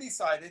town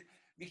decided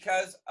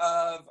because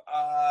of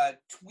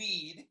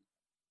Tweed,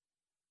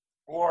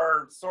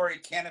 or sorry,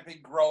 Canopy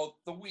Growth,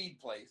 the weed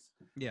place,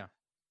 Yeah.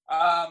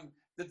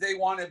 that they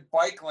wanted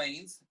bike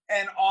lanes.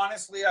 And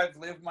honestly, I've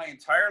lived my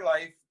entire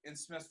life in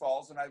Smith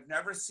Falls, and I've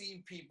never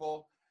seen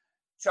people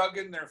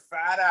chugging their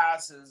fat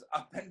asses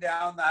up and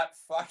down that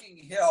fucking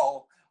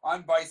hill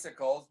on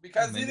bicycles Well,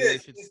 because maybe they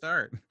should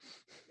start.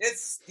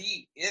 it's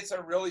steep. It's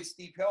a really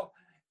steep hill,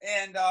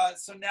 and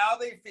so now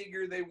they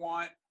figure they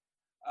want.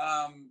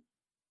 Um,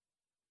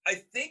 I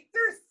think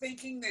they're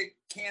thinking that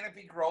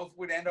Canopy Growth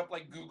would end up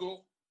like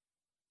Google,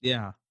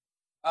 Yeah.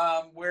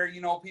 where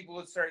people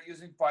would start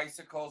using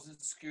bicycles and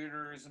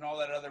scooters and all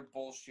that other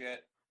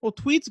bullshit. Well,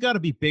 Tweet's got to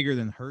be bigger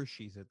than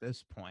Hershey's at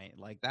this point.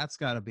 Like, that's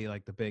got to be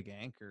like the big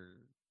anchor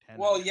tenant.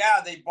 Well, yeah,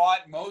 they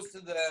bought most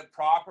of the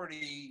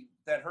property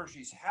that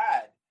Hershey's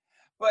had,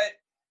 but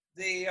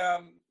they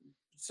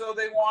so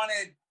they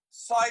wanted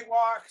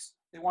sidewalks,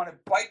 they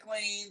wanted bike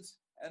lanes,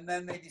 and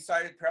then they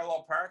decided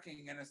parallel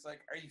parking. And it's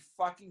like, are you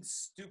fucking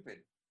stupid?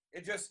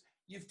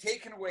 You've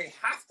taken away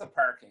half the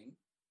parking,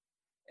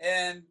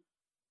 and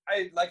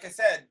like I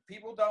said,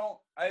 people don't.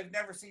 I've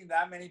never seen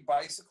that many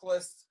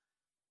bicyclists.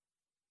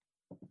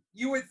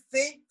 You would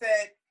think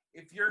that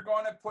if you're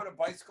going to put a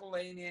bicycle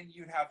lane in,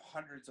 you'd have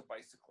hundreds of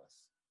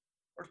bicyclists,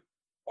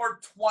 or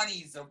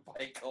 20s of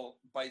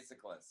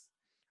bicyclists.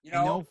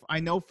 I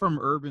know from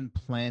urban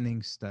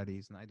planning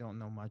studies, and I don't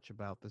know much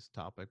about this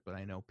topic, but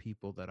I know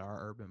people that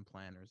are urban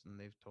planners, and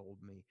they've told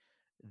me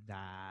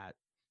that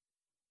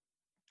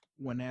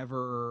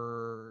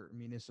whenever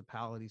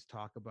municipalities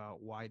talk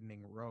about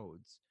widening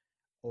roads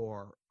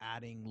or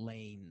adding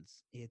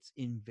lanes, it's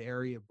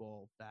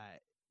invariable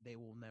that they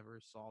will never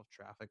solve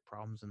traffic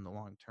problems in the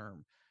long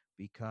term,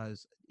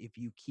 because if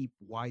you keep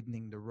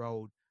widening the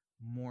road,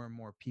 more and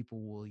more people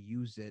will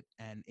use it,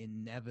 and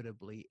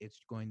inevitably it's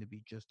going to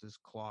be just as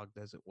clogged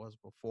as it was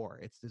before.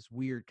 It's this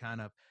weird kind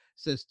of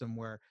system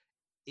where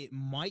it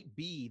might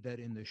be that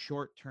in the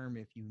short term,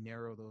 if you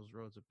narrow those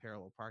roads of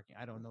parallel parking,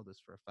 I don't know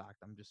this for a fact,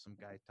 I'm just some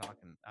guy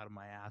talking out of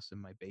my ass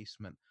in my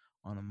basement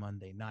on a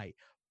Monday night,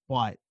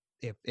 but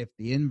if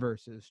the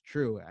inverse is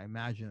true, I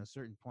imagine at a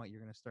certain point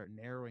you're going to start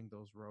narrowing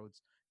those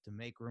roads to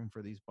make room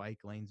for these bike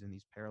lanes and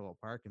these parallel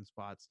parking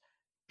spots.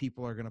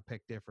 People are going to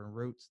pick different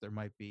routes. There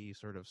might be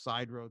sort of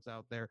side roads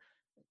out there.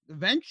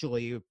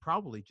 Eventually it would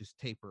probably just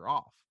taper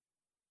off.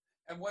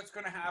 And what's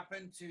going to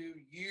happen to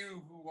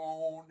you who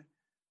own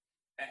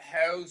a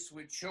house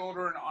with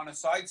children on a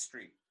side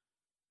street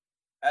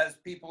as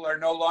people are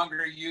no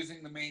longer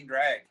using the main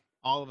drag?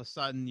 All of a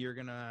sudden, you're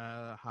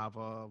gonna have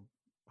a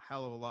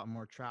hell of a lot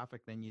more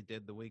traffic than you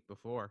did the week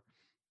before.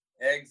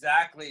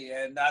 Exactly.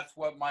 And that's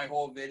what my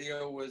whole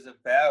video was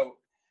about.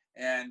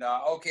 And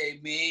okay,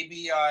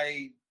 maybe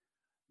I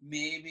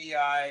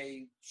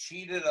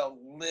cheated a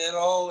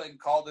little and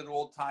called it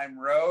Old Time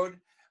Road,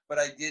 but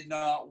I did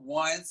not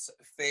once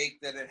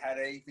fake that it had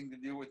anything to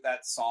do with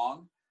that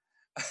song.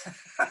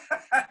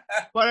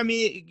 But I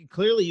mean,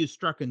 clearly you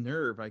struck a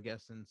nerve, I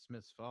guess, in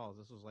Smiths Falls.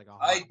 This was like a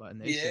hot I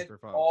button issue did. for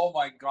folks. Oh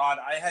my God.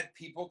 I had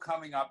people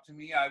coming up to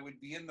me. I would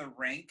be in the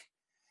rink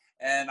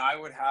and I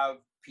would have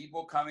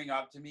people coming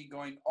up to me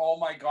going, "Oh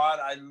my God,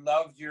 I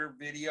loved your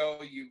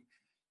video.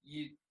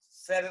 You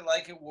said it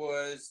like it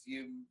was.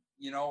 You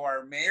know,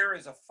 our mayor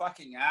is a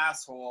fucking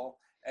asshole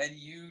and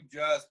you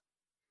just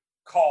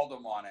called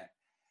him on it."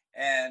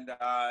 And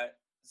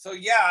so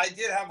yeah, I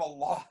did have a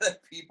lot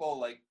of people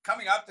like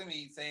coming up to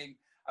me saying,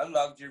 "I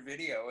loved your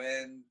video."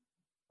 And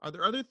Are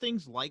there other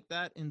things like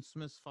that in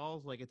Smiths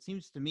Falls? Like, it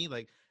seems to me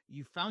like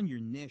you found your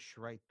niche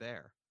right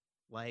there.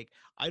 Like,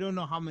 I don't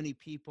know how many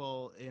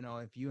people,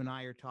 if you and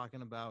I are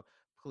talking about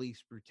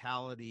police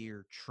brutality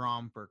or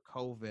Trump or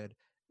COVID,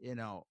 you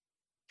know,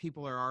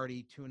 people are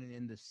already tuning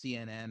into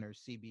CNN or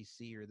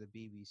CBC or the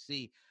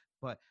BBC.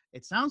 But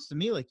it sounds to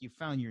me like you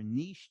found your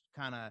niche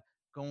kind of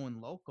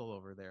going local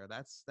over there.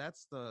 That's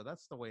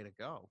the way to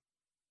go.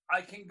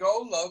 I can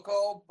go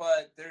local,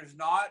 but there's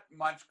not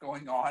much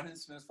going on in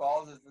Smith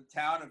Falls. It's a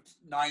town of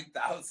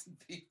 9,000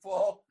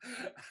 people.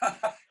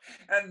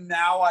 And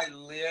now I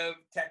live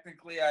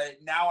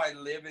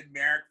in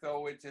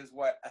Merrickville, which is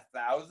what,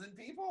 1,000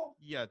 people?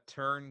 Yeah,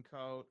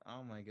 turncoat.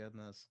 Oh my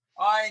goodness.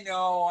 I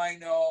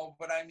know,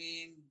 but I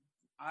mean,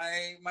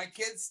 my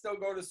kids still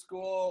go to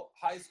school,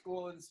 high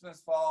school in Smith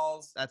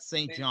Falls. That's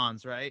St. They,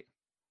 John's, right?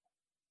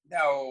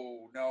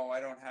 no, I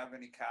don't have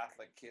any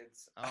Catholic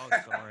kids. Oh,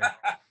 sorry.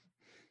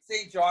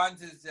 St.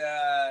 John's is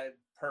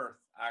Perth,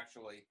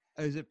 actually.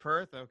 Is it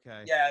Perth?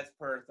 Okay. Yeah, it's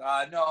Perth.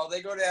 No,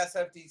 they go to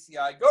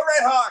SFDCI. Go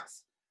Red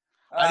Hawks!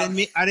 I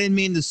didn't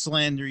mean to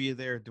slander you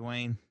there,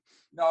 Dwayne.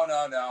 No.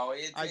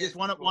 I just It's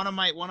one of cool. one of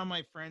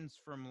my friends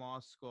from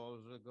law school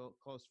was a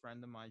close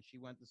friend of mine. She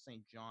went to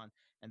St. John,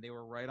 and they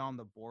were right on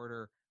the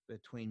border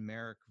between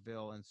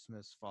Merrickville and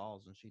Smiths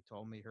Falls. And she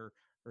told me her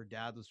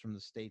dad was from the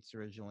States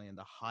originally, and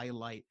the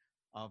highlight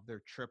of their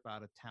trip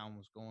out of town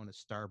was going to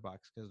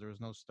Starbucks because there was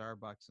no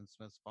Starbucks in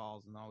Smiths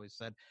Falls, and always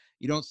said,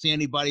 "You don't see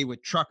anybody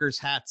with truckers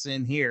hats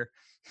in here."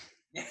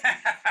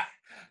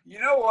 You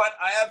know what?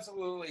 I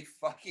absolutely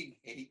fucking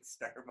hate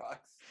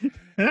Starbucks.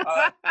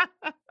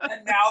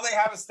 And now they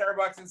have a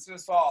Starbucks in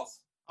Smith Falls.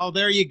 Oh,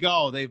 there you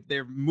go.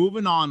 They're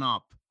moving on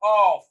up.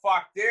 Oh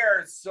fuck,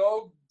 they're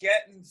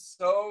getting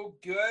so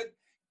good.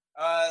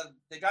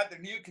 They got their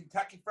new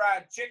Kentucky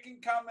Fried Chicken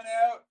coming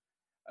out.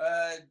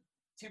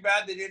 Too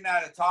bad they didn't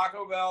add a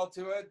Taco Bell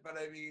to it, but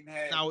I mean,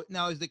 hey.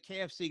 Now is the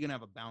KFC gonna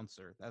have a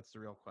bouncer? That's the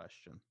real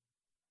question.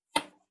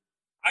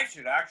 I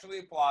should actually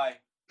apply.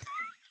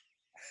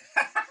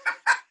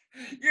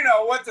 You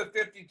know, what's a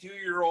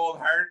 52-year-old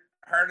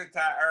heart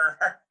attack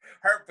or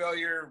heart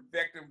failure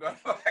victim going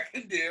to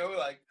fucking do?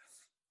 Like,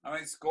 I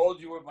mean, scold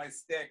you with my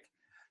stick.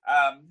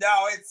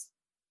 No,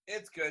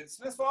 it's good.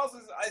 Smith Falls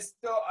is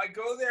I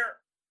go there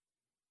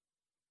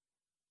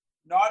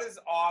not as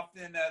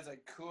often as I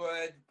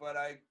could, but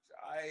I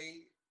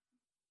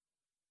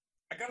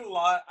got a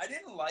lot. I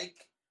didn't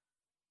like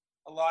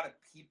a lot of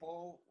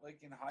people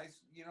like in high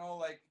school. You know,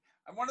 like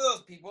I'm one of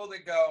those people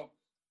that go,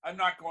 I'm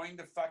not going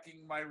to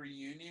fucking my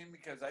reunion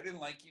because I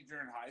didn't like you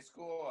during high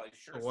school. I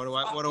sure. What do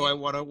I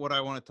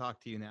want to talk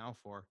to you now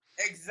for?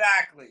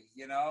 Exactly,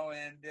 you know,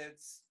 and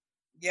it's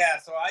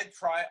so I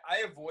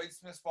avoid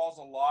Smith Falls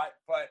a lot,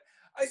 but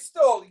I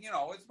still, you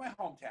know, it's my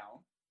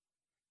hometown.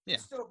 Yeah.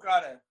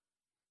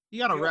 You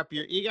gotta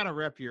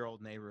rep your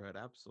old neighborhood.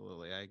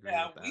 Absolutely. I agree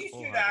with that. We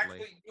should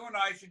actually, you and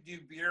I should do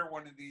beer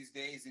one of these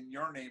days in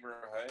your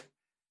neighborhood.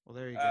 Well,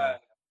 there you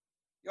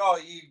go.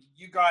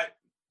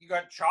 You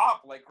got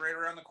Chop like right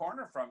around the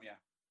corner from you.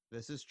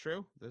 This is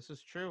true.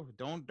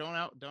 Don't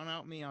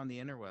out me on the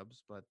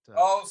interwebs, but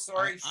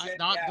sorry,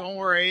 Don't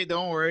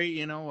worry.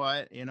 You know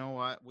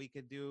what? We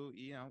could do.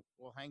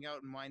 We'll hang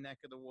out in my neck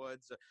of the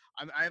woods.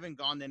 I haven't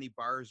gone to any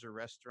bars or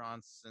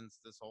restaurants since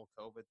this whole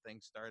COVID thing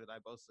started. I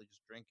mostly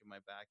just drink in my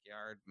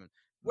backyard.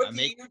 What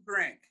do you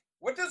drink?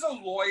 What does a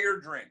lawyer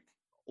drink?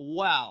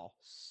 Well,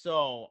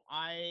 so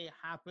I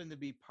happen to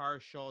be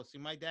partial. See,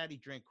 my daddy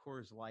drank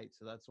Coors Light,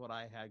 so that's what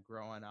I had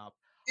growing up.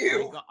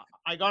 Ew.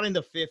 I got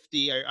into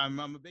 50. I'm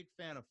a big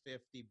fan of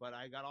 50, but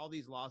I got all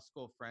these law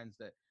school friends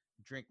that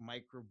drink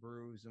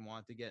microbrews and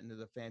want to get into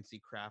the fancy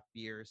craft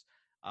beers.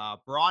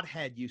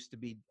 Broadhead used to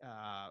be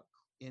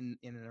in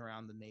and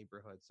around the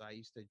neighborhood, so I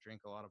used to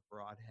drink a lot of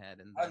Broadhead.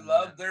 And I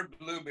love their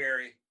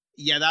blueberry.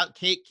 Yeah, that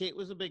Kate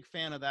was a big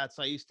fan of that,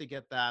 so I used to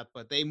get that.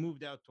 But they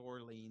moved out to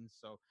Orleans,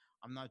 so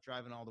I'm not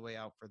driving all the way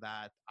out for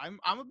that. I'm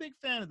a big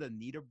fan of the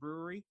Nita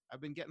Brewery.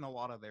 I've been getting a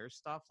lot of their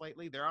stuff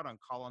lately. They're out on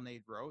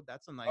Colonnade Road.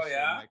 That's a Oh nice little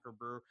yeah.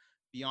 microbrew.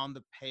 Beyond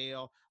the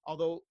Pale.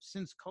 Although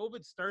since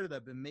COVID started,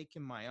 I've been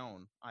making my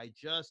own. I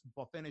just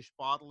finished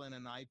bottling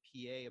an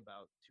IPA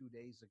about 2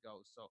 days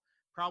ago. So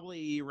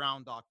probably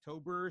around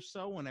October or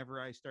so, whenever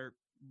I start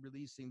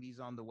releasing these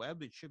on the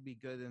web, it should be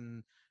good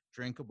and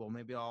drinkable.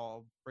 Maybe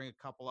I'll bring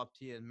a couple up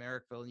to you in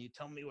Merrickville, and you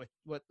tell me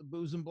what the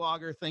Boozing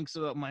Blogger thinks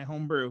about my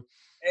homebrew.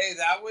 Hey,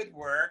 that would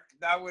work.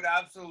 That would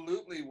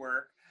absolutely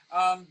work.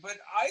 But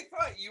I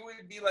thought you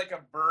would be like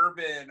a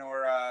bourbon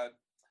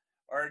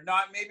or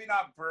not, maybe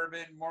not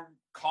bourbon, more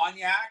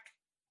cognac.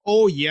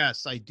 Oh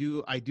yes, I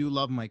do. I do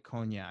love my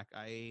cognac.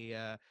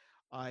 I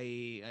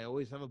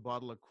always have a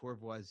bottle of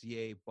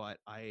Courvoisier, but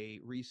I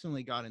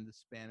recently got into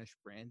Spanish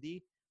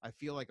brandy. I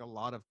feel like a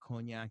lot of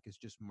cognac is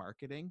just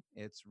marketing.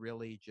 It's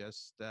really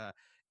just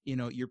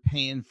you're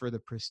paying for the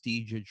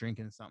prestige of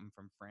drinking something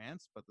from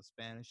France, but the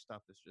Spanish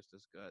stuff is just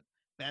as good,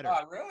 better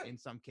Oh, really? in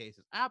some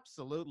cases.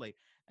 Absolutely.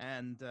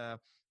 And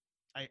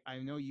I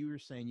know you were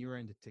saying you were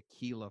into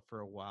tequila for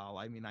a while.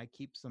 I mean, I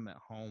keep some at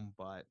home,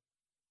 but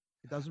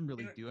it doesn't You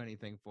really know, do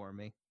anything for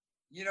me.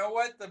 you know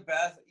what the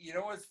best, you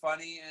know what's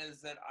funny is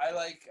that I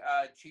like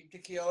cheap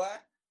tequila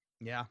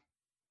Yeah.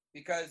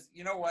 because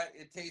you know what?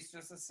 It tastes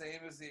just the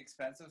same as the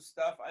expensive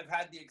stuff. I've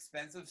had the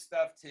expensive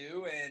stuff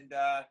too, and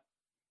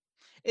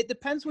It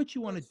depends what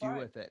you want to it's do fine.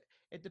 with it.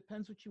 It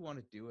depends what you want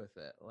to do with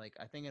it. Like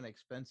I think an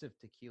expensive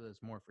tequila is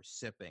more for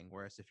sipping,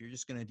 whereas if you're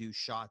just gonna do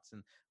shots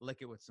and lick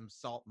it with some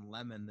salt and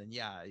lemon, then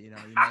yeah, you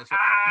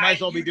might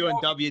as well be You doing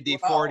know me WD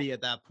well. 40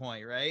 at that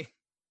point, right?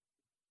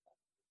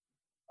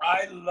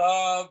 I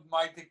love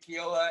my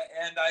tequila,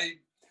 and I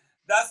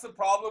that's the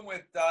problem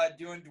with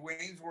doing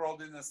Dwayne's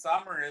World in the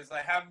summer is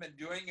I haven't been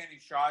doing any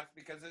shots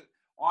because it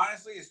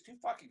honestly is too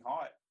fucking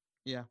hot.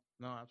 Yeah.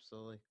 No,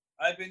 absolutely.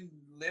 I've been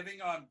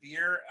living on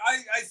beer.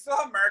 I still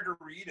have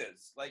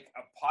margaritas, like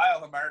a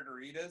pile of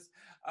margaritas.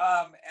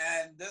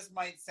 And this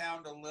might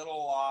sound a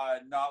little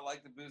not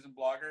like the booze and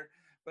blogger,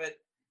 but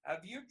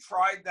have you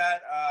tried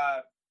that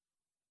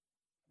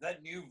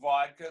new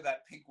vodka,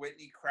 that Pink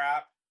Whitney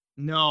crap?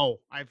 No,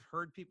 I've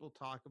heard people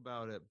talk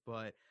about it,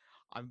 but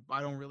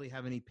I don't really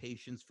have any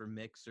patience for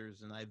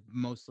mixers, and I've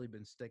mostly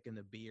been sticking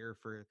to beer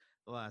for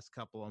the last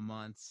couple of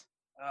months.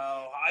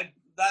 Oh, I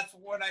that's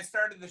when I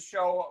started the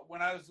show.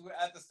 When I was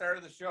at the start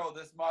of the show,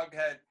 this mug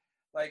had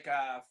like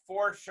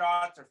 4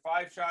 shots or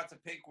 5 shots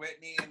of Pink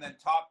Whitney, and then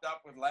topped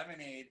up with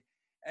lemonade,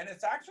 and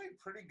it's actually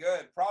pretty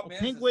good. Well, Problem is,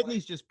 Pink it's like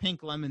Whitney's just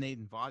pink lemonade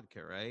and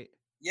vodka, right?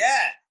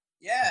 yeah,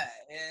 Yeah.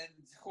 yeah, and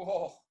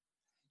oh,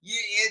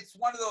 it's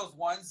one of those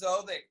ones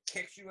though that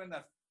kicks you in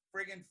the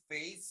friggin'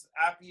 face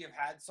after you've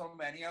had so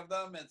many of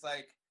them. It's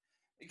like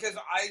because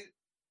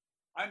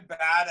I'm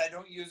bad. I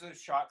don't use a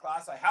shot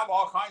glass. I have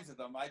all kinds of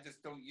them. I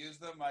just don't use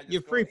them. I You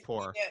just go, free hey,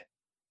 pour. yeah.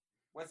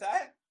 What's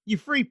that? You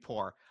free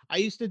pour. I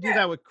used to do Yeah,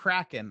 that with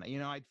Kraken.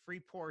 I'd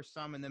free pour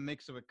some and then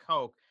mix it with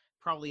Coke.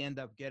 Probably end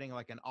up getting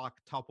like an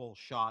octuple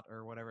shot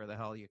or whatever the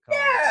hell you call it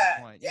at that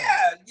yeah, point. Yeah.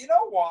 yeah. You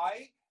know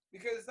why?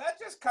 Because that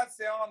just cuts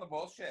down on the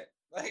bullshit.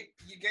 Like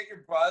you get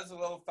your buzz a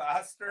little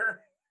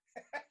faster.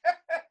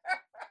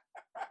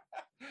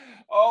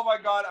 Oh my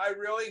god! I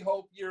really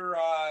hope your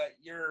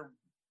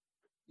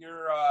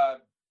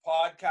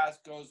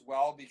podcast goes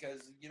well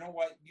because you know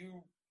what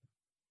you.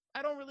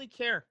 I don't really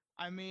care.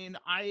 I mean,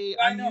 I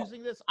I'm know.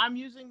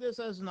 using this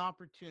as an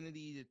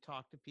opportunity to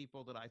talk to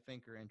people that I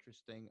think are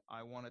interesting.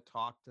 I want to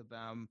talk to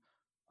them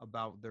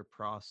about their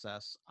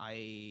process.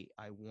 I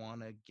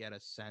want to get a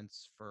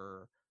sense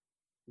for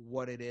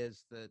what it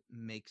is that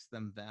makes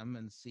them them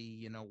and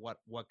see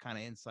what kind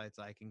of insights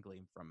I can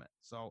glean from it.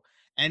 So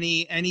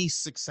any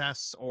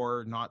success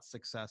or not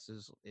success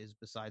is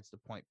besides the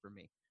point for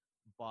me,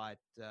 but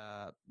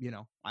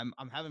I'm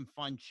having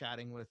fun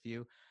chatting with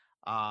you.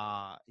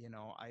 I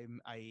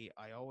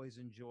always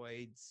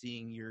enjoyed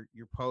seeing your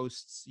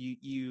posts.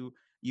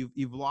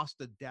 You've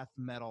lost a death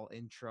metal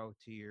intro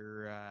to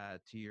your That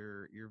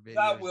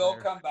videos will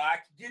there. come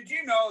back. Did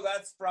you know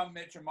that's from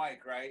Mitch and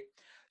Mike, right?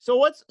 So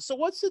what's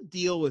the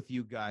deal with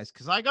you guys?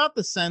 Because I got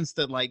the sense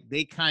that like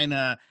they kind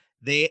of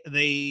they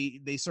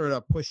sort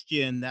of pushed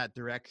you in that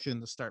direction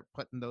to start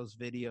putting those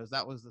videos.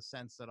 That was the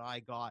sense that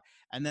I got,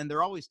 and then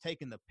they're always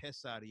taking the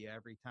piss out of you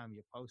every time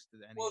you posted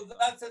Well, anything.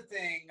 that's the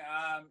thing.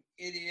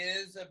 It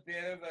is a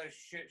bit of a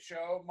shit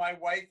show. My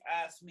wife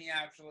asked me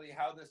actually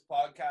how this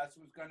podcast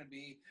was going to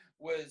be.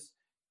 Was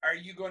are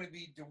you going to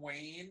be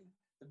Dwayne,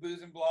 the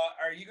booze and blah?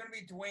 Are you going to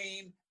be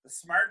Dwayne, the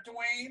smart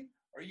Dwayne,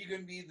 or are you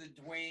going to be the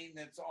Dwayne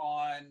that's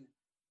on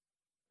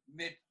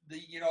the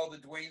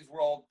Dwayne's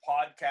World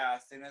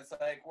podcast? And it's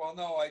like, well,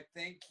 no, I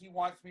think he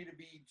wants me to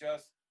be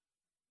just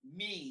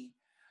me.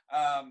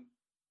 Um,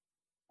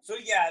 so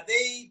yeah,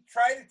 they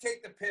try to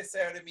take the piss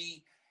out of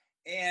me,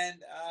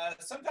 and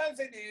sometimes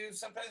they do,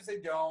 sometimes they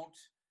don't.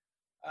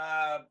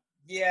 Uh,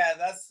 yeah,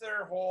 that's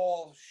their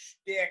whole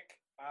shtick.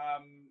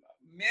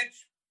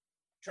 Mitch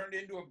turned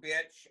into a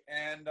bitch,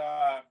 and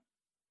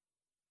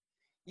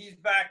he's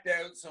backed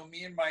out. So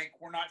me and Mike,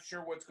 we're not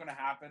sure what's going to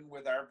happen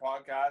with our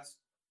podcast.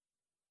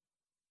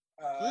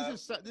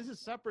 So this is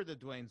separate to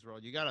Dwayne's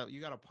World. You got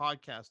a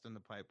podcast in the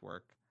pipe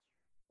work,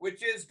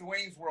 which is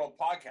Dwayne's World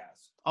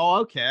podcast.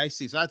 Oh, okay, I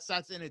see. So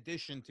that's in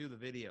addition to the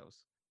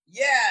videos.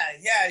 Yeah.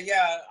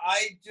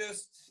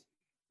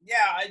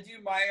 I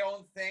do my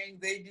own thing.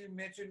 They do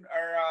Mitch and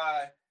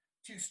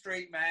two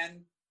straight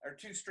men or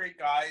two straight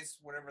guys,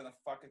 whatever the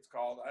fuck it's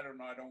called. I don't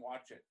know. I don't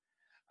watch it.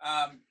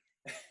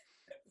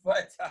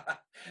 But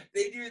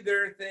they do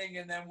their thing,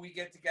 and then we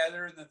get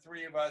together, and the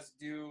three of us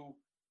do,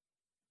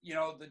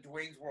 the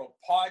Dwayne's World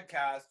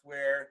podcast,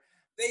 where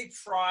they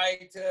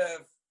try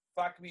to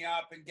fuck me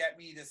up and get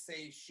me to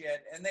say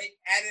shit, and they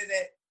edit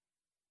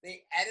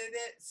it.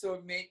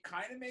 So it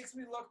kind of makes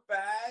me look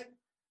bad.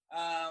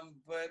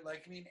 But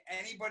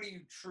anybody who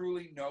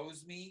truly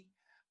knows me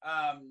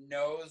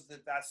knows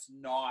that that's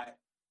not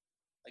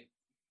like.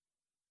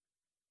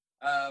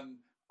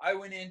 I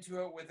went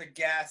into it with a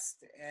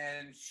guest,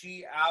 and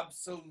she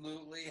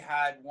absolutely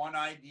had one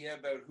idea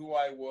about who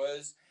I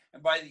was,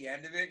 and by the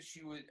end of it,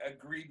 she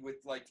agreed with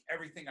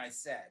everything I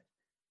said.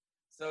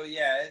 So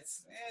yeah,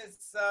 it's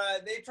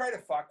they try to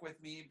fuck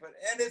with me,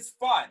 and it's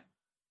fun.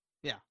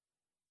 Yeah.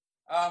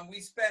 We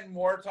spend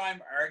more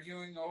time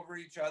arguing over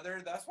each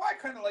other. That's why I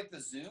kind of like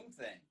the Zoom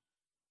thing.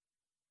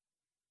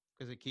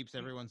 Because it keeps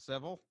everyone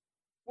civil?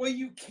 Well,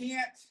 you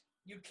can't.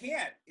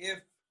 If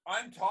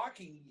I'm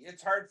talking,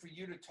 it's hard for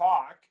you to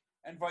talk,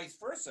 and vice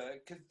versa,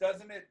 because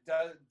doesn't it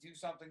do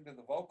something to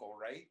the vocal,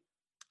 right?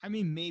 I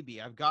mean,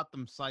 maybe. I've got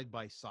them side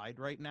by side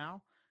right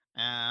now,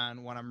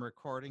 and when I'm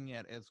recording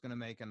it, it's going to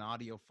make an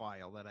audio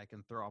file that I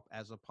can throw up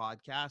as a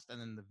podcast,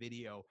 and then the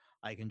video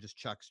I can just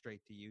chuck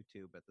straight to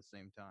YouTube at the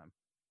same time.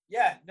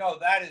 Yeah, no,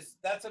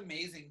 that's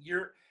amazing.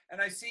 And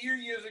I see you're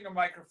using a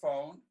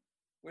microphone,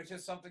 which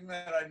is something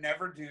that I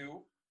never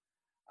do.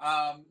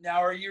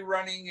 Now, are you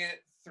running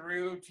it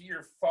through to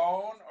your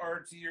phone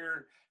or to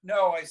your?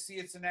 No, I see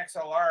it's an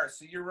XLR.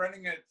 So you're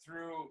running it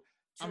through.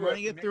 I'm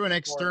running it through an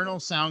external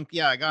sound.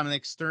 Yeah, I got an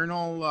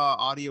external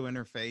audio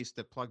interface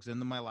that plugs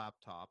into my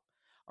laptop.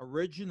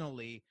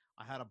 Originally,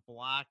 I had a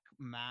black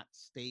matte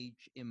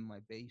stage in my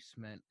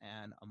basement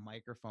and a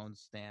microphone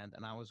stand,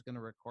 and I was going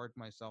to record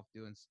myself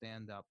doing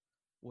stand-up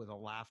with a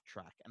laugh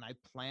track. And I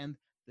planned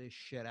this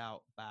shit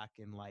out back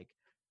in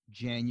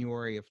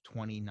January of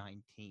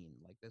 2019.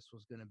 This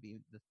was going to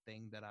be the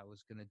thing that I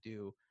was going to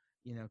do,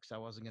 because I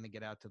wasn't going to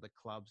get out to the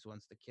clubs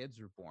once the kids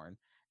were born.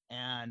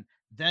 And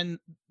then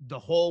the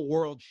whole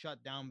world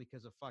shut down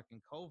because of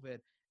fucking COVID.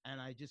 And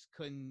I just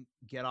couldn't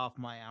get off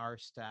my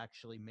arse to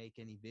actually make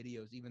any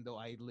videos, even though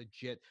I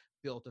legit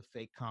built a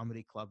fake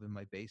comedy club in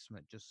my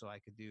basement just so I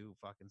could do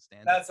fucking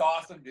stand-up. That's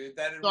awesome, dude.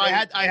 So really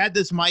I had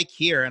this mic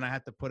here, and I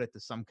had to put it to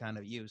some kind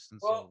of use. And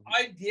well, so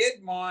I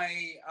did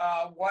my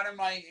one of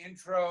my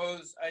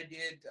intros. I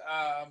did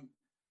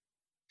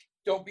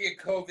 "Don't Be a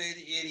COVID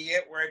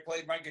Idiot," where I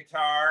played my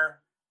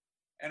guitar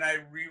and I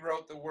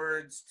rewrote the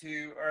lyrics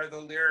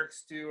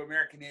to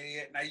 "American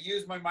Idiot," and I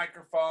used my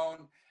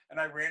microphone and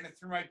I ran it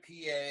through my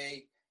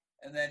PA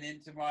and then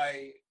into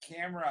my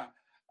camera.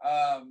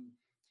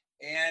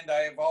 And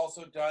I've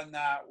also done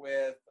that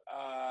with,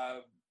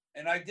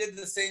 and I did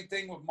the same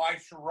thing with My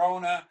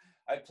Sharona.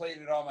 I played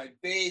it on my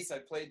bass. I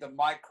played the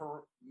My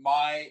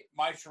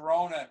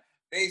Sharona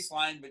bass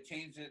line, but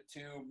changed it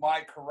to My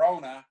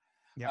Corona.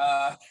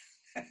 Yep.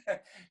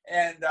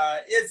 And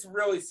it's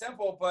really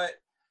simple, but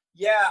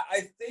yeah,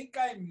 I think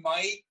I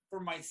might, for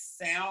my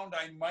sound,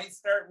 I might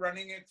start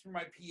running it through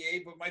my PA,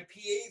 but my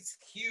PA is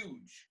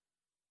huge.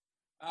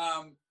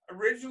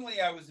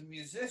 Originally, I was a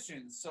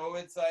musician, so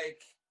it's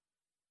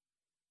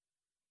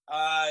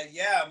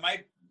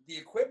the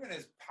equipment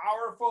is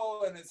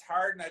powerful and it's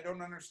hard, and I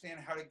don't understand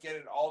how to get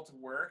it all to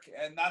work.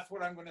 And that's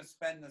what I'm going to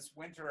spend this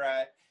winter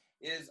at,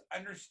 is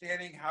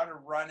understanding how to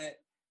run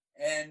it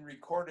and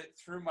record it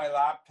through my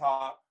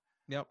laptop.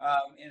 Yep.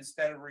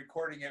 Instead of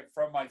recording it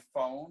from my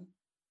phone.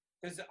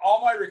 Because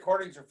all my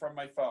recordings are from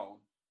my phone.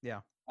 Yeah.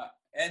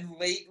 And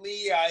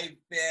lately, I've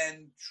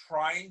been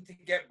trying to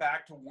get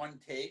back to one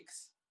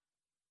takes.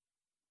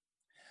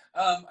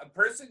 A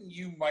person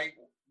you might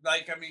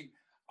like,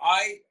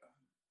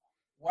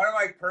 one of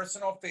my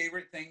personal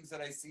favorite things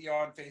that I see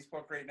on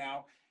Facebook right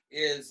now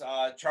is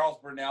Charles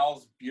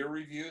Burnell's beer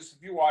reviews.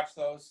 Have you watched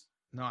those?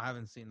 No, I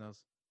haven't seen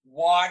those.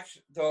 Watch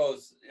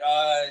those.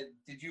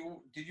 Did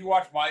you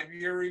watch my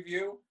beer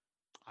review?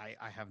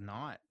 I have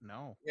not.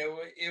 No.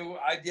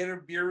 I did a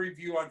beer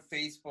review on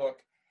Facebook,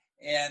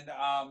 and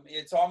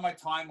it's on my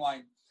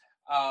timeline,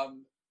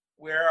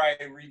 where I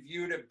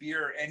reviewed a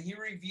beer, and he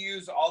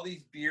reviews all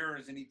these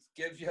beers, and he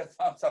gives you a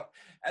thumbs up,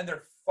 and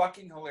they're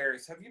fucking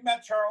hilarious. Have you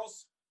met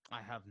Charles?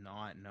 I have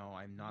not. No,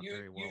 I'm not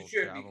very well. You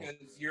should, because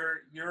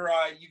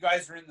you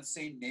guys are in the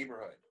same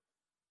neighborhood.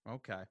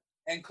 Okay.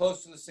 And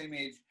close to the same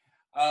age.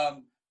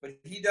 But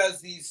he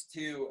does these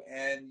too,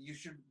 and you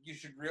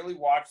should really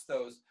watch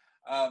those.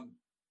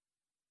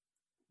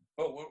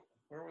 But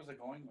where was I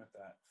going with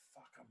that?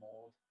 Fuck, I'm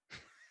old.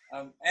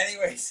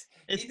 Anyways,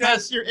 It's he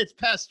does. it's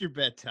past your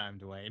bedtime,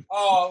 Dwayne.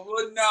 Oh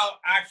well, no,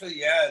 actually,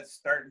 yeah, it's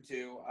starting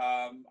to.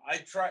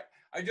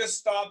 I just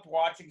stopped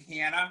watching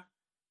Hannah.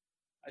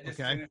 I just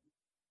Okay.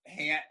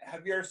 finished.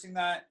 Have you ever seen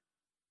that?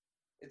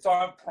 It's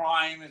on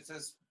Prime. It's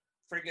this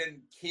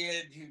friggin'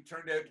 kid who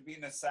turned out to be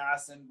an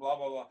assassin. Blah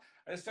blah blah.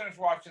 I just finished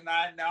watching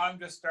that. Now I'm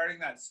just starting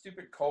that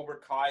stupid Cobra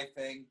Kai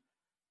thing,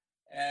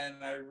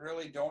 and I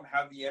really don't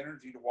have the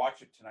energy to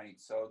watch it tonight.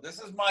 So this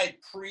is my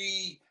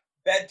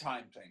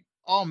pre-bedtime thing.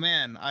 Oh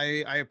man,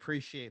 I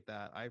appreciate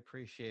that. I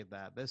appreciate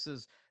that. This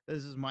is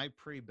my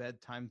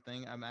pre-bedtime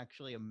thing. I'm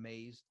actually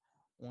amazed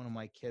one of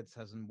my kids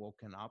hasn't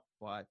woken up,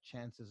 but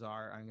chances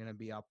are I'm gonna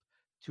be up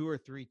 2 or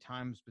 3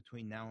 times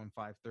between now and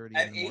 5:30 in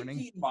At the morning.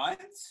 18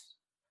 months?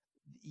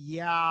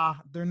 Yeah,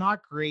 they're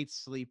not great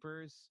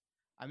sleepers.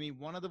 I mean,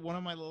 one of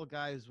my little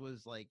guys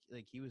was like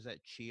he was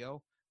at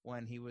Chio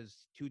when he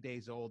was 2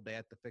 days old. They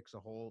had to fix a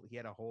hole. He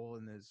had a hole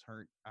in his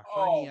a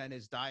Oh, hernia in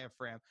his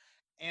diaphragm.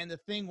 And the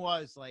thing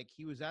was, like,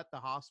 he was at the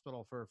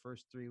hospital for the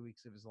first 3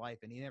 weeks of his life,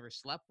 and he never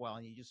slept well.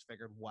 And you just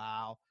figured,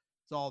 wow,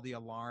 it's all the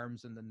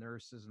alarms and the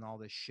nurses and all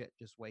this shit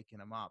just waking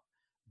him up.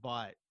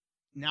 But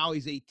now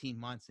he's 18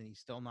 months and he's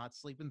still not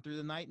sleeping through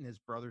the night, and his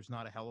brother's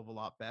not a hell of a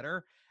lot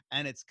better.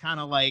 And it's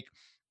kind of like,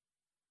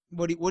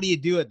 what do you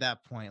do at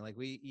that point? Like,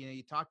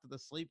 you talk to the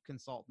sleep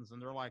consultants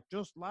and they're like,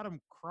 just let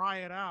them cry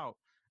it out,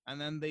 and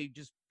then they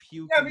just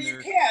puke yeah, in but you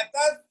their. can't.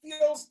 That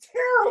feels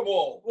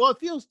terrible. Well, it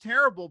feels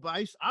terrible,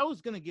 but I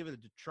was gonna give it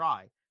a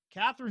try.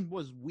 Catherine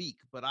was weak,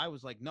 but I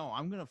was like, no,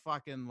 I'm gonna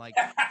fucking, like,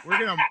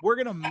 we're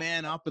gonna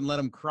man up and let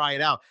him cry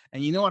it out.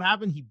 And you know what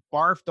happened? He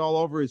barfed all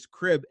over his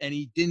crib and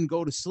he didn't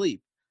go to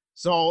sleep.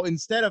 So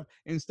instead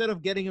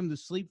of getting him to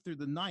sleep through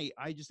the night,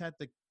 I just had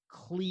to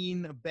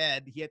clean a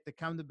bed. He had to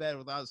come to bed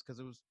with us because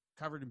it was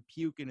covered in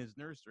puke in his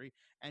nursery,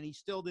 and he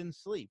still didn't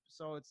sleep.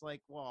 So it's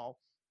like, well,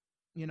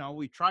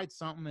 we tried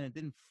something and it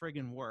didn't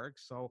friggin' work.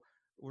 So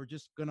we're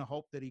just gonna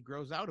hope that he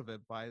grows out of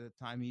it by the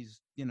time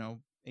he's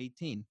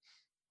 18.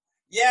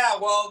 Yeah,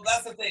 well,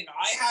 that's the thing.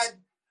 I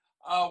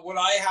had what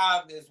I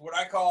have is what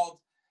I called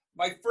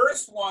my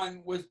first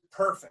one was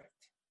perfect.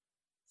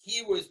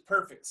 He was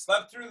perfect.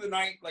 Slept through the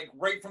night like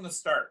right from the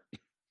start.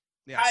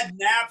 Yeah, Had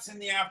naps in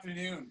the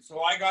afternoon.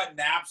 So I got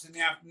naps in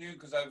the afternoon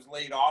because I was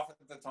laid off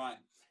at the time.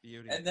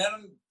 beauty. And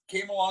then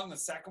came along the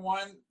second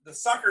one, the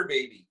sucker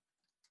baby.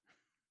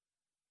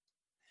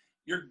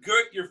 You're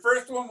good. Your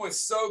first one was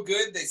so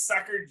good, they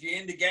suckered you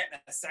into getting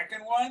a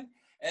second one.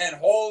 And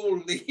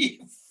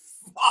holy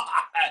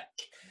fuck,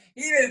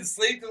 he didn't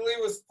sleep till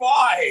he was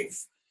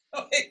 5.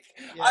 Like,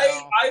 Yeah,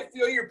 I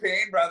feel your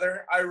pain,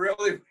 brother. I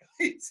really,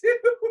 really do.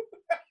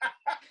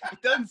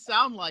 it doesn't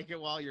sound like it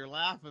while you're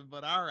laughing,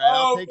 but all right,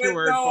 I'll Oh, take your but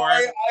word no, for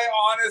it.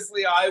 I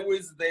honestly, I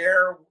was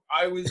there.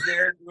 I was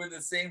there doing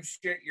the same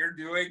shit you're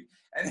doing,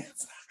 and it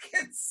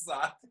fucking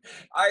sucked.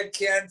 I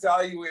can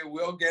tell you, it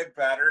will get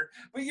better.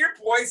 But your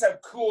boys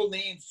have cool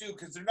names too,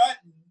 because they're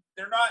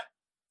not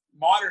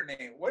modern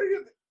names. What are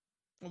you?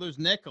 Well, there's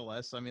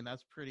Nicholas. I mean,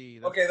 that's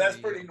Okay, that's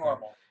pretty pretty up there.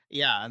 normal.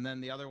 Yeah, and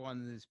then the other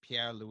one is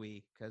Pierre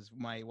Louis, because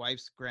my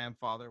wife's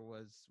grandfather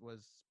was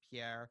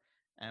Pierre,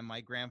 and my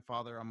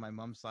grandfather on my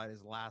mom's side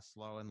is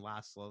Laszlo, and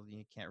Laszlo,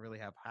 you can't really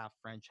have half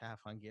French, half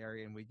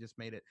Hungarian. We just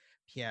made it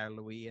Pierre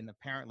Louis, and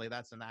apparently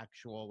that's an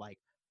actual, like,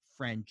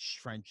 French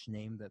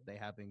name that they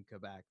have in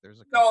Quebec. There's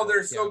a No, couple of they're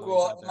Pierre so Louis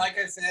cool. out And there. like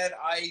I said,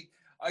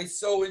 I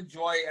so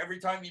enjoy every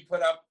time you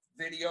put up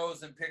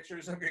videos and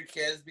pictures of your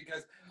kids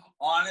because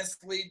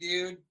honestly,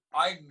 dude,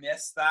 I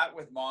miss that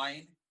with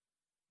mine.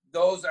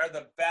 Those are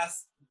the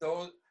best.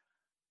 Those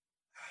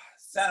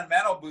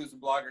sentimental booze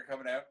and blogger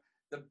coming out.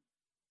 The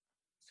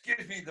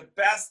excuse me, the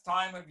best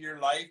time of your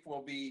life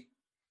will be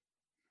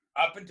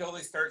up until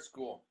they start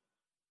school.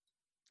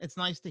 It's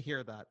nice to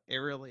hear that. It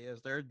really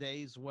is. There are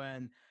days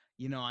when,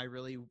 I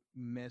really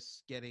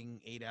miss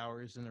getting 8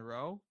 hours in a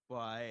row,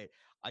 but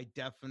I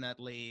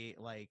definitely,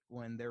 like,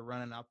 when they're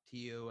running up to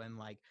you and,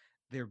 like,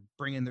 they're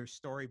bringing their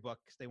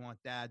storybooks they want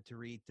dad to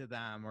read to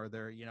them, or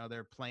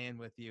they're playing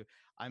with you.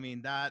 I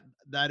mean, that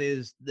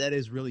is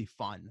really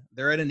fun.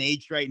 They're at an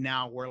age right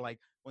now where, like,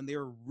 when they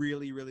were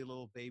really really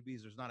little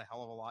babies, there's not a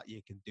hell of a lot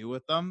you can do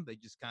with them. They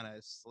just kind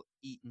of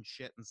eat and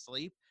shit and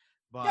sleep.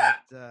 Yeah,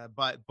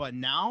 But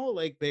now,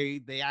 like,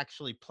 they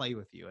actually play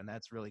with you, and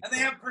that's really and they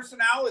cool. have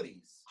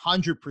personalities.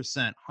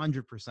 100%,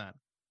 100%.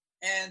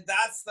 And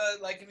that's the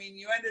like. I mean,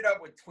 you ended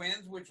up with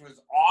twins, which was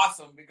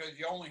awesome because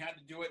you only had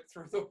to do it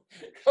through the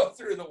go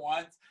through the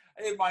once.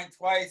 I did mine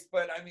twice,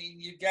 but I mean,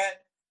 you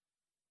get.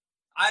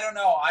 I don't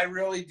know. I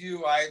really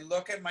do. I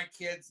look at my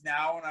kids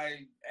now, and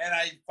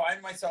I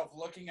find myself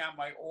looking at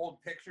my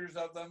old pictures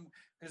of them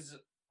because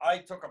I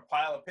took a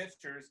pile of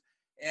pictures,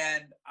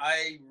 and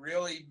I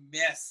really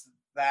miss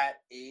that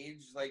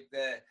age, like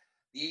the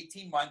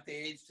 18-month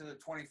age to the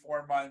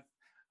 24-month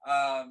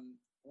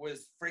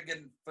was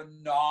friggin'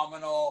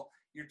 phenomenal.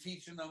 You're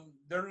teaching them,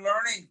 they're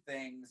learning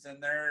things,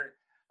 and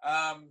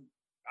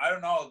I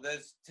don't know.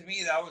 This to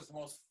me that was the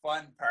most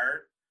fun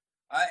part,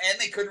 and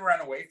they couldn't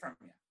run away from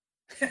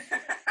you.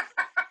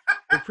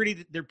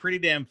 they're pretty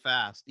damn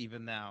fast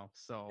even now.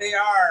 So They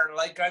are.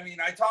 Like, I mean,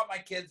 I taught my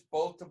kids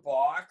both to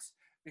box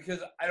because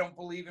I don't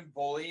believe in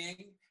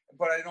bullying,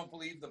 but I don't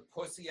believe the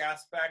pussy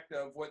aspect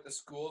of what the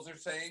schools are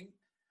saying.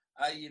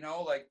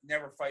 Like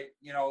never fight,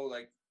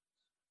 like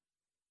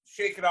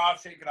shake it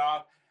off, shake it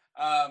off.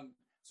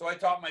 So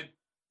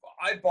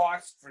I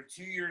boxed for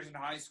 2 years in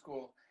high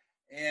school,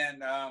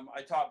 and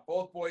I taught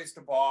both boys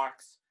to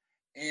box.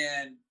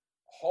 And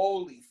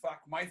holy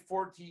fuck, my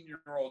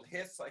 14-year-old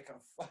hits like a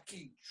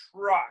fucking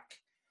truck,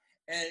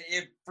 and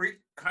it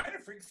kind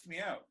of freaks me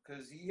out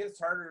because he hits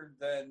harder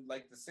than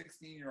like the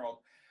 16-year-old.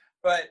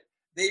 But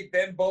they've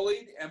been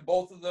bullied, and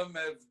both of them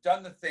have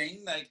done the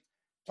thing like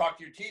talk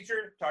to your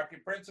teacher, talk to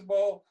your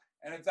principal,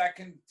 and if that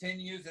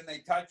continues and they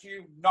touch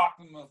you, knock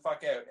them the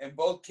fuck out. And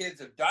both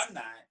kids have done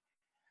that.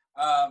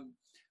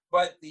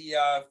 But the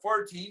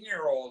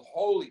 14-year-old,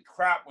 holy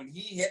crap, when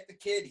he hit the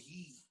kid,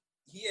 he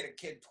hit a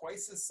kid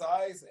twice his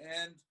size,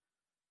 and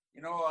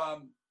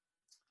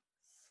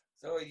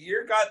so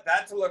you got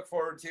that to look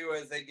forward to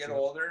as they get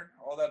older.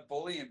 All that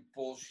bullying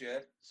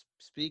bullshit.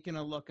 Speaking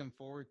of looking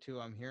forward to,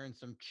 I'm hearing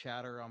some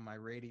chatter on my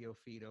radio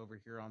feed over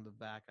here on the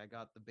back. I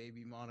got the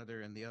baby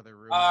monitor in the other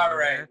room. All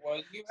right. There.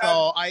 Well,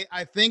 so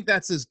I think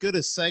that's as good a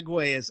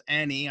segue as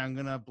any. I'm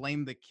gonna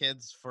blame the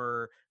kids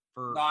for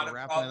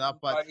wrapping it up.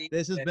 But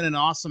this has been an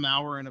awesome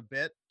hour and a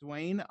bit,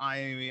 Dwayne.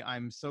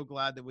 I'm so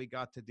glad that we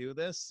got to do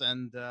this,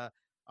 and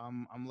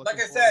I'm looking.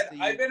 Like I said,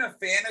 I've been a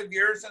fan of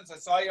yours since I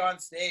saw you on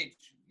stage.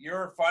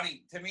 You're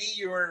funny. To me,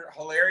 you were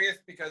hilarious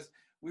because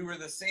we were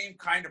the same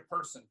kind of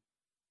person.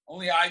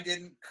 Only I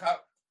didn't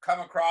come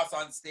across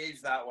on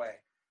stage that way.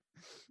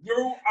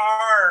 You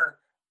are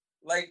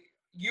like,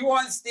 you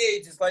on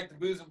stage is like the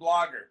Boozing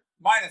Blogger,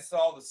 minus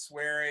all the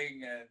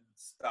swearing and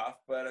stuff.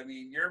 But I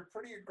mean, you're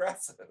pretty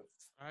aggressive.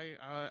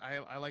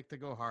 I like to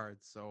go hard,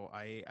 so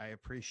I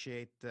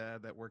appreciate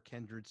that we're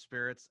kindred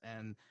spirits.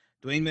 And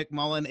Dwayne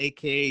McMullen,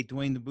 aka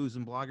Dwayne the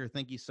Boozing Blogger,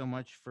 thank you so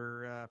much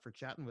for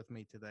chatting with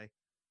me today.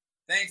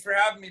 Thanks for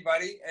having me,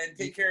 buddy, and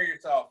take care of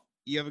yourself.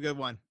 You have a good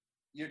one.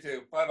 You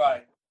too.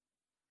 Bye-bye.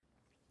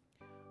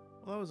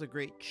 Well, that was a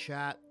great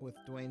chat with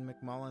Dwayne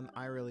McMullen.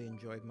 I really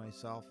enjoyed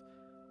myself.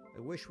 I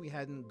wish we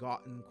hadn't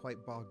gotten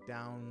quite bogged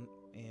down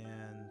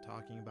in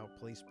talking about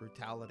police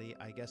brutality.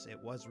 I guess it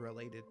was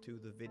related to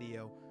the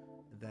video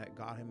that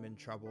got him in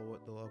trouble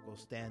with the local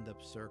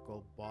stand-up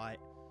circle, but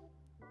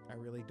I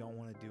really don't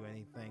want to do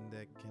anything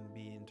that can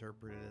be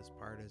interpreted as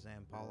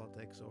partisan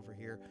politics over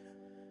here.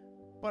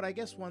 But I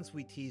guess once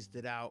we teased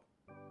it out,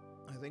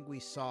 I think we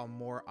saw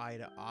more eye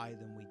to eye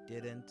than we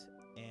didn't,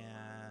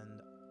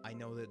 and I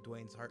know that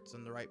Dwayne's heart's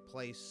in the right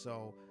place,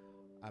 so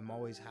I'm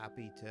always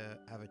happy to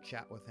have a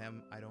chat with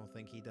him. I don't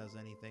think he does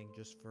anything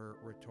just for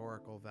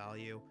rhetorical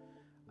value.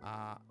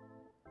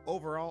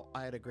 Overall,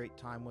 I had a great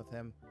time with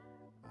him.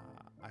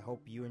 I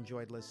hope you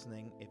enjoyed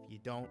listening. If you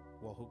don't,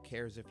 well, who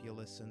cares if you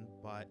listen?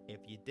 But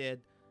if you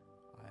did,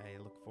 I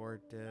look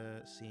forward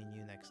to seeing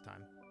you next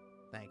time.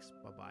 Thanks.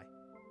 Bye-bye.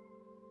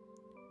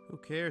 Who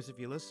Cares If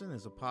You Listen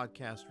is a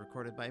podcast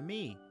recorded by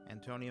me,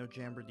 Antonio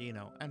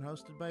Giambardino, and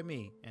hosted by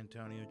me,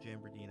 Antonio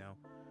Giambardino.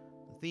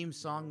 The theme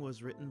song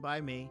was written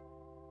by me.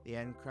 The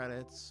end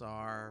credits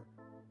are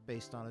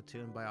based on a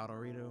tune by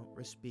Autorino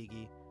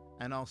Respighi,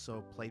 and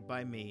also played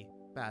by me,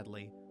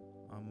 badly,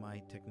 on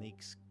my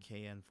Technics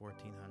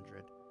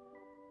KN1400.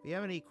 If you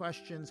have any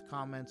questions,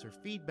 comments, or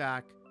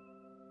feedback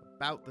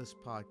about this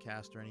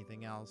podcast or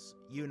anything else,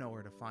 you know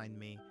where to find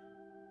me.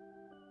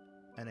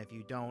 And if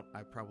you don't,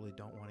 I probably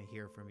don't want to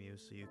hear from you,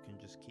 so you can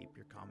just keep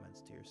your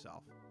comments to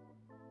yourself.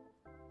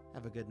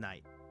 Have a good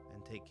night,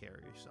 and take care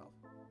of yourself.